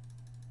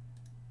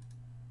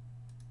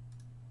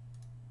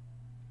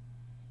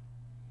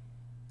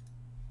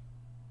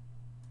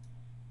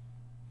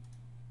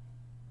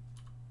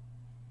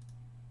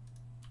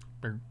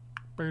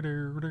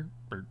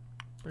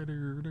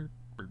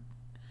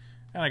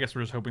 And I guess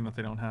we're just hoping that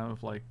they don't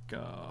have, like,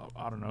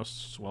 I don't know,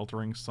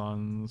 Sweltering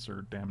Suns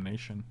or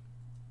Damnation.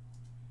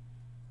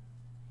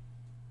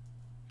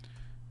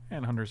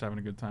 And Hunter's having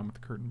a good time with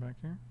the curtain back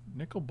here.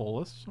 Nicol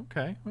Bolas.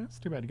 Okay, well, that's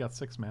too bad you got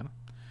 6 mana.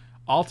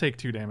 I'll take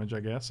 2 damage, I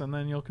guess, and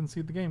then you'll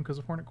concede the game because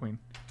of Hornet Queen.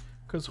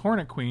 Because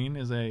Hornet Queen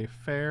is a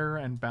fair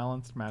and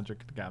balanced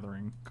Magic the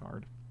Gathering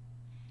card.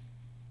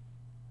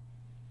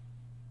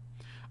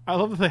 I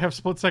love that they have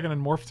Split Second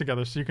and Morph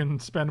together so you can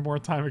spend more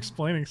time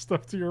explaining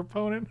stuff to your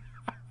opponent.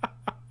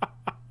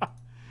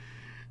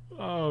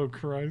 Oh,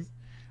 Christ.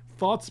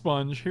 Thought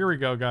Sponge. Here we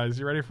go, guys.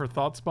 You ready for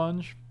Thought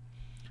Sponge?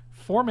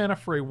 4 mana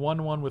for a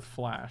 1/1 with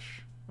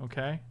Flash.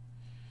 Okay?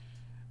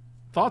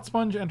 Thought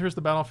Sponge enters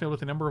the battlefield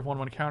with a number of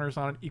 1/1 counters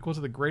on it equal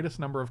to the greatest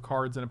number of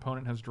cards an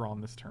opponent has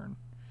drawn this turn.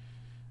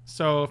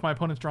 So if my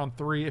opponent's drawn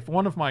 3, if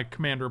one of my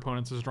commander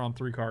opponents has drawn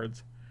 3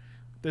 cards,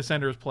 this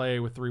enters play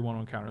with 3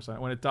 1/1 counters on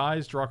it. When it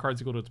dies, draw cards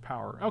equal to its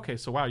power. Okay,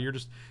 so wow, you're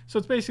just... So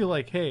it's basically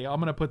like, hey,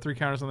 I'm going to put 3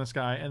 counters on this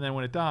guy, and then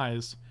when it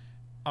dies,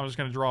 I'm just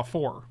going to draw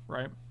 4,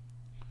 right?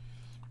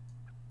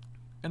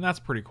 And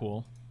that's pretty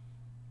cool.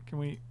 Can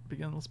we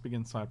begin? Let's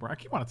begin sideboard. I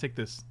keep want to take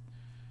this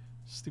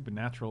stupid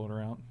Naturalizer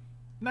out.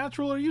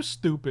 Natural, are you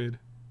stupid?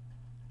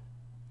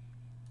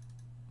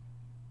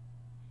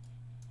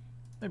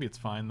 Maybe it's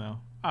fine, though.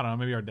 I don't know.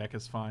 Maybe our deck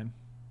is fine.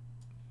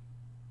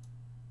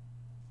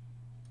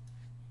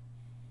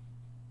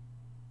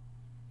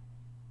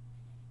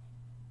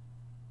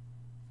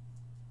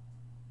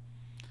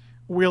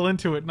 Wheel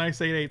into it. Nice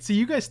 8/8. See,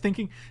 you guys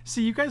thinking...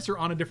 See, you guys are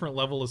on a different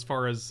level as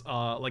far as,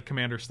 like,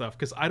 commander stuff.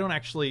 Because I don't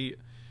actually...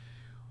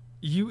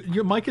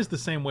 Your Mike is the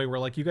same way, where,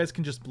 like, you guys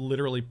can just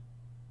literally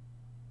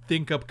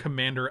think up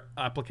commander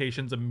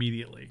applications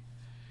immediately.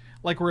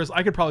 Like, whereas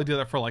I could probably do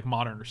that for, like,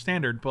 Modern or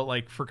Standard. But,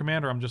 like, for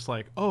commander, I'm just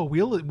like, oh,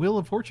 Wheel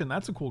of Fortune.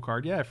 That's a cool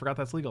card. Yeah, I forgot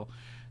that's legal.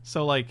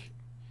 So, like,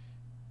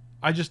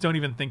 I just don't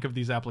even think of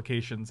these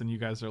applications. And you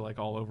guys are, like,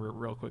 all over it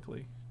real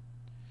quickly.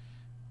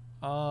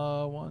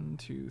 1,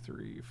 2,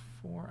 3,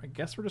 4. I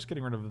guess we're just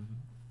getting rid of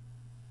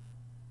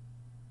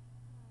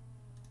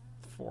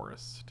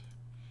Forest.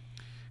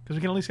 Because we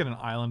can at least get an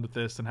island with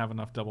this and have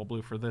enough double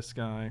blue for this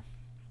guy.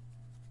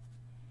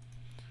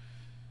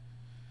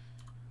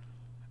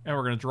 And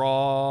we're going to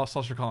draw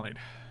Celestial Colonnade.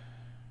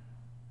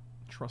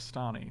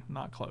 Trustani.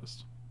 Not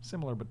close.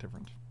 Similar but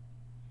different.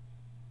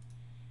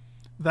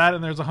 That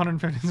and there's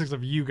 156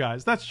 of you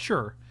guys. That's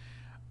sure.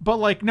 But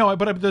like, no,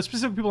 but the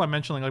specific people I'm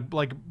mentioning,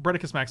 like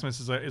Bredicus Maximus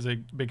is a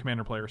big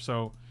commander player.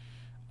 So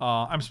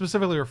I'm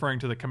specifically referring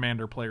to the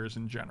commander players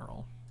in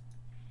general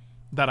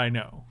that I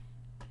know.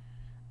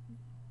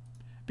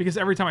 Because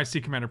every time I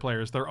see commander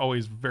players, they're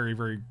always very,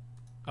 very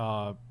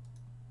well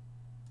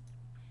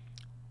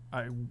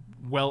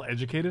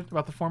educated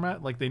about the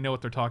format. Like they know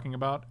what they're talking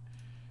about.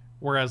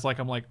 Whereas like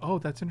I'm like, oh,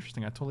 that's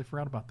interesting. I totally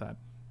forgot about that.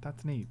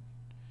 That's neat.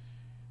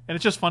 And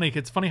it's just funny.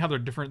 It's funny how they're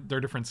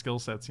different skill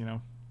sets, you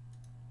know.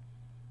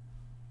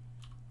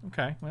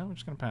 Okay, well, we're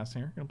just gonna pass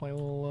here. Gonna play a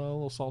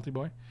little salty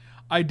boy.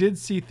 I did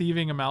see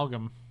Thieving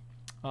Amalgam.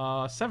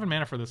 7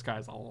 mana for this guy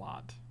is a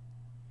lot.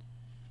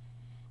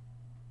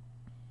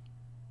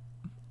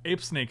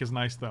 Ape Snake is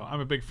nice though. I'm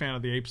a big fan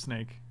of the Ape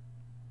Snake.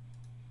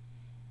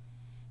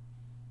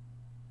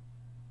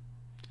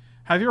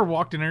 Have you ever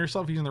walked in on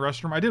yourself using the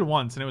restroom? I did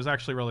once, and it was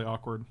actually really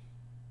awkward.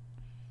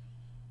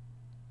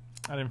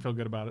 I didn't feel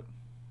good about it.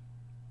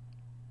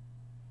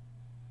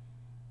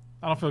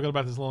 I don't feel good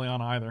about this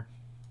Liliana either.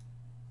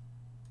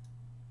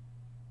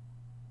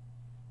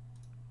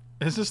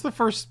 Is this the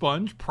first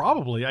sponge?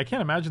 Probably. I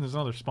can't imagine there's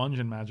another sponge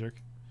in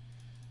Magic.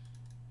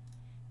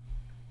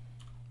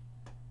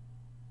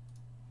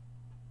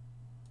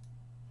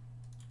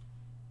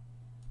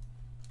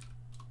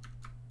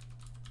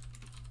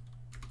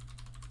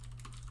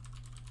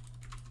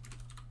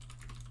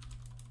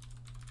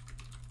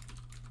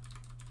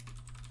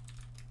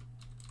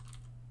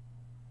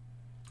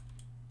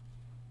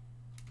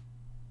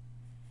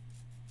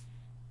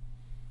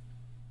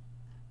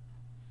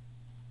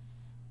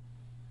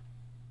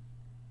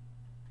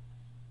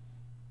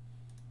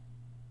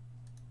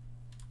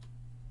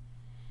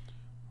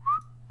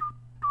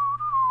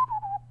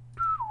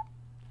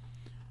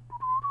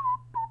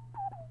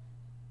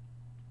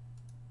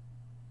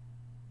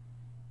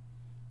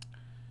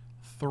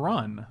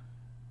 Thrun.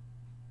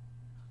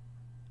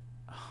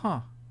 Huh.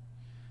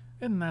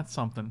 Isn't that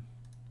something?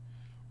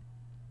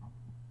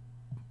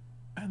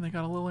 And they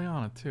got a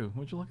Liliana too.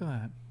 Would you look at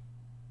that?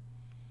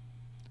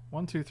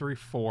 1, 2, 3,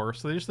 4.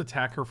 So they just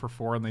attack her for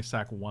 4 and they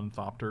sack 1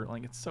 Thopter.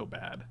 Like, it's so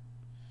bad.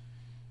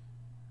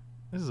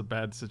 This is a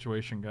bad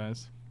situation,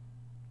 guys.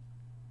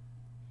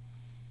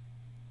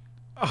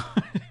 Oh,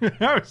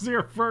 I was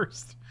here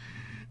first.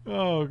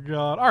 Oh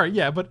god. All right,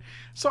 yeah, but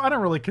so I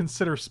don't really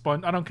consider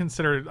I don't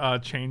consider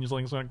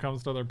changelings when it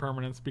comes to other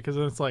permanents because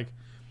it's like,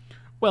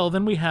 well,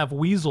 then we have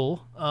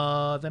Weasel,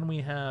 then we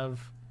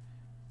have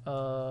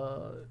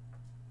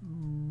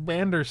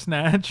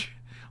Bandersnatch,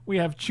 we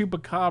have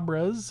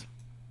Chupacabras,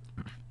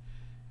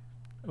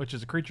 which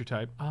is a creature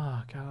type.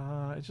 Oh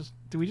god,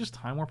 do we just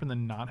time warp and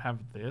then not have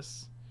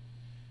this?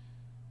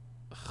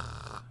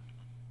 Ugh.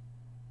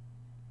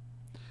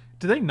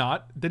 Did they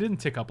not? They didn't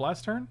tick up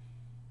last turn?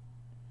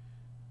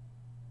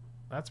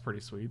 That's pretty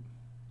sweet.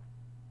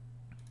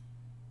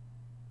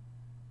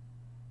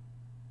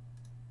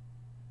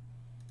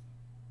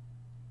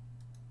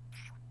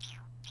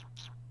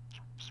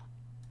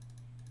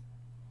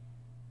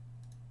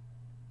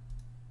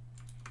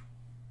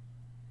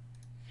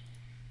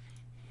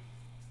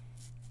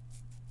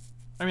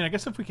 I mean, I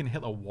guess if we can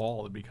hit a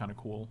wall, it'd be kind of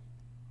cool.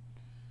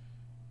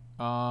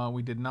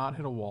 We did not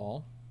hit a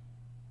wall.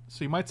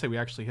 So you might say we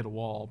actually hit a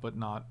wall, but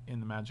not in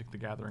the Magic the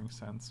Gathering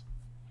sense.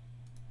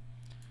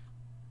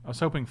 I was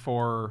hoping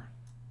for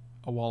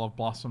a Wall of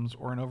Blossoms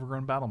or an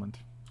Overgrown Battlement.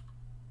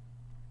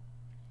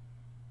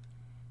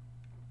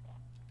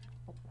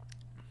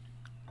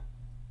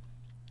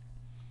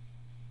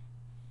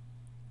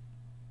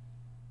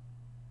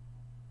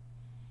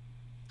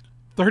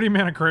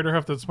 "30-mana Crater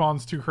Hoof that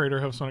spawns 2 Crater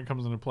Hoofs when it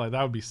comes into play."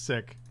 That would be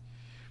sick.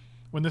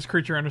 When this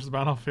creature enters the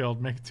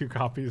battlefield, make 2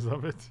 copies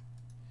of it.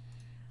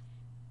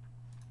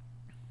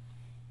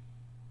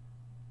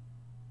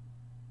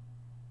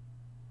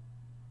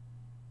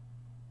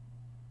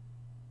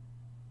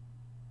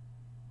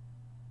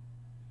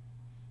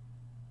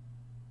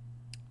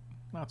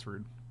 That's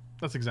rude.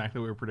 That's exactly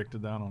what we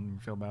predicted, though. I don't even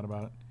feel bad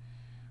about it.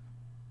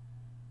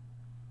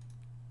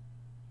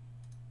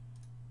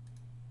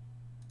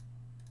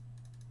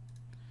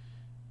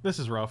 This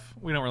is rough.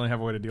 We don't really have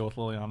a way to deal with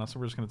Liliana, so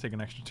we're just going to take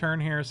an extra turn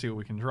here, see what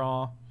we can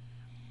draw.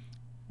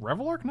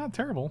 Revelark, not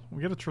terrible.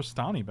 We get a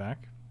Tristani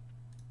back.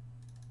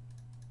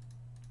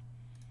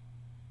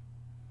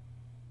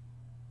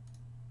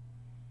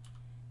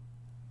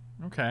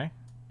 Okay.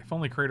 If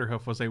only Crater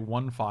Hoof was a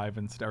 1/5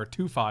 instead, or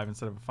 2/5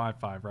 instead of a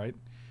 5/5, right?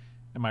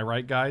 Am I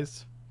right,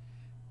 guys?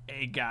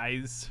 Hey,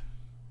 guys.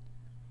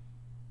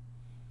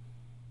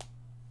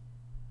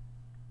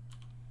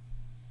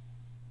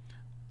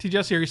 T.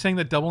 Jesse, are you saying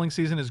that Doubling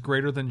Season is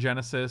greater than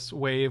Genesis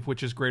Wave,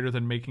 which is greater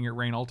than Making It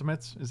Rain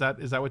Ultimates? Is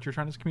that what you're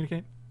trying to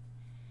communicate?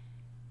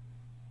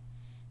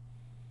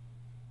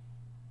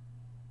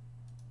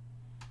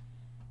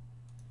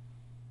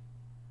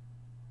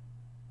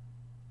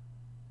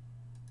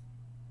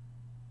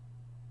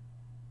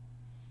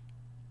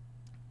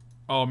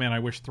 Oh man, I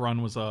wish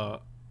Thrun was a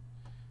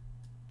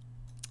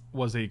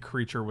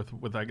creature with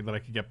that I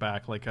could get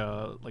back, like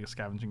a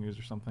scavenging ooze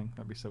or something.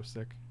 That'd be so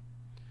sick.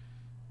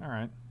 All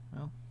right,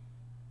 well,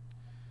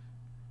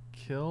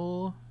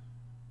 kill.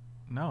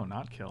 No,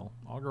 not kill.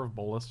 Augur of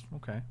Bolus.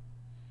 Okay.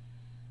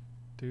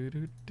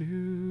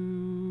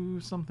 Do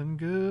something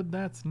good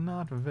that's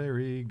not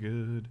very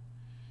good.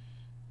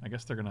 I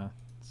guess they're gonna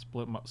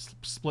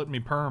split me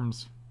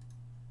perms.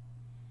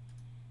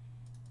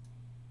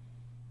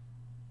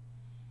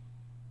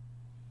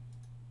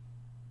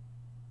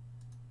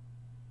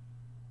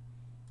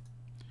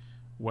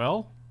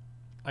 Well,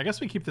 I guess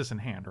we keep this in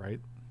hand,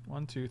 right?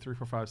 1, 2, 3,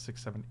 4, 5,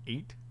 6, 7,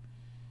 8.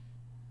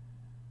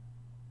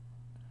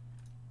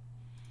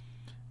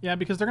 Yeah,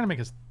 because they're not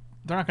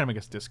gonna make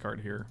us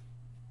discard here.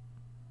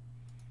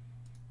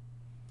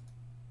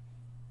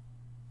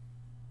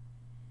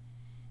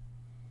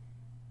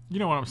 You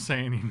know what I'm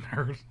saying, you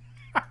nerd.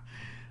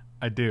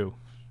 I do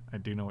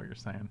know what you're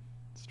saying.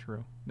 It's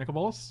true.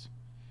 Nicobolus,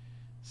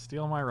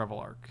 steal my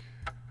Revelark.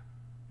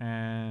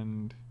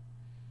 And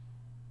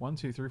 1,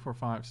 2, 3, 4,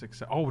 5, 6,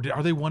 7. Oh,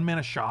 are they 1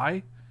 mana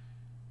shy?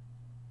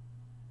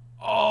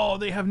 Oh,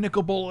 they have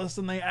Nicobolus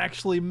and they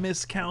actually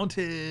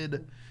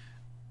miscounted.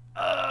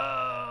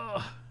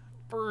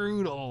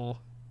 Brutal.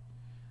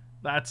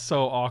 That's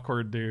so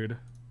awkward, dude.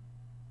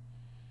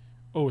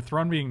 Oh,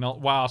 Thrun being null.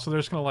 Wow, so they're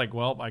just gonna like,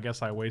 well, I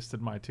guess I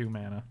wasted my 2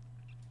 mana.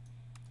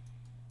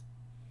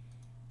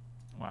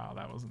 Wow,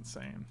 that was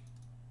insane.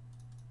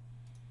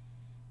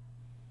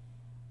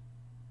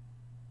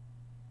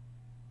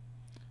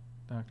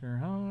 Dr.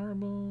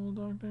 Horrible,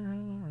 Dr.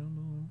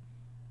 Horrible.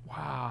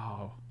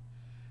 Wow.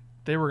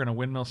 They were gonna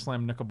windmill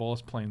slam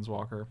Nicobolus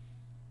Planeswalker.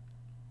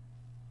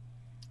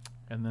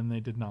 And then they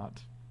did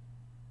not.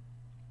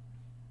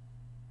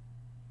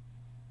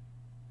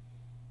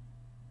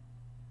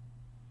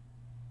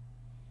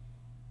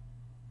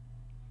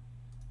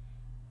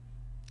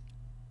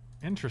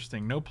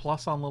 Interesting. No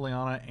plus on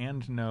Liliana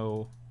and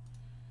no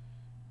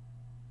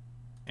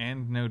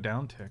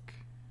downtick.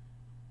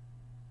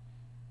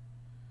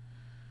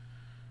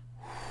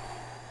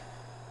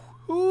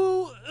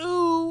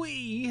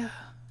 Ooh-wee.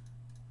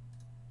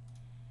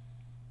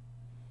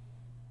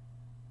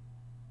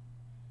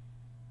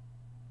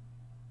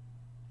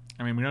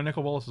 I mean, we know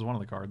Nicobolus is one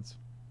of the cards.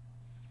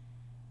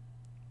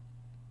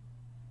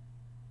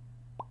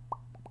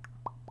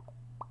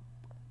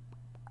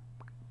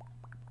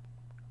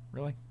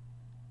 Really?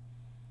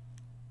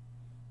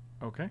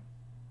 Okay.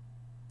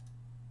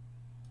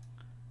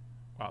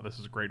 Wow, this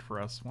is great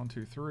for us. 1,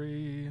 2,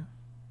 3.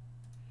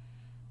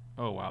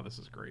 Oh wow, this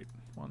is great.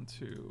 1,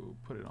 2.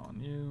 Put it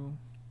on you.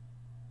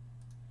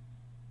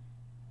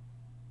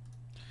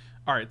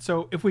 All right.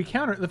 So if we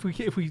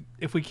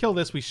kill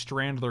this, we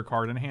strand their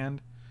card in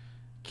hand.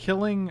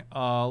 Killing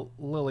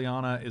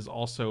Liliana is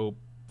also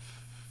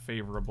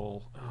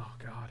favorable. Oh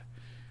god,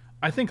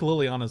 I think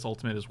Liliana's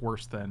ultimate is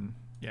worse than.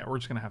 Yeah, we're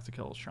just gonna have to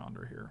kill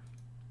Chandra here.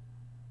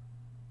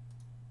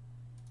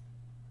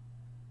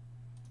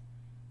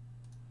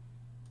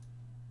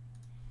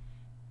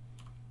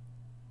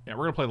 Yeah,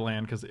 we're gonna play the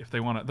land because if they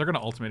want to, they're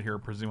gonna ultimate here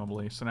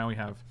presumably. So now we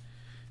have.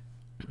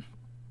 I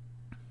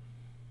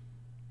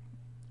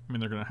mean,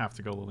 they're gonna have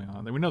to go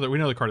Liliana. We know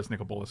the card is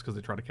Nicobolus because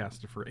they tried to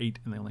cast it for 8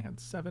 and they only had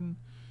 7.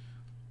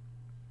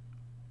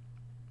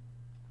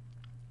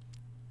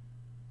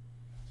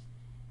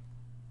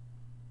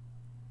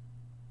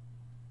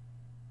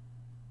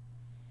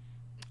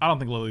 I don't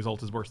think Lily's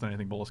ult is worse than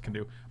anything Bolus can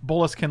do.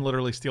 Bolus can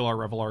literally steal our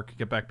Revelark,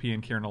 get back P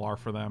and Kieran Alar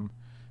for them.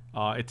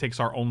 It takes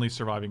our only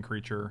surviving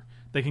creature.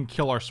 They can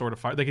kill our Sword of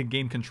Fire. They can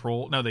gain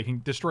control. No, they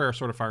can destroy our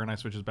Sword of Fire and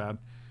Ice, which is bad.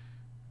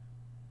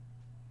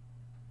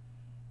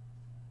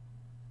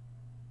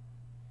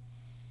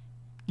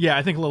 Yeah,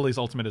 I think Lily's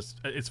ultimate is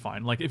it's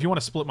fine. Like if you want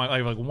to split I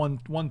have like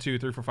 1, 2,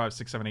 3, 4, 5,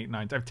 6, 7, 8,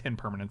 9. I have 10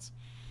 permanents.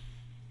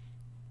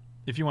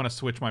 If you want to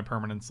switch my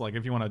permanents, like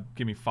if you want to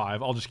give me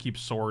 5, I'll just keep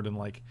Sword and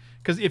like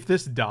because if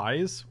this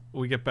dies,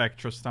 we get back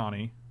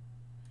Tristani,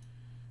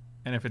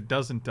 and if it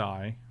doesn't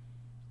die,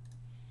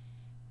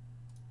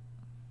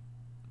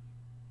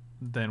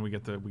 then we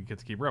get to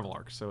keep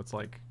Revelark. So it's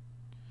like,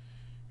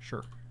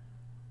 sure.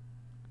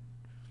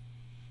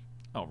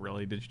 Oh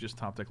really? Did you just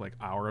top deck like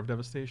Hour of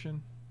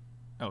Devastation?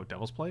 Oh,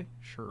 Devil's Play?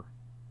 Sure.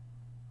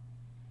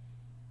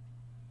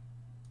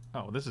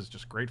 Oh, this is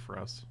just great for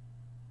us.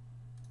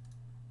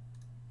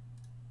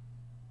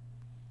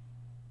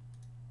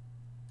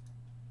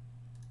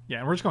 Yeah,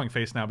 and we're just going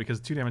face now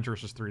because 2 damage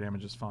versus 3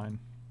 damage is fine.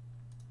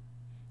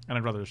 And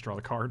I'd rather just draw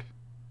the card.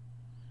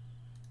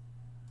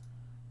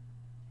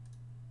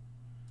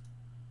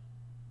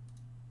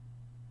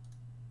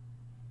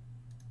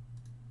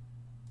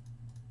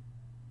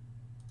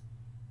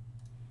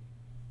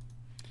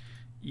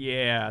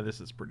 Yeah, this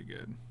is pretty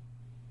good.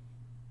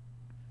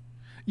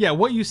 Yeah,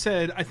 what you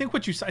said, I think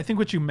what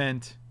you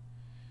meant.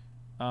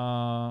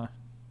 Yeah,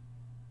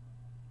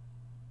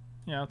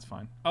 that's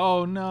fine.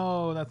 Oh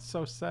no, that's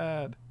so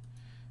sad.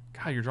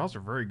 God, your draws are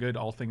very good,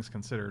 all things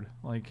considered.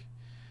 Like,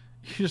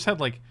 you just had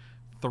like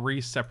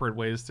 3 separate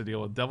ways to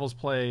deal with Devil's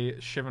Play,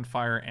 Shiv and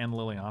Fire, and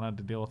Liliana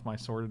to deal with my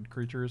sorted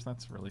creatures.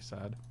 That's really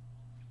sad.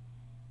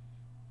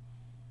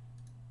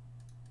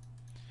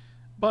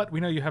 But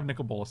we know you have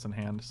Nicol Bolas in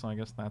hand, so I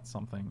guess that's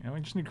something. And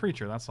we just need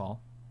creature, that's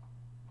all.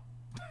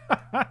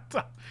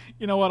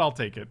 You know what? I'll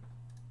take it.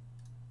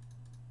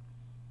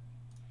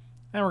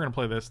 And we're going to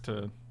play this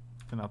to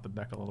thin out the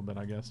deck a little bit,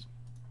 I guess.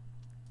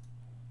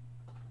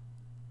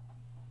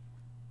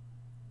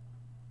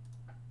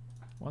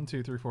 One,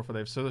 two, three, four,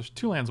 5. So there's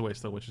 2 lands away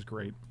still, which is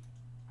great.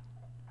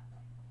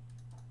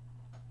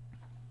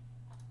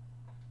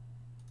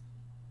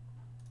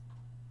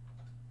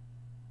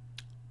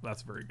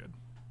 That's very good.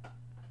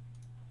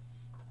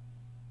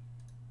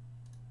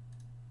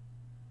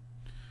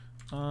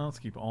 Let's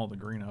keep all the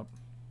green up.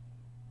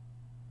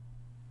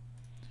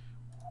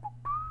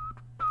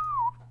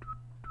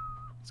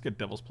 Let's get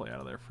Devil's Play out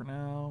of there for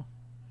now.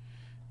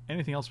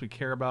 Anything else we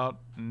care about?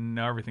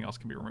 No, everything else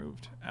can be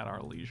removed at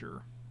our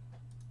leisure.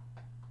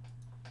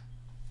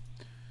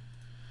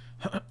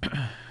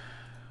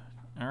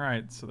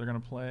 Alright, so they're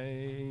going to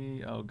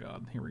play... Oh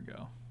god, here we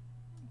go.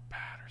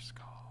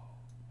 Batterskull.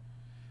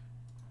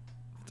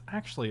 It's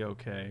actually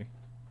okay.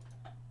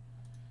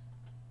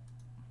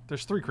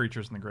 There's 3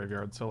 creatures in the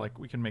graveyard, so like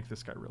we can make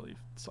this guy really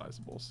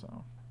sizable,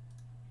 so...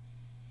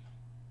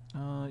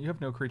 you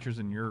have no creatures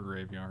in your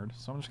graveyard,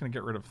 so I'm just going to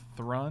get rid of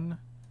Thrun.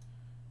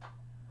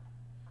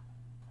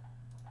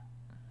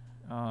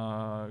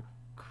 And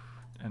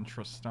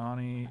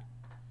Trostani.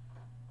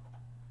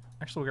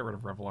 Actually, we'll get rid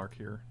of Revelark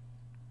here.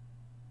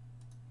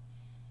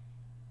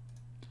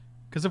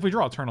 Because if we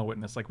draw Eternal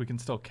Witness, like we can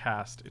still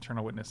cast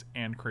Eternal Witness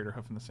and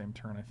Craterhoof in the same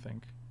turn, I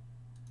think.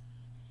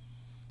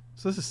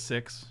 So this is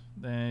 6.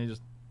 They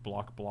just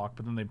block,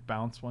 but then they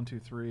bounce 1, 2,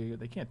 3.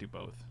 They can't do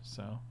both,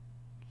 so...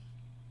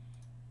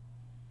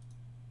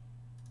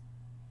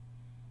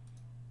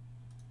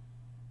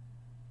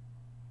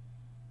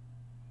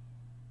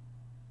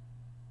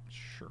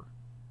 Sure.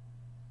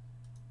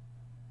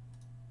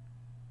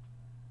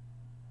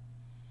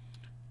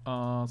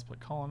 Let's play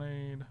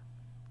Colonnade.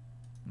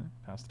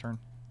 Pass the turn.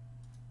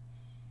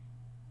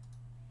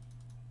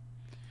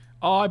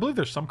 I believe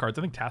there's some cards.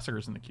 I think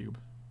Tassiger's in the cube.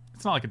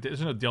 It's not like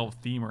there's no Delve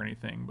theme or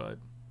anything, but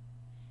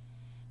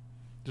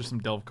there's some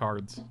Delve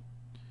cards.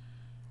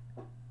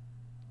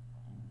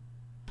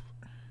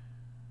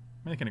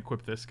 Maybe I can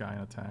equip this guy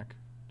and attack,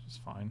 which is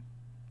fine.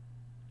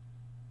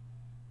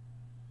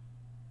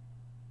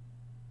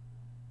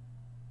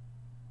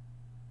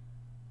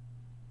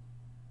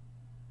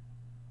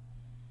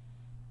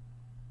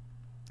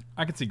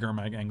 I could see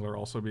Gurmag Angler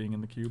also being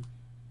in the cube.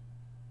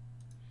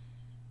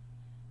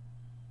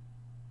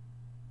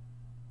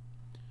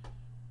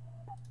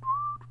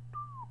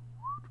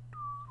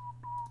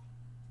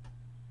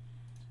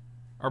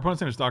 Our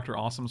opponent's name is Dr.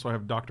 Awesome, so I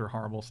have Dr.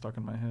 Horrible stuck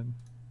in my head.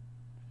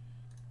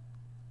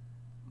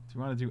 Do you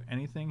want to do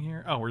anything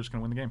here? Oh, we're just going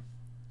to win the game.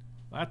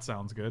 That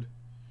sounds good.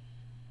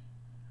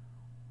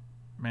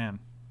 Man.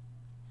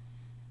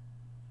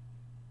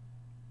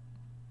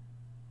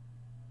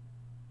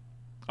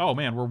 Oh,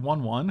 man, we're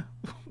 1-1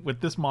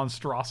 with this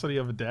monstrosity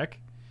of a deck.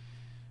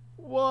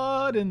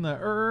 What in the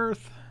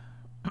earth?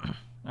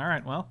 All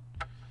right, well,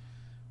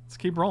 let's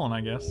keep rolling,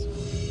 I guess.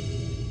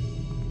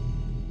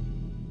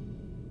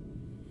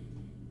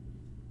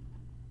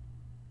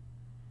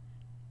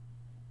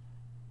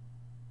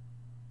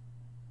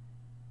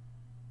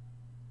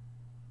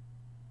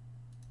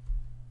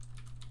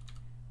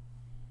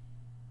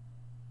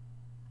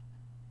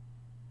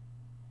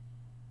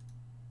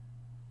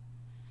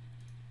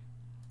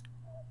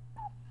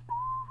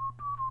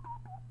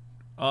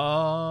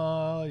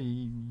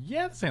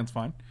 Yeah, that sounds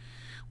fine.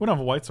 We don't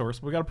have a white source,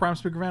 but we got a Prime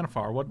Speaker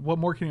Vanifar. What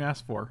more can you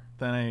ask for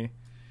than a...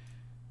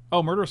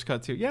 Oh, Murderous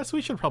Cut too. Yeah, so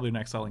we should probably be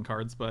exiling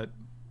cards, but...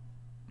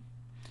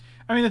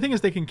 I mean, the thing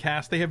is they can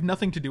cast... They have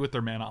nothing to do with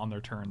their mana on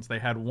their turns. They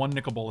had 1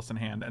 Nicol Bolas in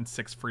hand and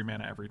 6 free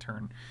mana every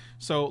turn.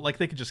 So, like,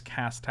 they could just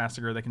cast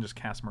Tassiger, they can just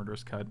cast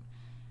Murderous Cut.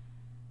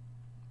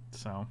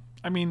 So,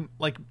 I mean,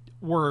 like,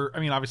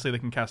 obviously they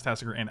can cast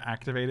Tassiger and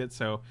activate it,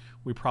 so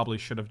we probably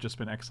should have just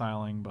been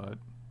exiling, but...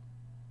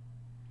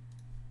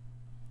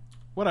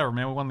 Whatever,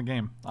 man. We won the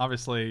game.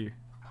 Obviously,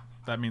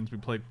 that means we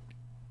played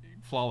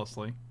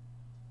flawlessly.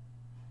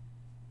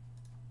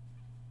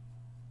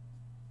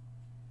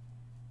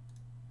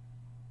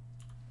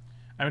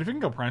 I mean, if we can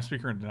go Prime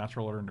Speaker into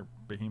Natural Order into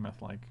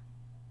Behemoth, like...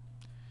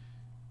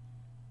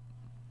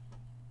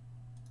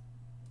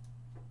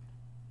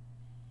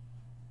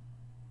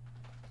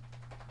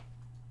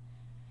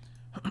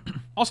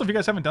 Also, if you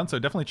guys haven't done so,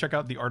 definitely check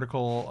out the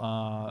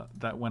article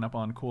that went up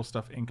on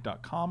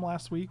CoolStuffInc.com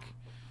last week.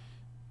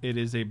 It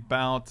is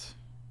about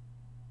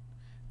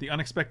the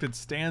unexpected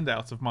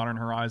standouts of Modern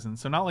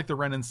Horizons. So not like the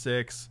Wrenn and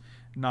 6,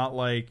 not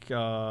like,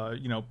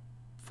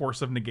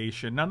 Force of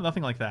Negation,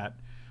 nothing like that.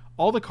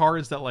 All the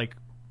cards that, like,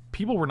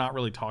 people were not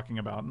really talking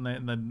about, and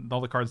then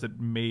all the cards that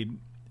made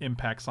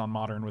impacts on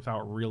Modern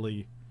without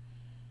really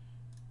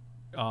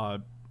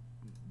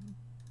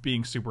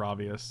being super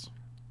obvious.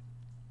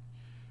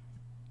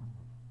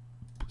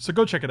 So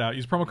go check it out.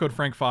 Use promo code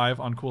Frank5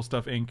 on Cool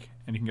Stuff Inc.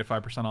 and you can get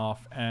 5%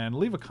 off. And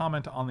leave a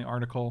comment on the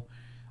article.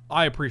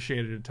 I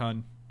appreciate it a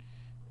ton,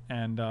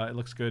 and it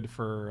looks good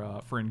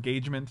for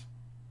engagement.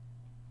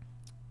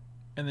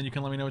 And then you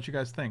can let me know what you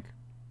guys think.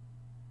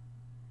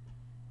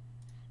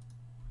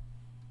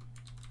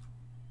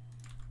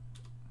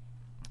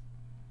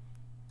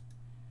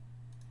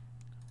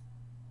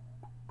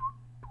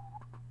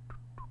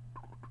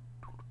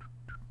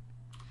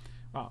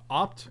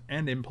 Opt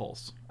and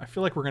Impulse. I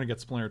feel like we're going to get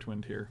Splinter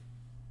Twinned here.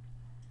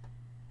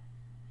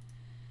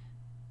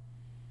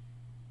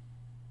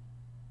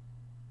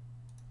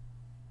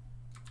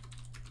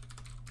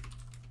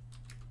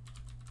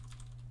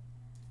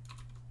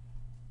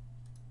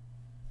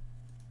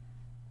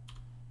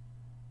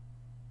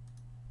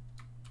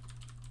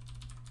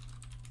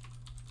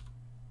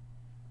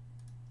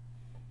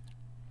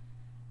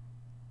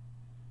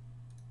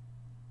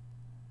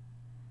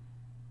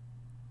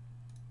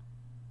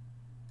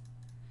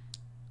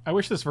 I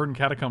wish this Verdant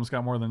Catacombs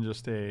got more than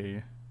just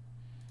a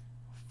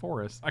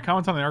forest. I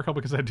comment on the article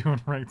because I do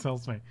what Frank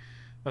tells me.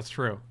 That's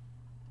true.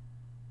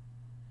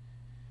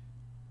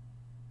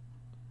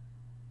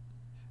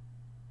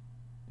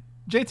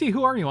 JT,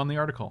 who are you on the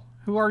article?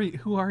 Who are you?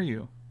 Who are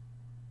you?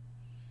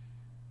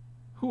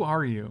 Who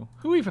are you?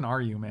 Who even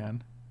are you,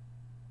 man?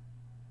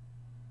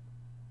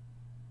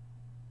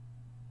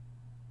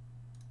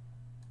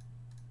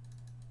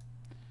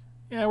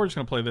 Yeah, we're just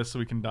going to play this so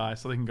we can die,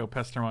 so they can go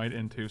Pestermite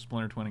into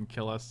Splinter Twin and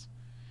kill us.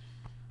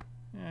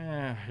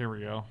 Yeah, here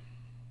we go.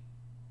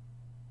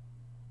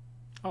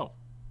 Oh,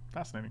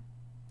 fascinating.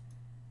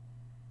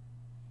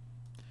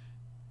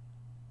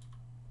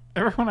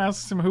 Everyone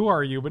asks him, who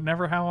are you, but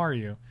never how are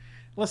you?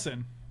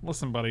 Listen,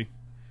 buddy.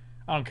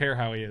 I don't care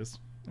how he is,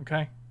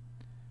 okay?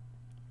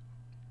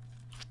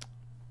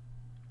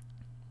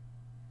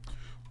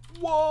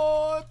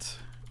 What?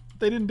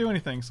 They didn't do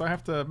anything, so I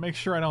have to make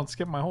sure I don't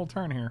skip my whole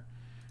turn here.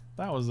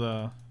 That was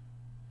an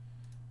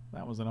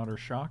utter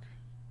shock.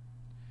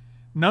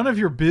 None of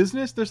your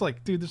business? There's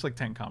like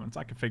 10 comments.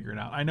 I can figure it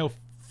out. I know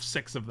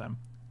 6 of them.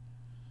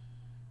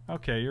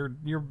 Okay,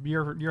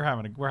 we're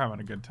having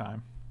a good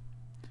time.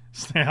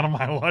 Stay out of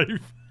my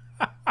life.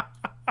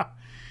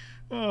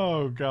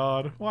 Oh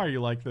God, why are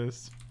you like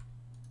this?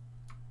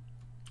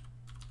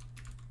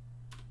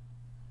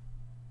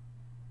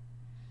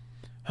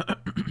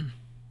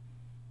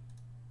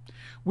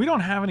 We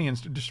don't have any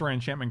destroy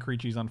enchantment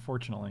creatures,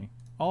 unfortunately.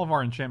 All of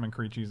our enchantment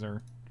creatures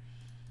are...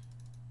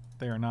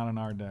 They are not in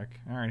our deck.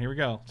 Alright, here we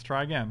go. Let's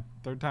try again.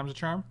 3rd time's a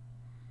charm.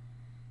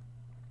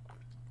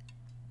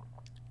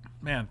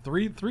 Man,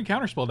 three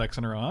counterspell decks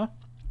in a row, huh?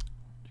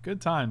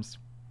 Good times.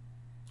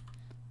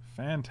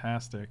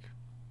 Fantastic.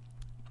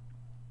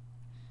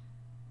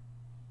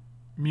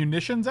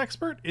 Munitions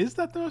expert? Is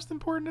that the most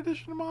important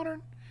addition to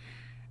Modern?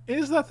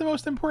 Is that the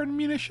most important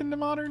munition to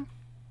Modern?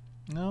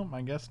 No,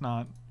 I guess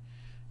not.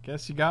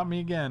 Guess you got me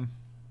again.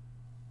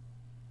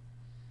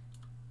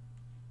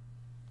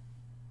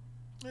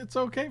 It's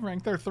okay,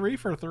 Frank. They're 3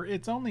 for 3.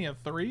 It's only a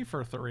 3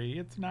 for 3.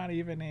 It's not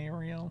even a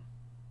real.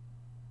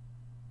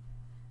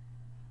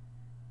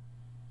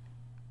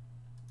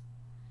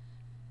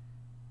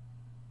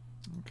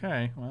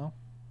 Okay, well.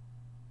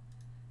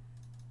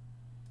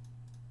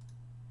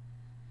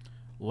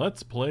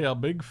 Let's play a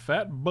big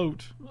fat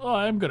boat. Oh,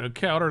 I'm gonna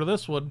counter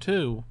this one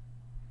too.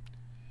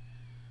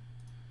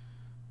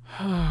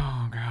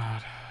 Oh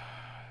God.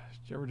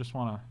 Did you ever just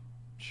want to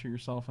shoot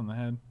yourself in the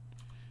head?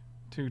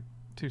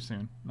 Too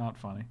soon. Not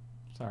funny.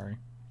 Sorry.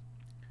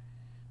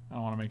 I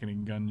don't want to make any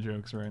gun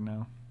jokes right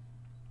now.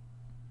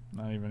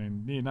 Not even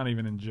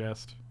in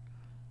jest.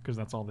 Because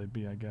that's all they'd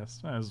be, I guess.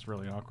 That is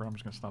really awkward. I'm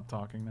just going to stop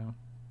talking now.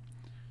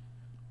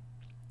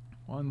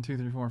 1, 2,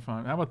 3, 4,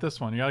 5. How about this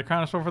one? You got a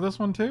counterspell for this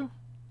one too?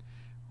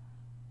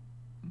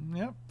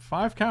 Yep.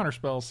 5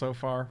 counterspells so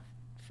far.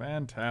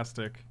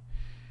 Fantastic.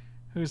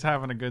 Who's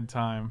having a good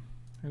time?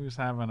 Who's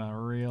having a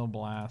real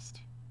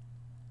blast?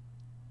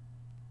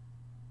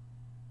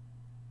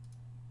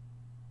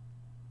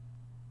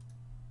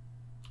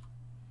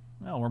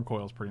 Well, Worm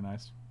Coil's pretty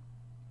nice.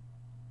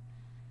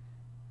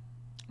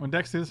 When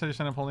decks do this, I just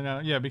end up holding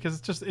out. Yeah,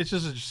 because it's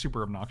just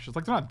super obnoxious.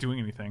 Like, they're not doing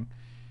anything.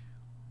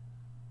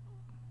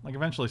 Like,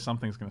 eventually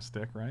something's gonna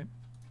stick, right?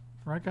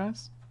 Right,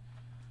 guys?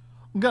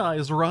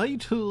 Guys,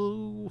 right?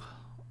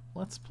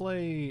 Let's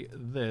play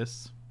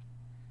this.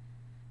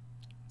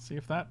 See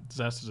if that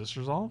does this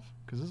resolve?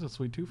 Because this is a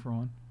sweet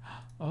 2-for-1.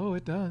 Oh,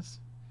 it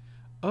does.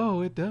 Oh,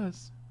 it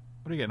does.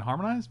 What are you getting?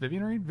 Harmonized?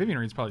 Vivian Reed? Vivian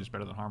Reed's probably just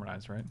better than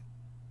Harmonized, right?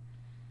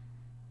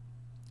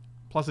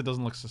 Plus, it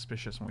doesn't look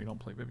suspicious when we don't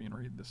play Vivian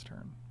Reed this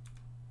turn.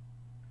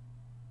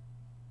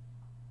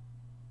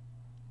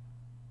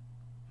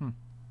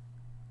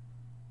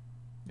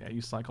 Yeah,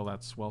 you cycle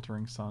that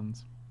Sweltering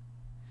Suns.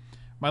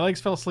 My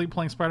legs fell asleep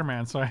playing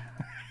Spider-Man, so I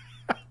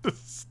have to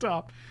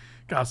stop.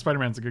 God,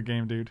 Spider-Man's a good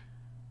game, dude.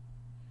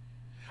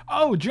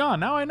 Oh, John,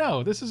 now I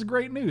know. This is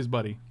great news,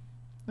 buddy.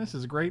 This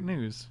is great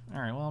news. All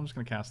right, well, I'm just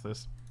going to cast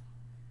this.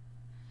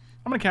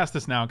 I'm going to cast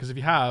this now, because if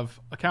you have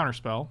a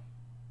counterspell...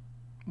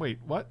 Wait,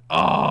 what?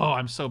 Oh,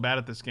 I'm so bad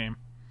at this game.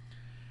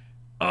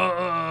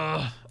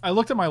 I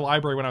looked at my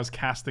library when I was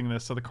casting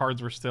this, so the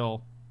cards were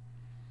still...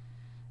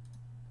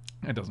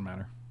 It doesn't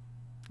matter.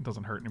 It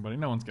doesn't hurt anybody.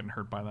 No one's getting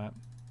hurt by that.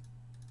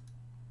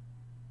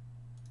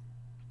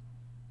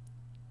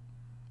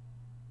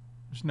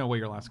 There's no way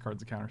your last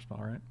card's a counterspell,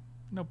 right?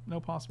 No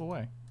possible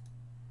way.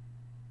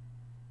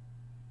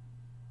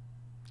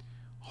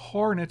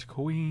 Hornet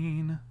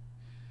Queen.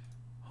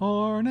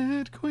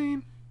 Hornet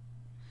Queen.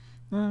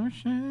 I'm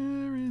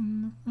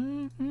sharing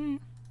the...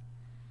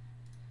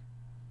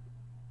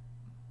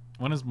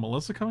 When is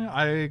Melissa coming?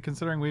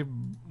 Considering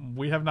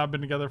we have not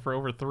been together for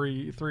over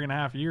three and a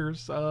half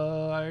years.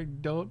 I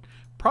don't...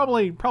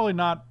 Probably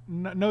not...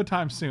 No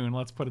time soon,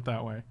 let's put it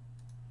that way.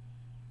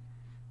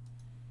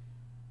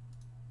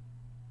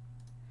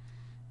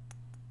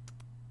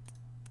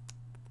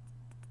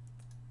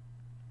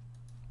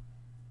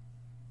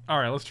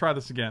 Alright, let's try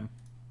this again.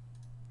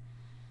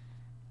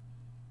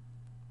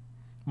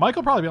 Mike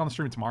will probably be on the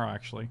stream tomorrow,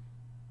 actually.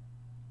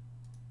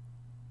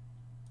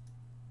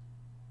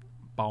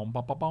 Boom,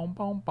 boom, boom,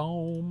 boom,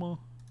 boom.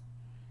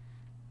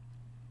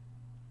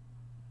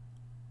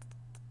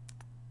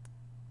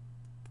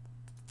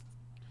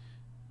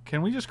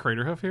 Can we just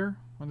Crater Hoof here?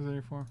 What is it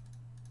here for?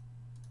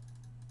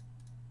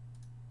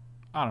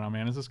 I don't know,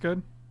 man. Is this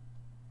good?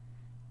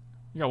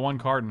 You got one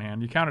card in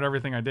hand. You counted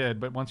everything I did,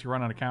 but once you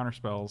run out of counter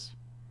spells...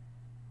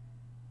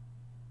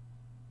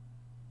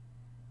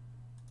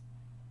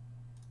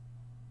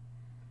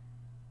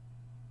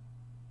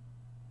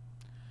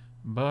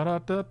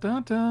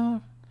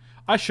 Ba-da-da-da-da.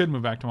 I should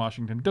move back to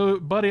Washington.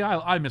 Buddy,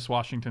 I miss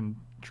Washington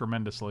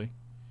tremendously.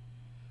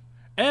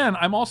 And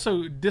I'm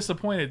also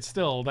disappointed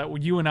still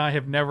that you and I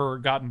have never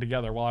gotten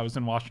together while I was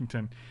in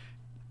Washington.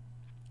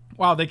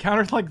 Wow, they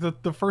countered like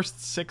the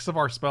first 6 of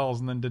our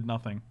spells and then did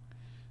nothing.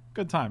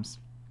 Good times.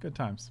 Good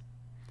times.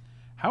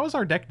 How is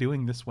our deck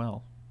doing this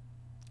well?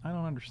 I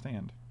don't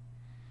understand.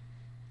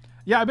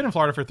 Yeah, I've been in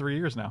Florida for 3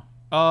 years now.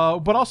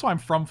 But also I'm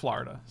from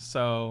Florida,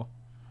 so...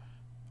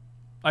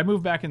 I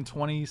moved back in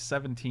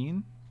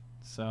 2017,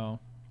 so...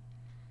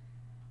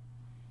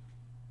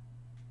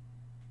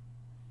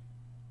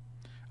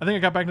 I think I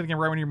got back to the game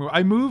right when you moved.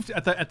 I moved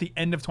at the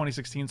end of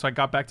 2016, so I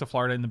got back to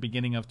Florida in the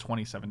beginning of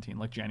 2017,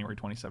 like January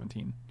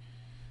 2017.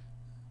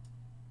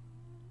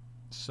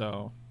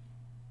 So...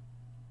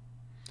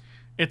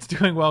 It's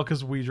doing well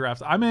because we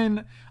draft.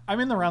 I'm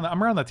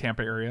around the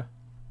Tampa area.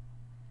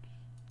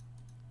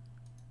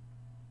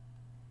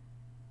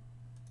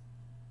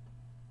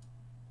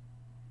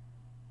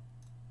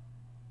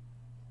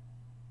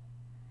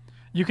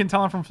 You can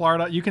tell I'm from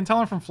Florida. You can tell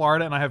I'm from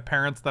Florida, and I have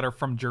parents that are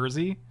from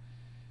Jersey.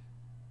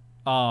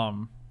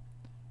 Because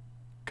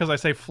I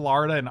say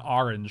Florida and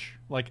orange,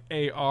 like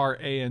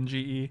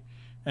A-R-A-N-G-E,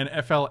 and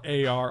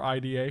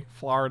F-L-A-R-I-D-A,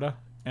 Florida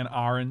and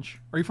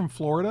orange. Are you from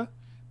Florida?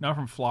 No, I'm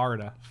from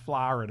Florida.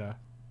 Florida.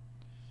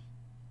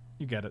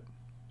 You get it.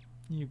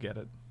 You get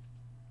it.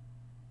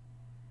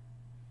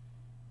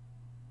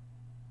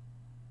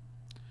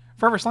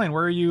 Forever Slain,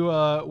 where are you?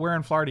 Where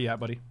in Florida you at,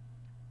 buddy?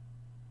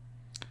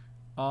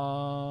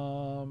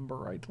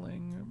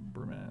 Breitling,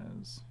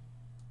 Brumez.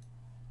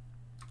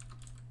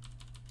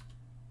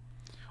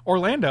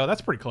 Orlando,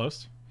 that's pretty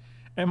close.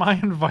 Am I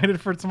invited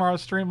for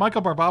tomorrow's stream?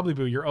 Michael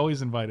Barbabliboo, you're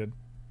always invited.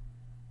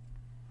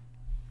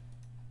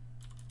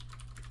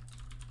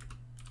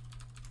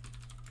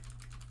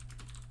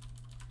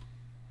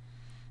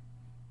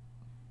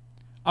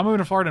 I'm moving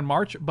to Florida in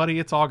March. Buddy,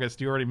 it's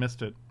August. You already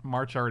missed it.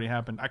 March already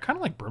happened. I kind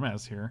of like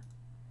Brumez here.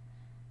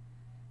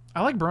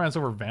 I like Brumez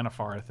over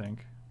Vanifar, I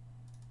think.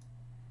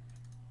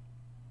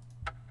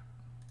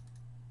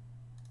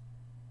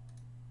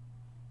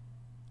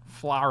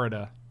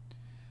 Florida.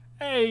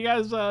 Hey, you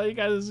guys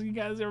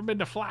ever been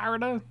to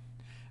Florida?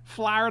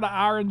 Florida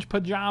orange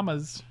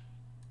pajamas.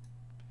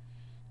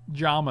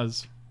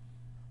 Jamas.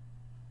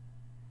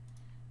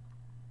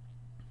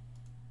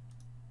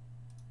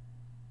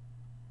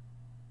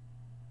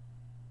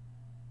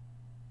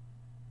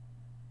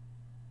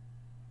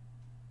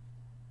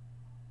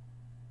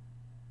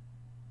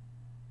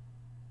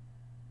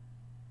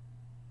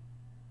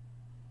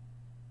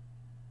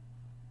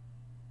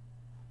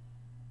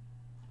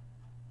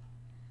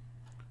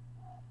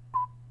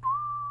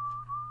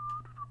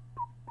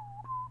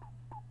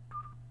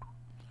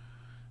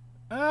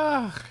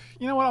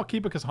 You know what? I'll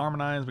keep it because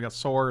Harmonize. We got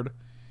Sword.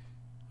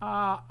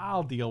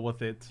 I'll deal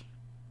with it.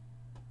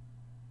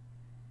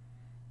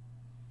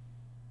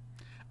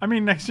 I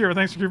mean, next year.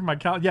 Thanks for giving my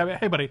count. Yeah, but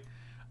hey, buddy.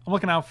 I'm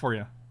looking out for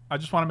you. I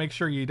just want to make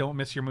sure you don't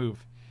miss your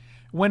move.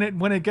 When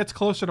it gets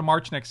closer to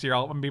March next year,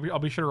 I'll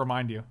be sure to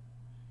remind you.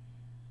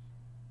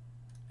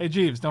 Hey,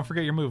 Jeeves, don't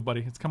forget your move,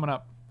 buddy. It's coming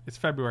up. It's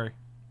February.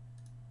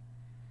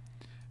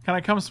 Can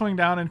I come swing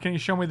down and can you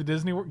show me the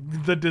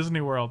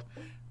Disney World?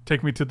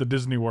 Take me to the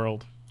Disney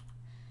World.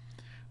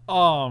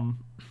 I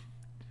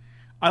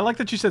like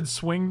that you said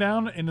swing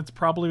down, and it's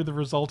probably the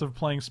result of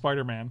playing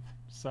Spider-Man.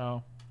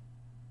 So,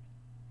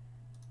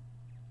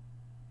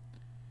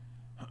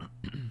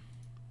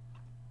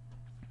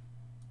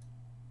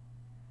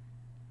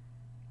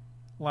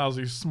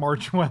 lousy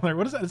smart weather.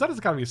 What is that? Is that? It's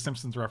got to be a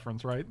Simpsons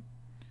reference, right?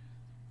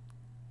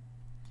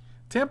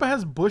 Tampa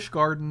has Busch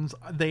Gardens.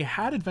 They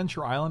had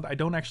Adventure Island. I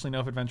don't actually know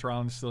if Adventure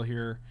Island is still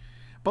here.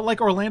 But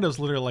like Orlando's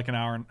literally like an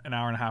hour and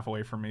a half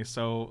away from me.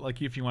 So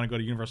like if you want to go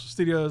to Universal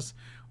Studios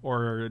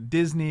or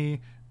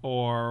Disney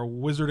or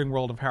Wizarding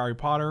World of Harry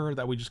Potter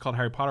that we just called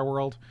Harry Potter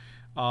World,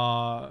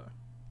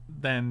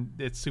 then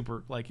it's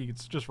super, like,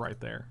 it's just right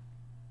there.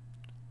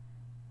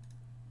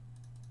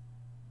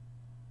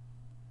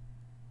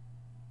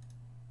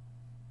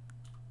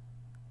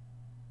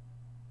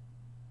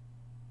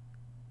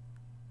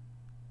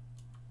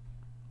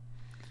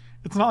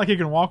 It's not like he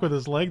can walk with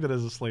his leg that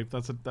is asleep.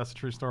 That's a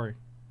true story.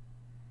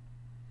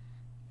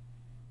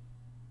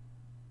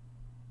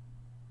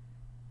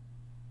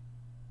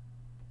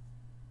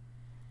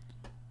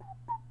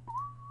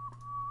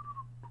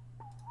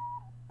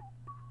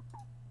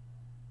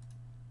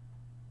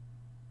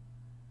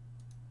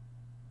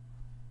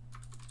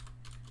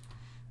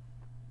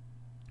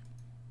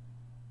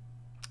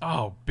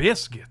 Oh,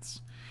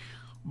 biscuits.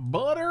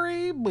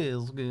 Buttery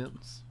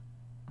biscuits.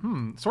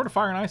 Sword of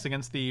Fire and Ice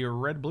against the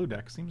red-blue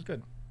deck. Seems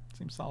good.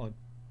 Seems solid.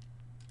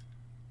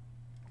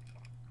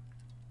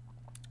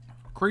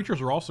 Creatures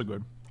are also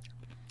good.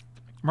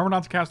 Remember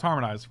not to cast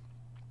Harmonize.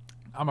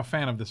 I'm a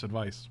fan of this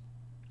advice.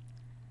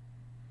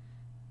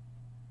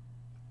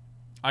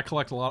 I do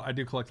collect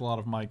a lot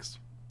of mics.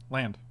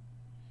 Land.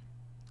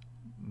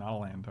 Not a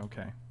land.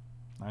 Okay.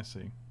 I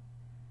see.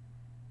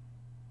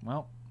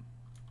 Well,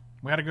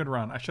 we had a good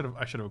run. I should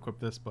have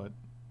equipped this, but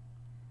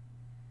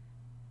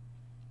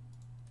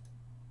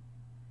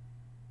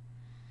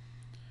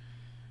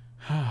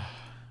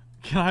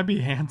can I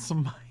be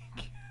handsome,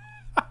 Mike?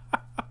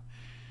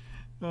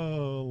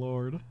 Oh,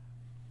 Lord.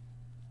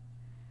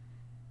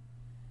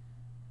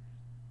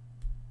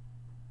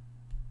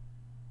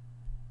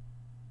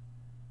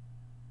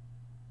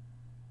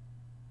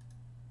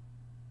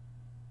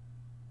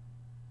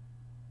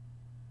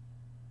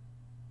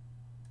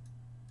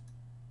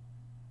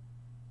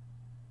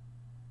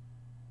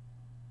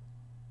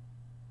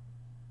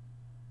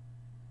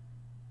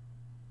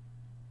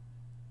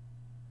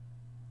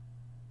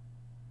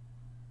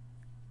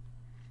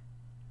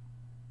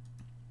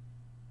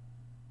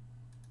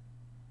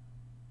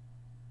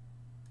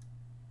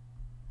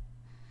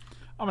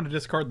 I'm going to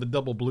discard the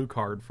double blue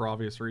card for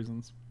obvious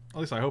reasons. At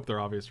least I hope they're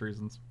obvious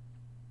reasons.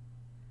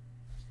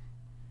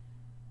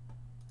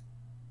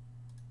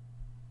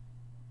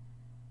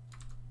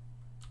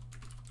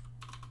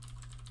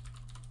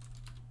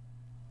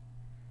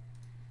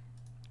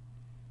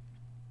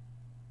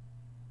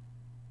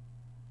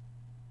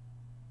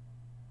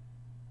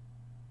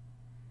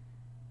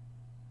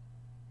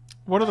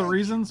 What are the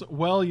reasons?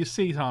 Well, you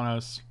see,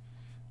 Thanos,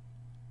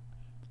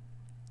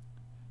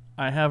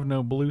 I have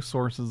no blue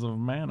sources of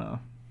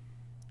mana.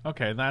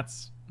 Okay,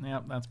 that's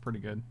pretty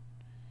good.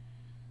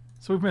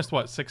 So we've missed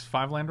what,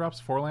 5 land drops,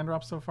 4 land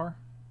drops so far?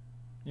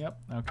 Yep,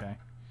 okay.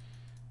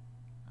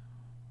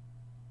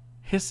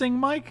 Hissing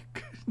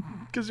Mike?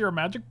 Because you're a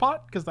magic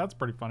pot? Because that's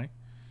pretty funny.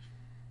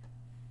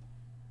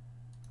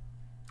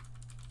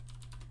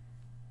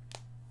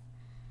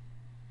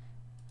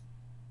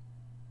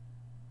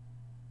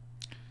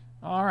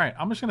 Alright,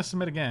 I'm just going to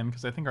submit again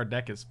because I think our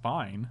deck is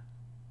fine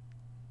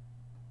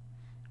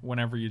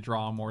whenever you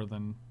draw more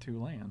than 2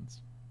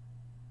 lands.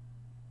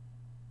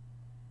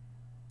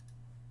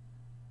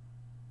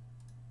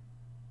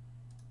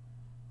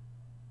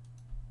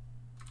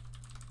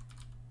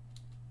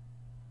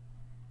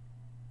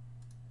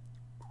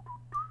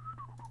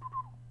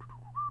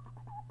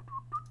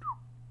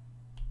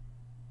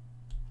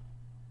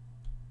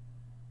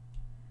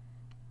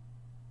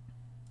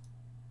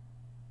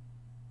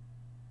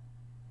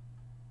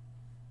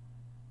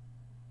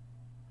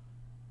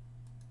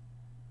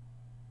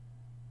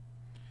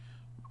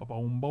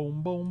 Boom,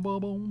 boom, boom,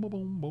 boom, boom,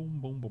 boom, boom,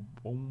 boom,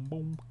 boom,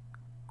 boom.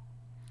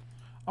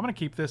 I'm going to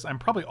keep this. I'm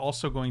probably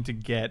also going to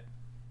get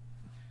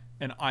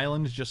an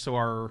island just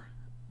so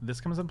this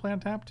comes in play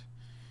untapped.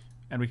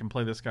 And we can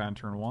play this guy on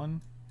turn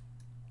 1.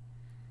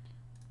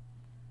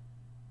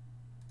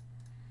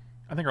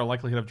 I think our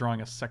likelihood of drawing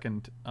a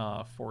second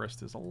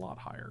forest is a lot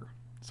higher.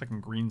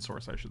 Second green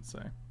source, I should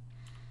say.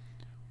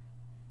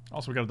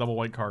 Also, we got a double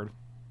white card.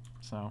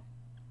 So...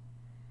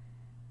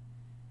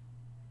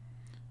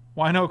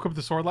 why no equip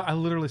the sword? I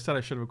literally said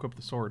I should have equipped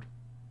the sword.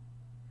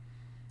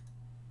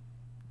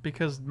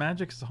 Because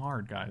Magic is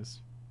hard,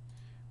 guys.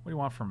 What do you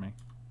want from me?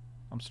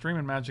 I'm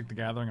streaming Magic the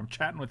Gathering. I'm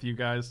chatting with you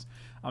guys.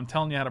 I'm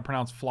telling you how to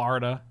pronounce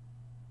Florida.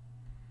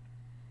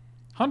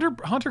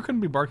 Hunter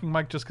couldn't be barking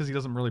Mike just because he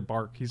doesn't really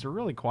bark. He's a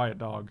really quiet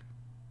dog.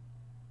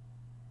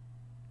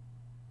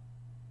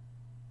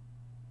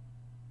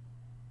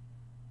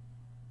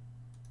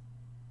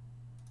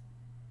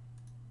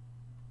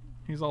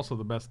 He's also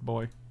the best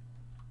boy.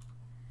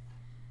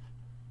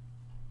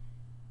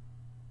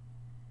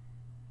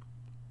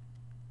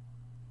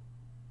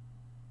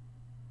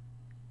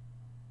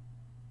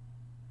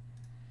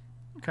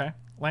 Okay,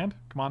 land.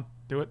 Come on,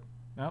 do it.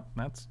 Yep,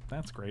 that's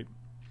great.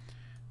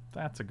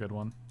 That's a good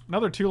one.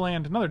 Another two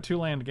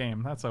land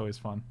game. That's always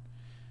fun.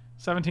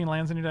 17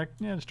 lands in your deck.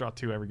 Yeah, just draw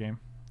 2 every game.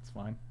 It's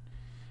fine.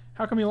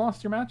 How come you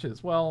lost your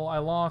matches? Well, I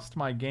lost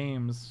my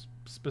games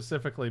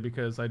specifically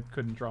because I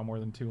couldn't draw more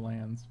than 2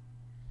 lands.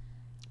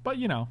 But,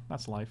 you know,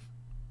 that's life.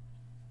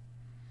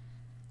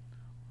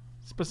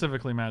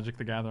 Specifically Magic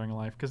the Gathering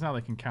life, because now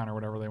they can counter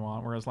whatever they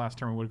want, whereas last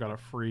turn we would have got a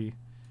free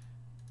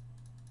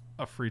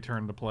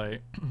turn to play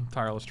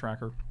Tireless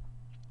Tracker.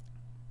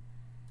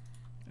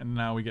 And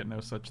now we get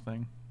no such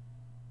thing.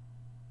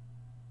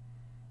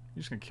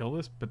 You're just gonna kill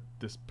this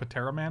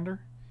Pateramander?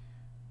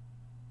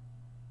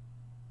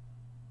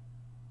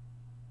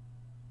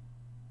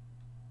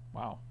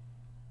 Wow.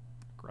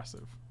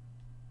 Aggressive.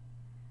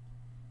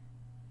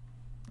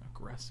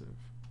 Aggressive.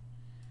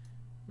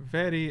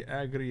 Very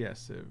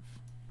aggressive.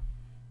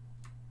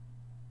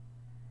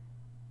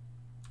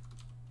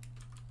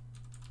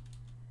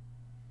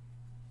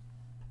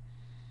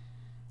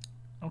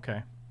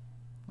 Okay.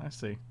 I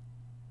see.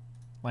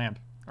 Land.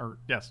 Or,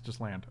 yes, just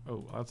land.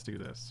 Oh, let's do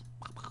this.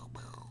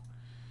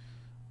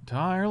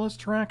 Tireless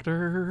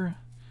Tractor.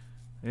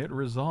 It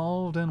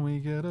resolved and we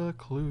get a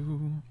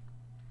clue.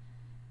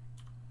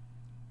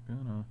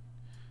 Gonna.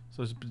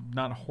 So it's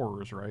not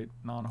horrors, right?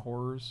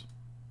 Non-horrors.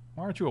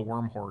 Why aren't you a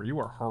worm horror? You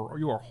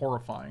are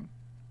horrifying.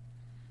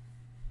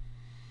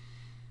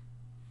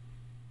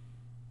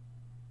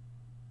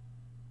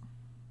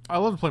 I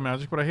love to play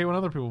Magic, but I hate when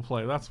other people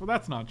play.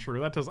 That's not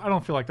true. I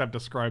don't feel like that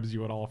describes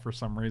you at all for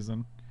some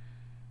reason.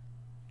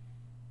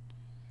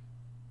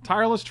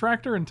 Tireless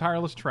Tractor and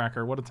Tireless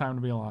Tracker. What a time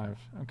to be alive.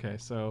 Okay,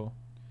 so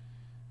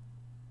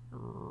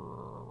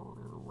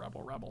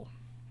Rebel.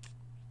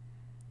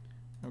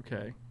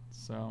 Okay,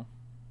 so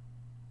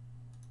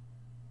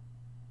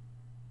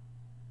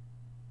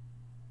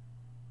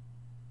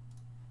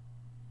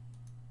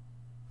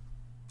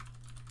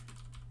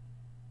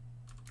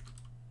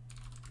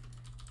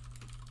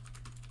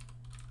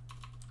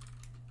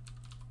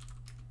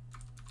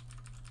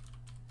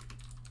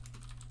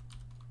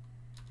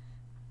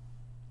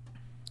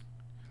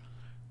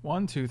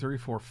 1, 2, 3,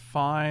 4,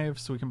 5.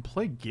 So we can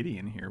play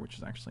Gideon here, which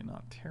is actually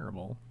not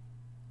terrible.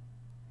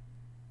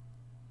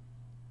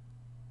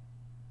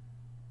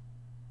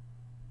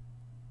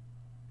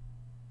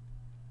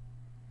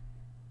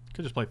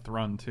 Could just play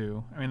Thrun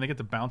too. I mean, they get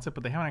to bounce it,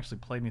 but they haven't actually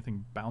played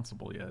anything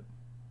bounceable yet.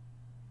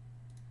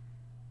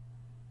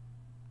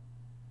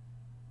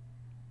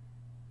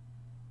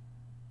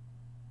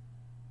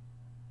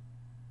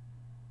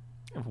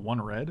 I have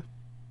 1 red.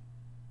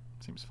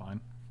 Seems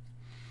fine.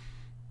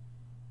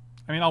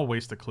 I mean, I'll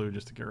waste a clue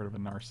just to get rid of a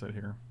Narset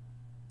here.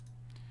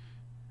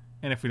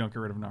 And if we don't get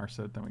rid of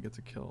Narset, then we get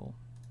to kill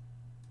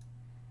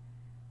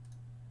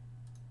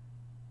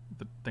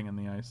the thing in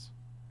the ice.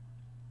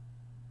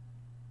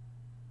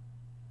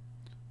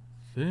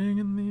 Thing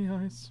in the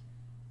ice.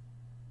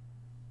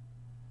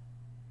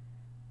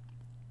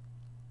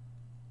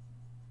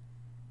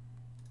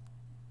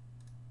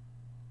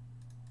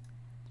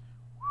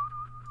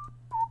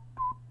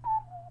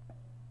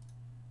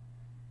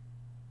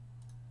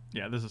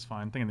 Yeah, this is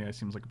fine. Thing in the ice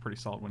seems like a pretty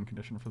solid win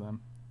condition for them.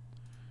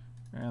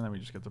 And then we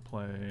just get to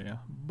play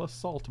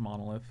Basalt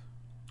Monolith.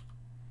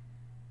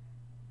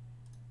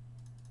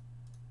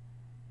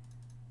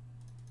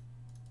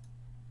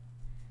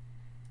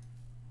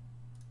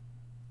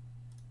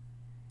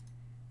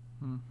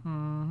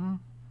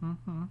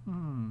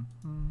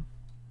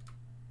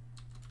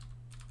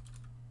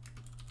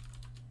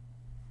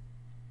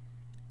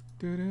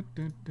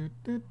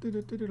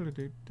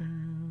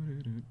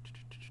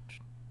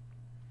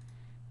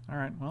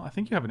 Alright, well, I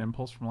think you have an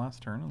impulse from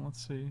last turn, and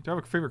let's see. Do I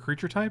have a favorite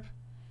creature type?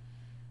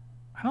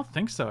 I don't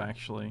think so,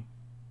 actually.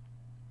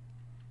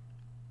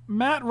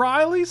 Matt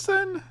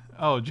Rileyson?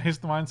 Oh, Jace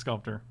the Mind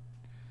Sculptor.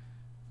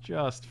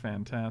 Just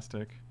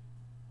fantastic.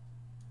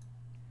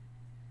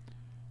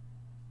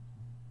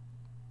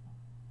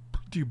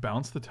 Do you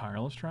bounce the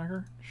Tireless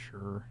Tracker?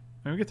 Sure.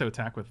 I mean, we get to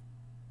attack with...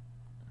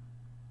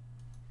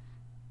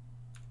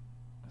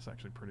 That's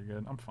actually pretty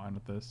good. I'm fine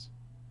with this.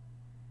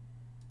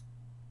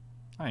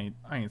 I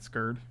ain't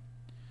scared.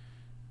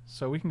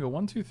 So we can go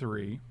 1, 2,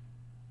 3.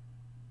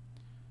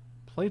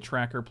 Play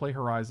Tracker, play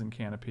Horizon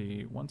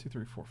Canopy. 1, 2,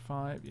 3, 4,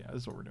 5. Yeah,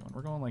 this is what we're doing.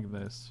 We're going like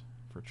this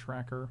for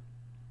Tracker.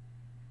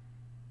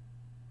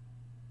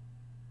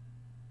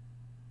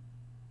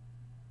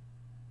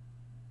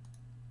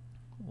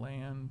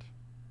 Land.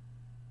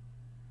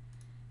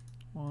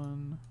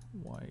 1,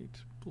 white,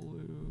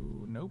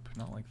 blue. Nope,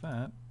 not like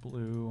that.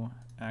 Blue,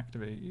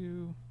 activate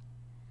you.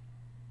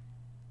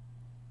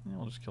 Yeah,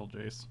 we'll just kill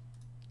Jace.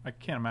 I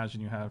can't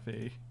imagine you have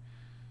a...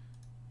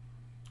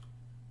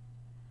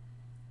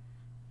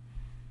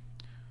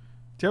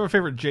 Do you have a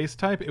favorite Jace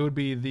type? It would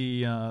be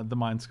the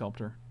Mind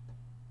Sculptor.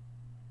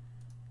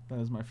 That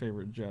is my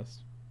favorite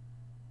Jess.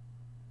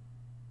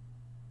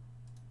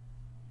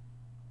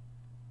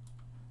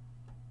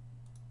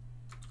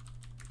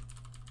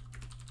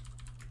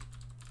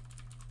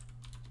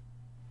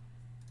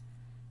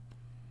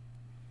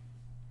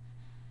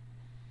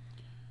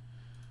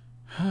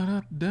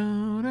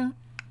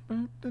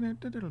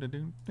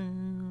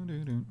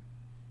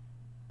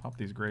 Pop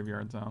these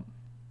graveyards out.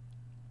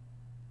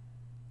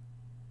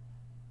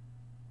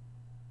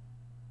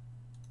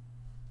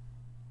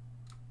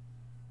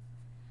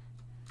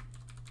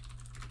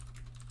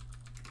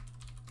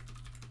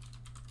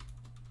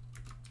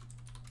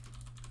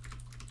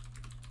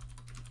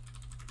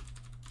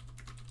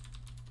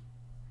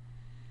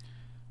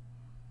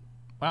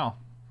 Wow.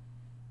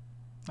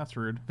 That's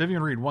rude.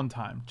 Vivian Reed one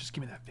time. Just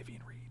give me that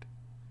Vivian Reed.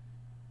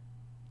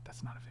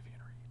 That's not a Vivian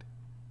Reed.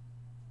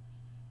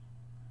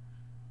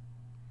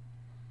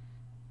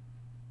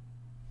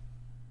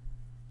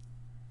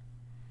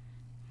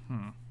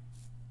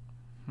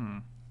 Hmm.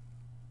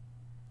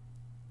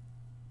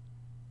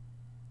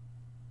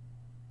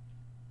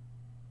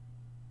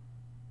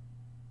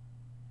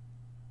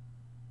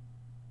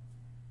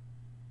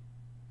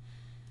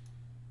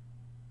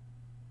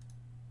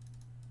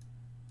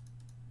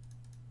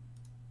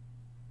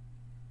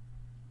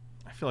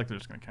 I feel like they're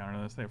just going to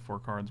counter this. They have 4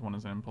 cards. One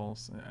is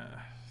Impulse.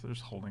 They're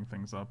just holding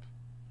things up.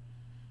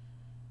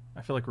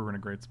 I feel like we were in a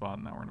great spot,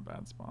 and now we're in a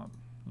bad spot.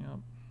 Yep.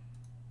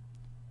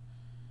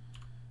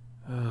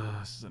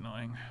 This is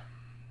annoying.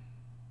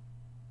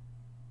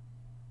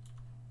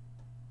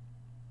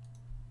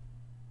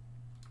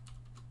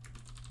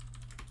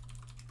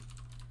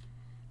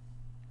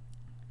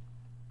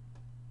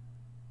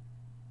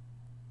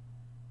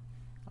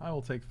 I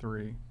will take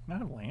 3. Can I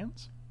have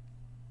lands?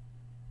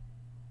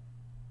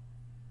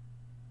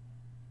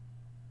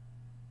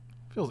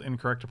 Feels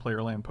incorrect to play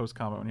your land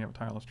post-combat when you have a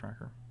tireless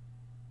tracker.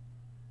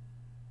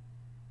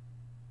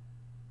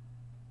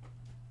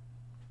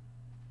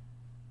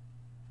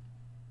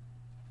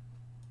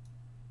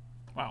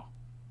 Wow.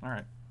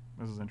 Alright.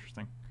 This is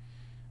interesting.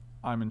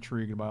 I'm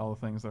intrigued by all the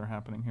things that are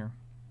happening here.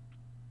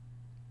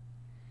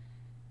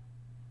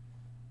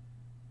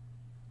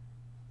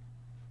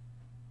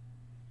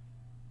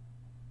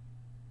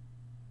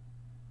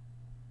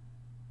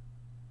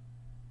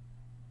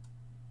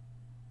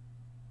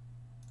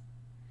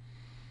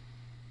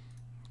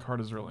 Card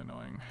is really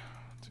annoying.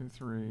 2,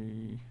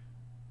 3,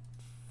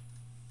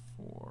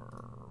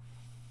 4,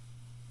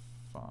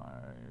 5.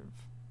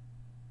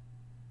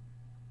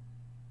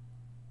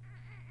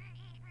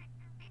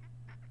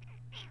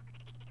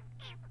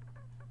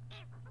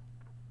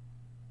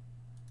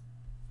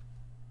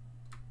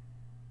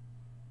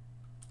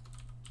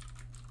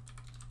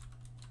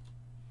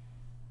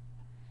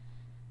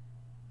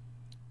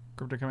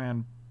 Cryptic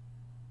Command.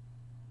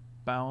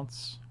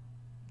 Bounce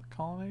the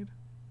Colonnade.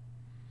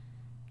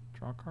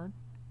 Draw a card.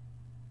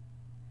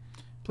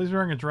 Please be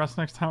wearing a dress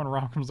next time when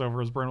Rob comes over.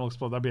 His brain will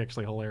explode. That'd be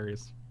actually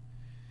hilarious.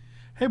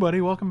 Hey,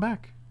 buddy. Welcome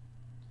back.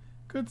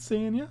 Good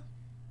seeing you.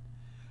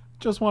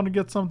 Just want to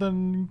get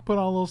something, put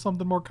on a little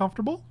something more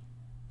comfortable.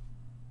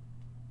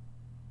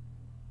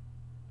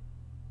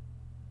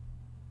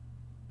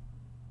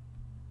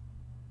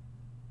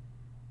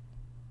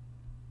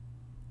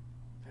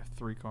 They have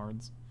 3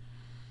 cards.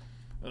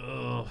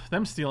 Ugh.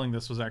 Them stealing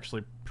this was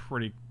actually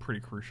pretty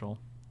crucial.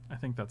 I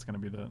think that's going to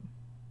be the...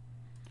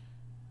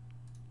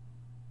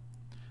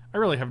 I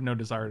really have no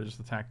desire to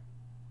just attack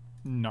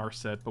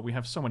Narset, but we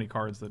have so many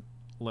cards that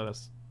let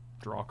us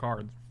draw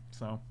cards,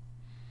 so...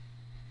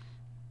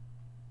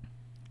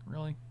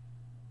 Really?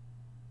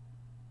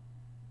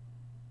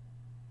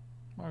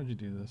 Why would you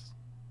do this?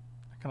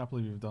 I cannot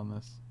believe you've done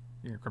this.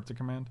 Your Cryptic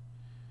Command?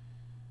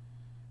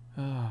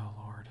 Oh,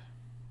 Lord.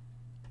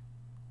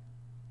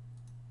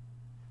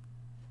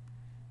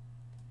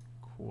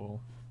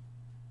 Cool.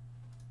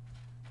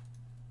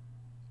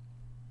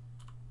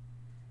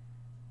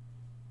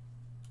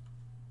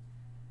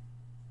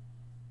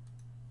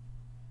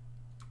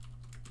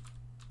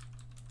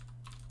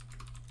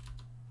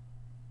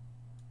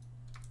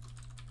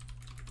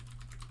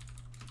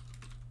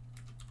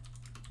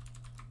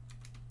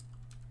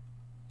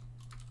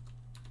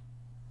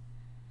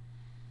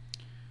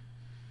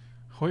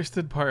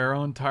 Hoisted by our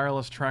own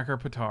tireless tracker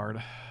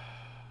petard.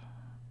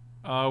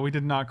 We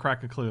did not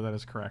crack a clue, that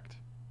is correct.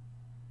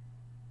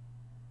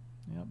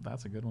 Yep,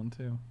 that's a good one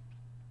too.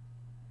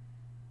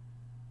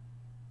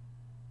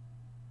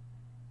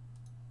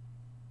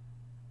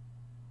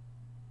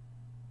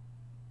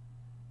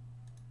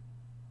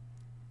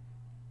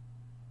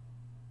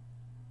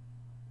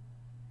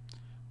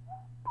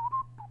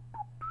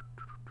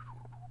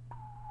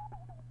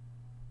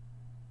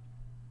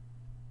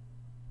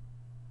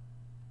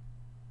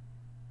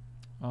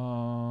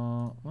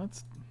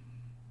 Let's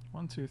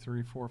 1, 2,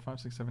 3, 4, 5,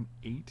 6, 7,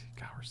 8.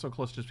 God, we're so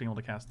close to just being able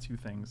to cast 2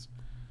 things.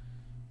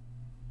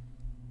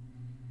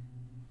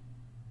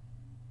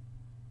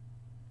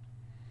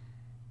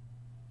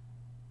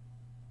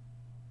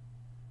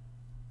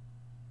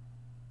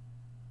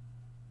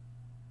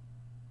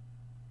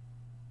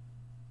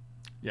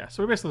 Yeah,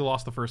 so we basically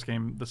lost the first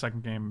game, the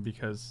second game,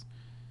 because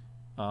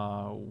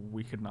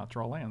we could not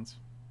draw lands.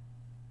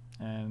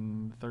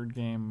 And the third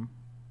game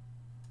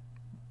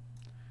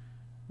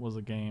was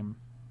a game.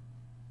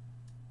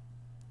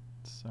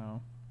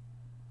 So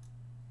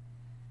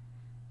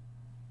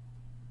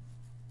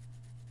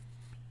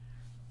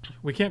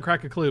we can't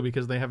crack a clue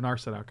because they have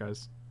Narset out,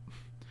 guys.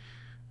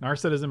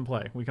 Narset is in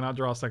play. We cannot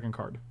draw a second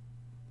card.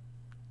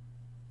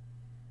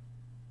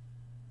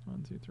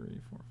 1, 2, 3,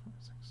 4, 5,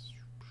 6.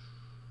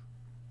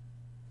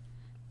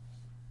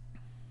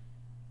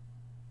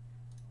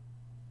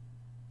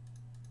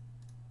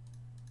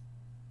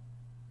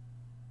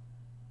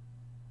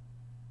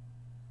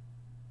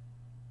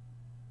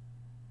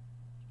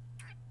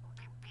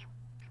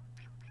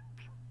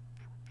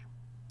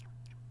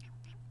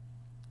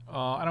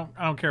 I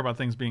don't care about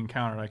things being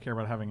countered. I care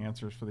about having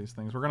answers for these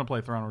things. We're gonna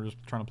play Throne. We're just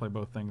trying to play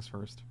both things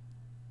first.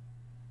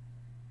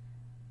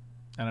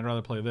 And I'd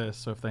rather play this,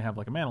 so if they have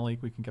like a mana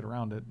leak, we can get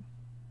around it.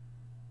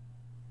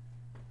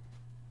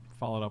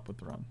 Follow it up with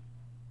Throne.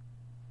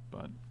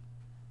 But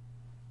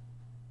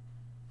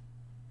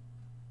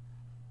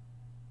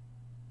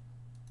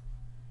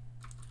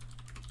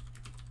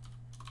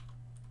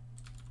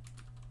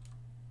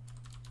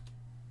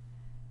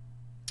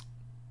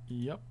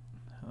yep,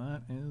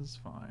 that is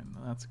fine.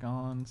 That's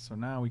gone. So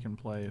now we can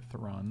play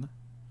Thrun.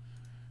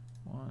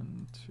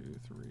 1, 2,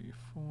 3,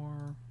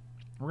 4.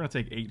 We're going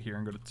to take 8 here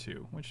and go to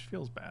 2, which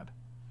feels bad.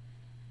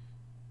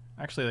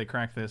 Actually, they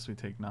crack this. We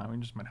take 9. We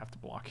just might have to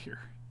block here.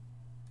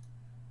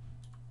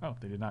 Oh,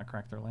 they did not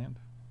crack their land.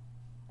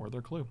 Or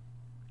their clue.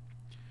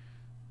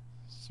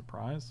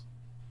 Surprise.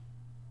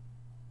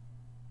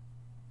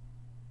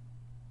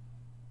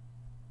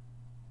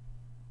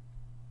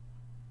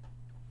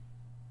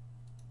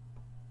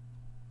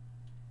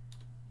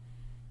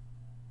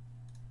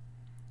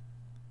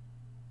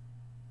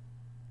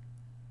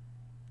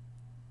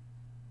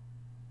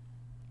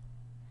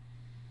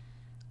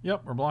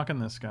 Yep, we're blocking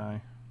this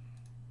guy.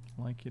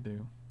 Like you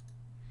do.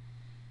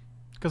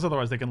 Because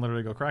otherwise they can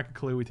literally go crack a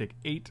clue. We take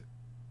 8.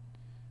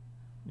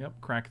 Yep,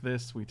 crack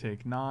this. We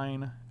take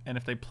 9. And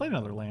if they played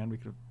another land,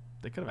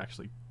 they could have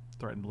actually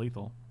threatened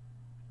lethal.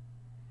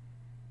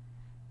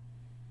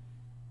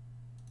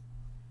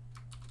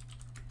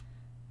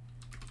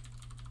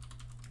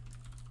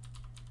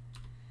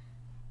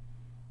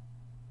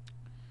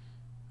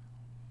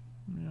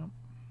 Yep.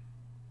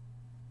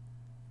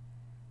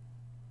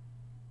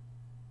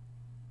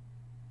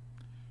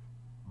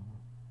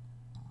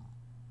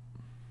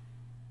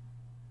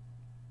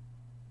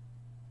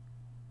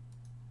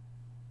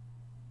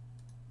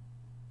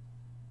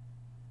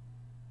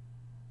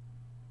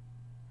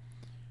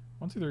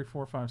 One, two, three,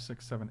 four, five,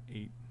 six, seven,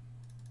 8.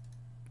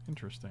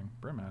 Interesting.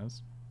 Brim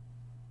has.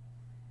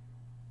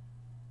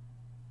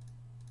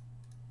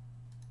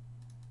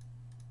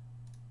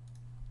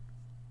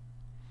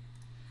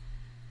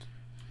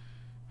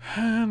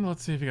 And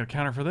let's see if you got a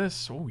counter for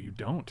this. Oh, you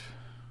don't.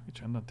 Get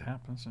you end on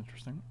tap. That's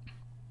interesting.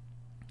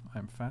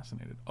 I'm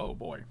fascinated. Oh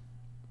boy.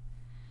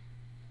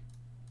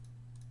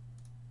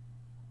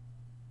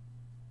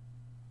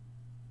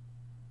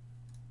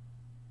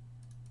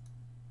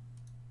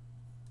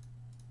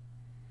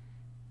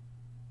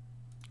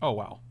 Oh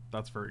wow,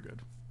 that's very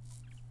good.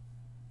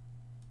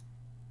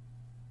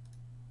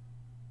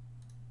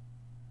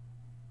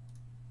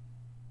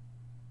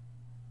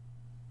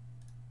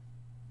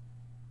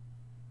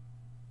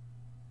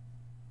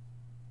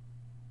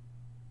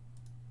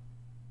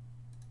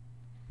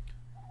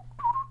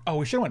 Oh,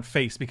 we should have went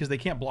face because they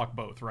can't block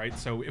both, right?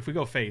 So if we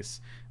go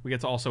face, we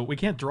get to also... We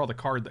can't draw the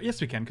card.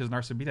 Yes, we can because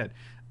Narset would be dead.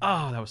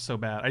 Oh, that was so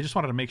bad. I just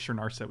wanted to make sure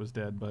Narset was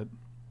dead, but...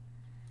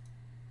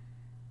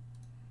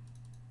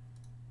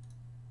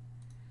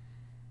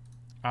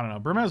 I don't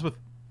know. Brimaz with...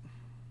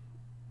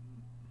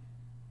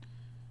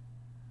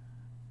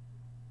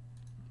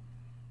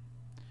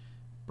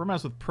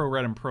 Brimaz with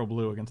pro-red and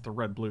pro-blue against the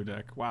red-blue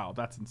deck. Wow,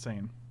 that's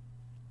insane.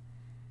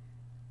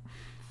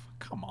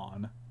 Come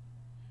on.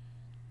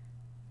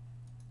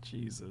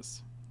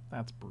 Jesus.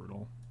 That's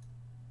brutal.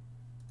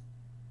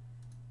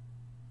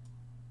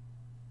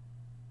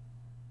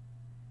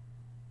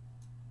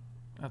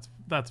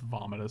 That's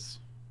vomitous.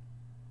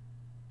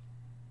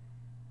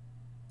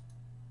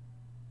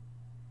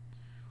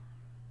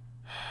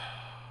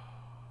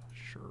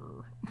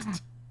 Sure.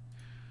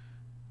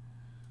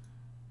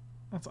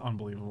 That's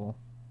unbelievable.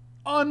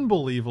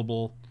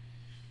 Unbelievable.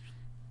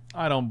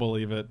 I don't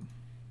believe it.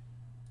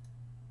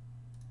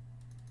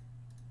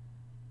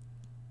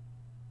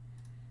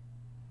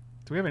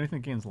 Do we have anything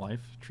that gains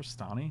life?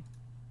 Tristani?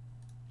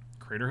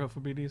 Craterhoof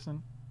would be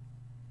decent.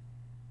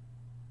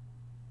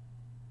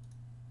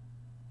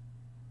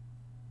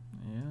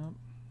 Yep.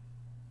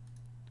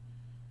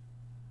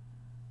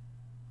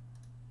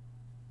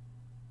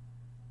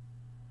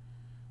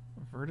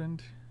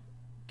 Verdant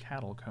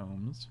Cattle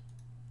Combs.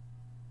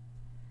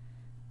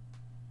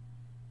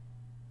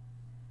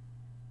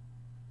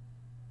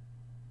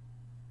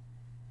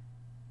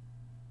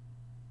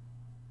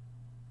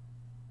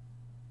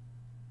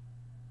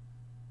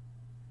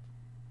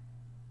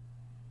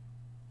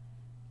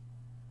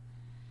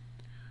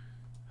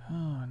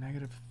 Oh,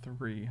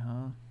 -3,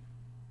 huh?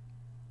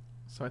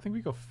 So I think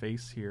we go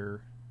face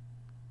here.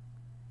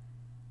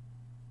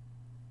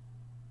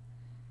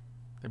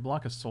 They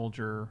block a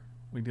soldier.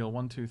 We deal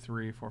 1, 2,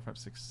 3, 4, 5,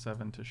 6,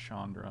 7 to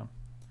Chandra.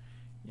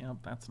 Yep,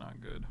 that's not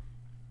good.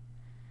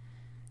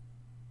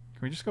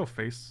 Can we just go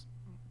face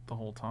the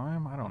whole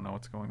time? I don't know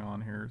what's going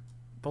on here.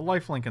 The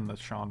lifelink in the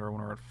Chandra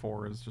when we're at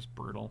 4 is just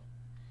brutal.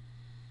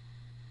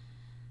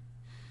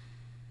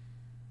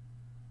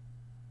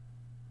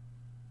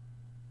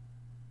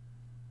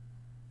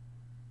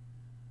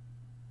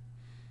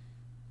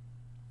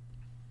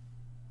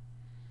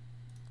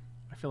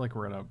 I feel like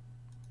we're at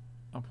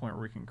a point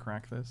where we can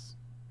crack this.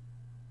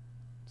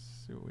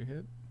 Let's see what we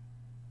hit.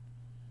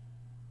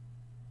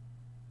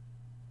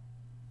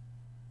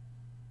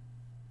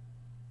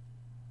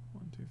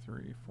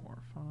 3, 4,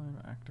 5.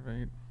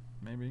 Activate.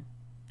 Maybe.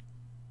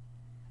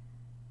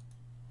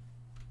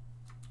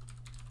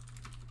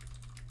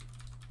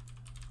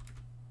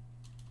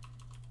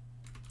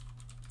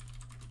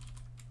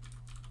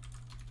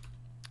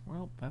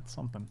 Well, that's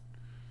something.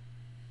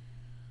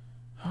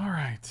 All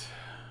right.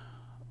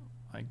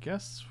 I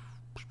guess.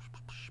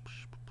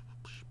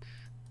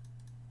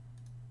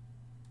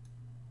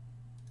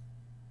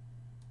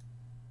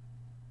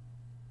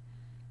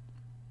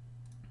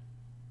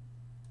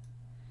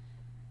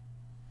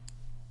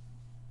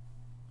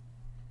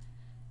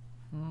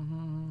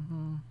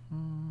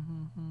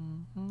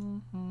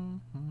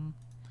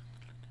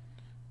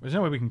 There's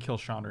no way we can kill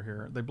Chandra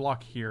here. They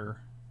block here.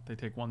 They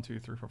take 1, 2,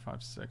 3, 4,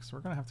 5, 6. So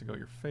we're gonna have to go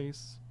your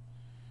face.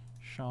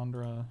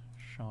 Chandra,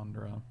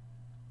 Chandra.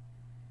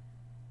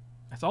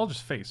 It's all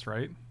just face,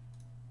 right?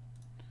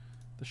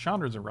 The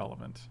Chandra's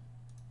irrelevant.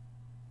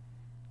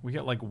 We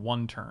get like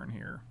 1 turn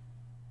here.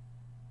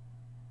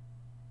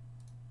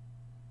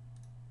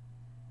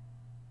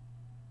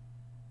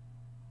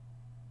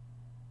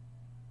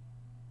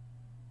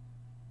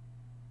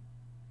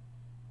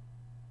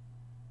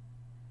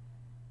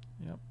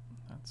 Yep,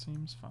 that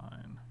seems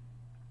fine.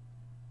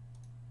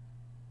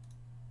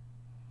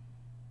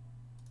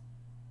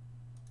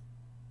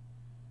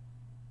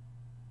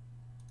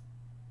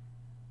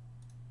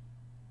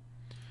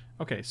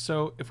 Okay,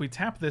 so if we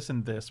tap this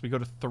and this, we go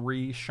to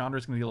 3.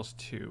 Chandra's going to deal us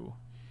 2.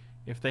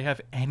 If they have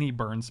any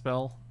burn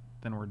spell,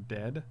 then we're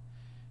dead.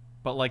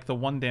 But, like, the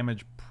 1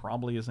 damage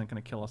probably isn't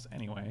going to kill us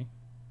anyway.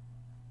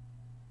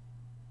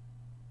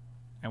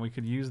 And we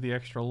could use the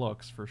extra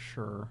looks for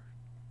sure.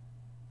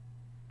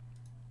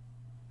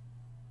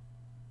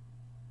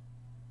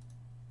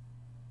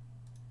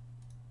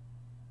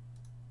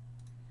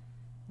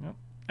 Yep.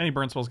 Any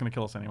burn spell is going to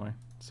kill us anyway.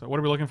 So what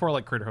are we looking for?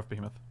 Like Craterhoof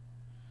Behemoth.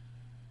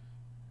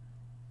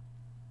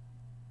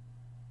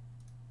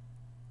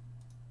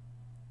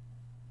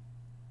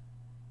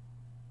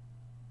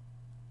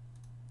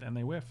 And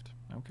they whiffed.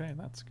 Okay,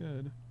 that's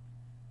good.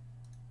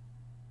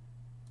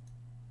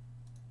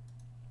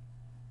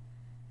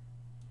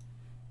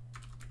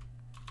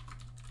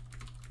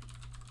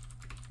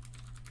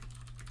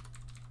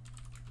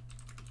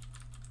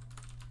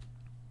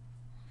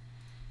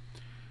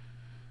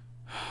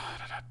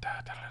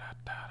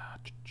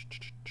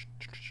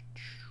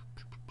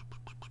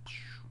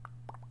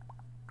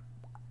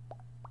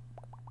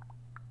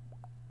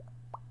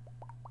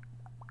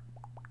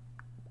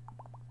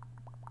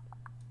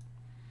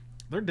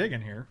 They're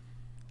digging here.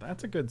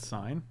 That's a good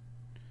sign.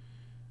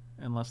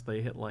 Unless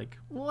they hit, like,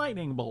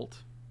 lightning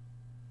bolt.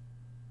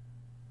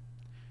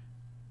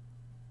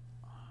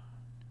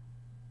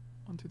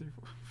 One, two, three,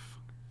 four.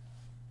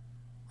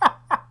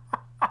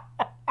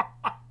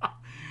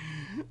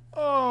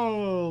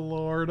 Oh,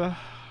 Lord.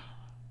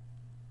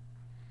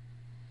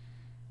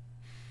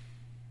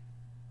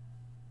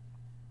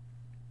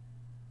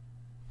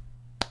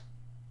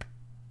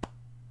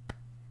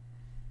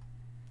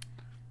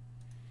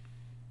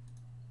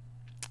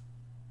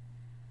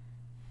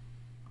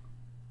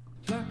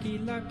 Lucky,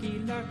 lucky,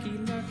 lucky,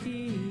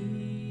 lucky.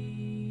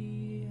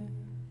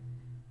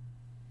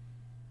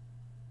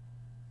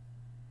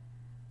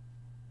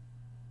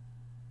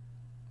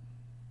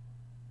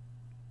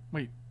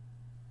 Wait.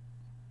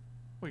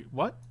 Wait,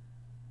 what?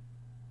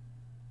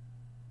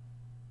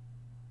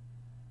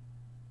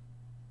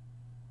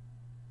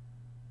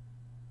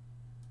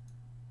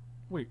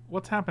 Wait,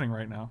 what's happening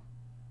right now?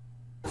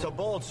 It's a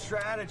bold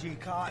strategy,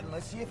 Cotton.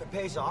 Let's see if it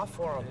pays off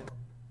for him.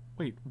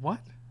 Wait,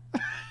 what?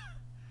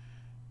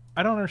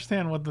 I don't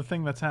understand what the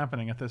thing that's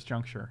happening at this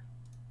juncture.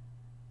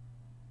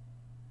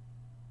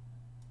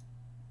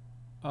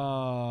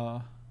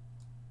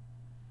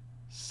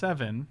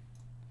 7.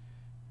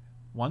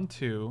 1,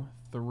 2,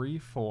 3,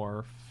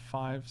 4,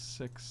 5,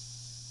 6,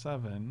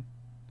 7.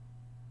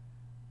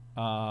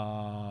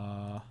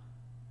 I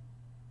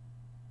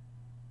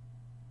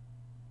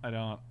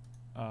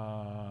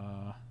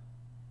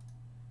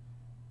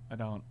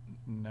don't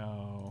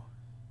know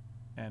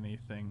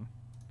anything.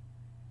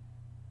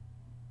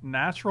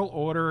 Natural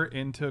order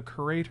into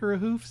Crater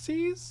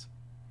Hoofseas?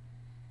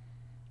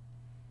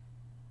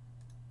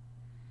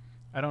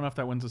 I don't know if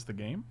that wins us the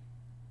game.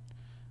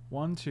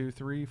 1, 2,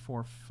 3,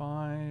 4,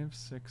 5,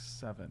 6,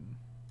 7.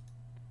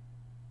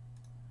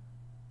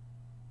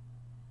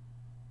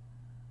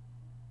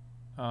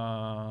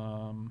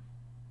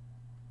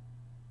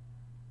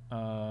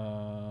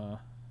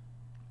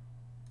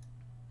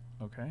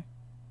 Okay.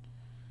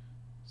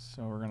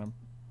 So we're gonna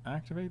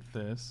activate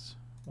this.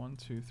 1,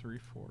 2, 3,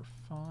 4,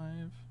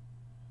 5.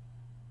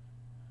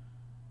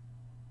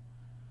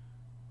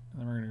 And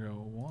then we're going to go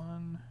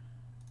 1,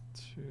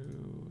 2,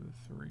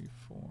 3,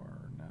 4,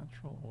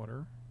 natural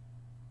order.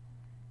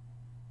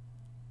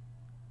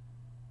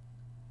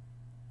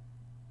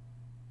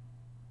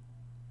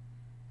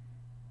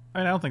 I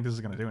mean, I don't think this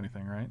is going to do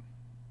anything, right?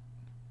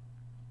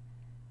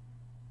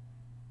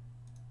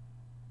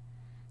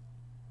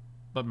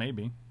 But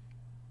maybe.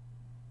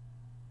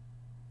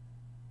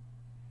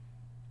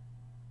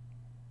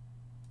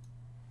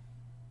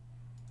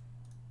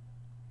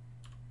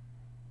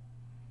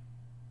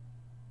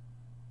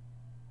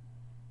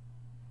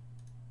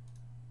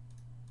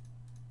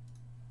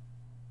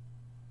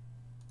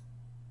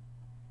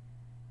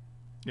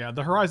 Yeah,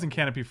 the Horizon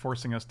Canopy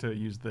forcing us to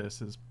use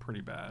this is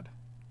pretty bad.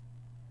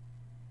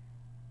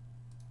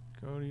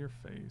 Go to your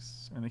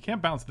face. And they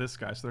can't bounce this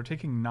guy, so they're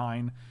taking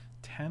 9,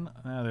 10.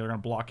 They're going to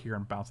block here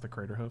and bounce the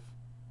Crater Hoof.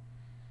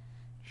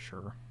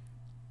 Sure.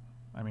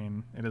 I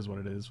mean, it is what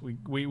it is. We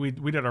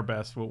did our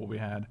best with what we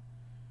had.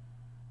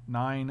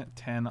 9,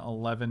 10,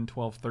 11,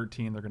 12,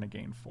 13. They're going to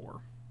gain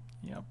 4.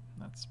 Yep,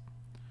 that's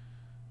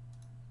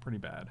pretty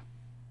bad.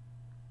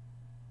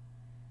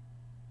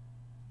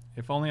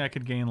 If only I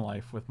could gain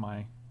life with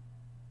my...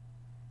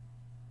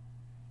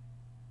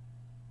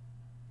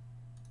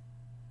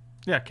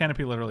 Yeah,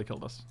 Canopy literally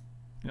killed us.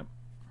 Yep.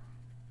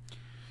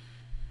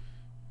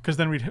 Because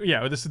then we'd...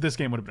 Yeah, this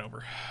game would have been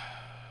over.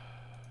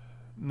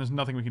 And there's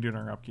nothing we can do in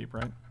our upkeep,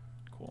 right?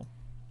 Cool.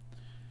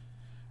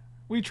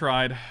 We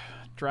tried.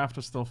 Draft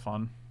was still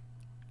fun.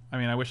 I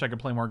mean, I wish I could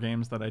play more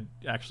games that I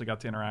actually got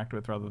to interact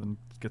with rather than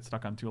get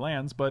stuck on 2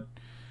 lands, but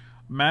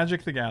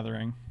Magic the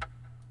Gathering.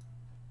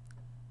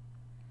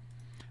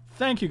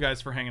 Thank you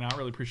guys for hanging out.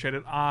 Really appreciate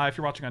it. If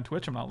you're watching on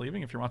Twitch, I'm not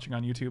leaving. If you're watching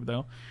on YouTube,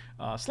 though,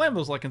 slam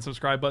those like and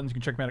subscribe buttons. You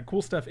can check me out at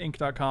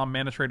coolstuffinc.com,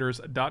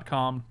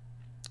 manatraders.com.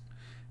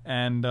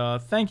 And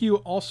thank you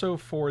also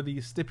for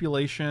the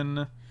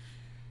Stipulation.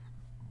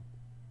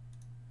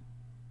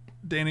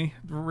 Danny,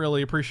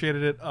 really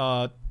appreciated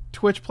it.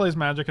 Twitch Plays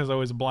Magic is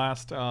always a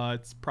blast.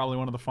 It's probably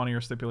one of the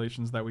funnier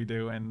stipulations that we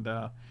do, and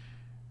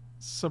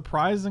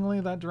surprisingly,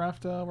 that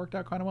draft worked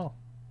out kind of well.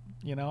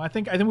 You know, I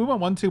think we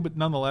went 1-2, but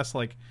nonetheless,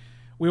 like,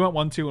 we went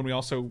 1-2, and we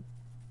also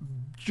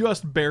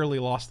just barely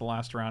lost the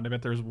last round. I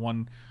bet there's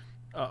one.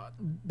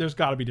 There's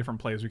got to be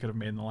different plays we could have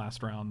made in the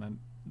last round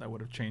that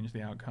would have changed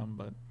the outcome.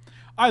 But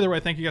either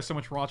way, thank you guys so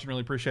much for watching.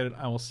 Really appreciate it.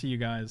 I will see you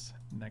guys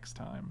next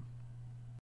time.